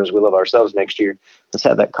our neighbors? We love ourselves next year. Let's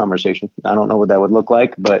have that conversation. I don't know what that would look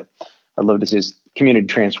like, but I'd love to see this community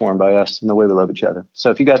transformed by us and the way we love each other.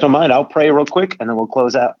 So if you guys don't mind, I'll pray real quick and then we'll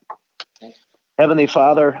close out. Heavenly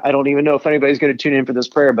Father, I don't even know if anybody's going to tune in for this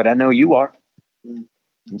prayer, but I know you are. And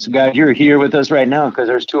so God, you're here with us right now because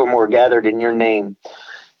there's two or more gathered in your name.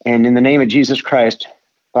 And in the name of Jesus Christ,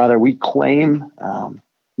 Father, we claim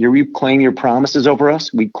your promises over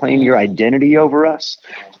us. We claim your identity over us.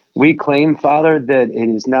 We claim, Father, that it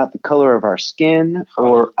is not the color of our skin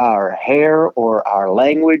or our hair or our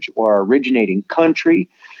language or our originating country.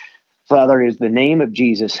 Father, it is the name of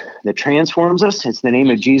Jesus that transforms us. It's the name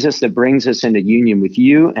of Jesus that brings us into union with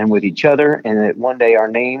you and with each other, and that one day our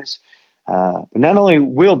names not only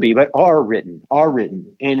will be, but are written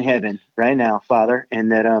in heaven right now, Father.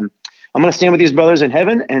 And that I'm going to stand with these brothers in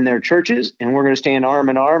heaven and their churches, and we're going to stand arm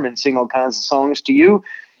in arm and sing all kinds of songs to you.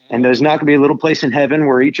 And there's not going to be a little place in heaven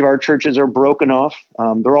where each of our churches are broken off.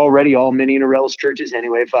 They're already all mini Norell's churches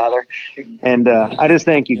anyway, Father. And I just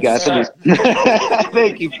thank you, guys. For these.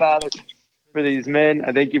 Thank you, Father, for these men.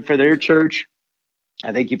 I thank you for their church.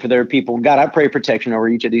 I thank you for their people. God, I pray protection over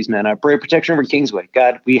each of these men. I pray protection over Kingsway.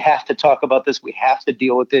 God, we have to talk about this. We have to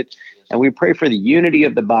deal with it. And we pray for the unity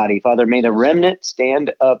of the body. Father, may the remnant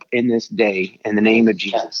stand up in this day in the name of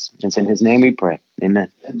Jesus. It's in his name we pray.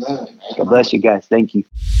 Amen. God bless you guys. Thank you.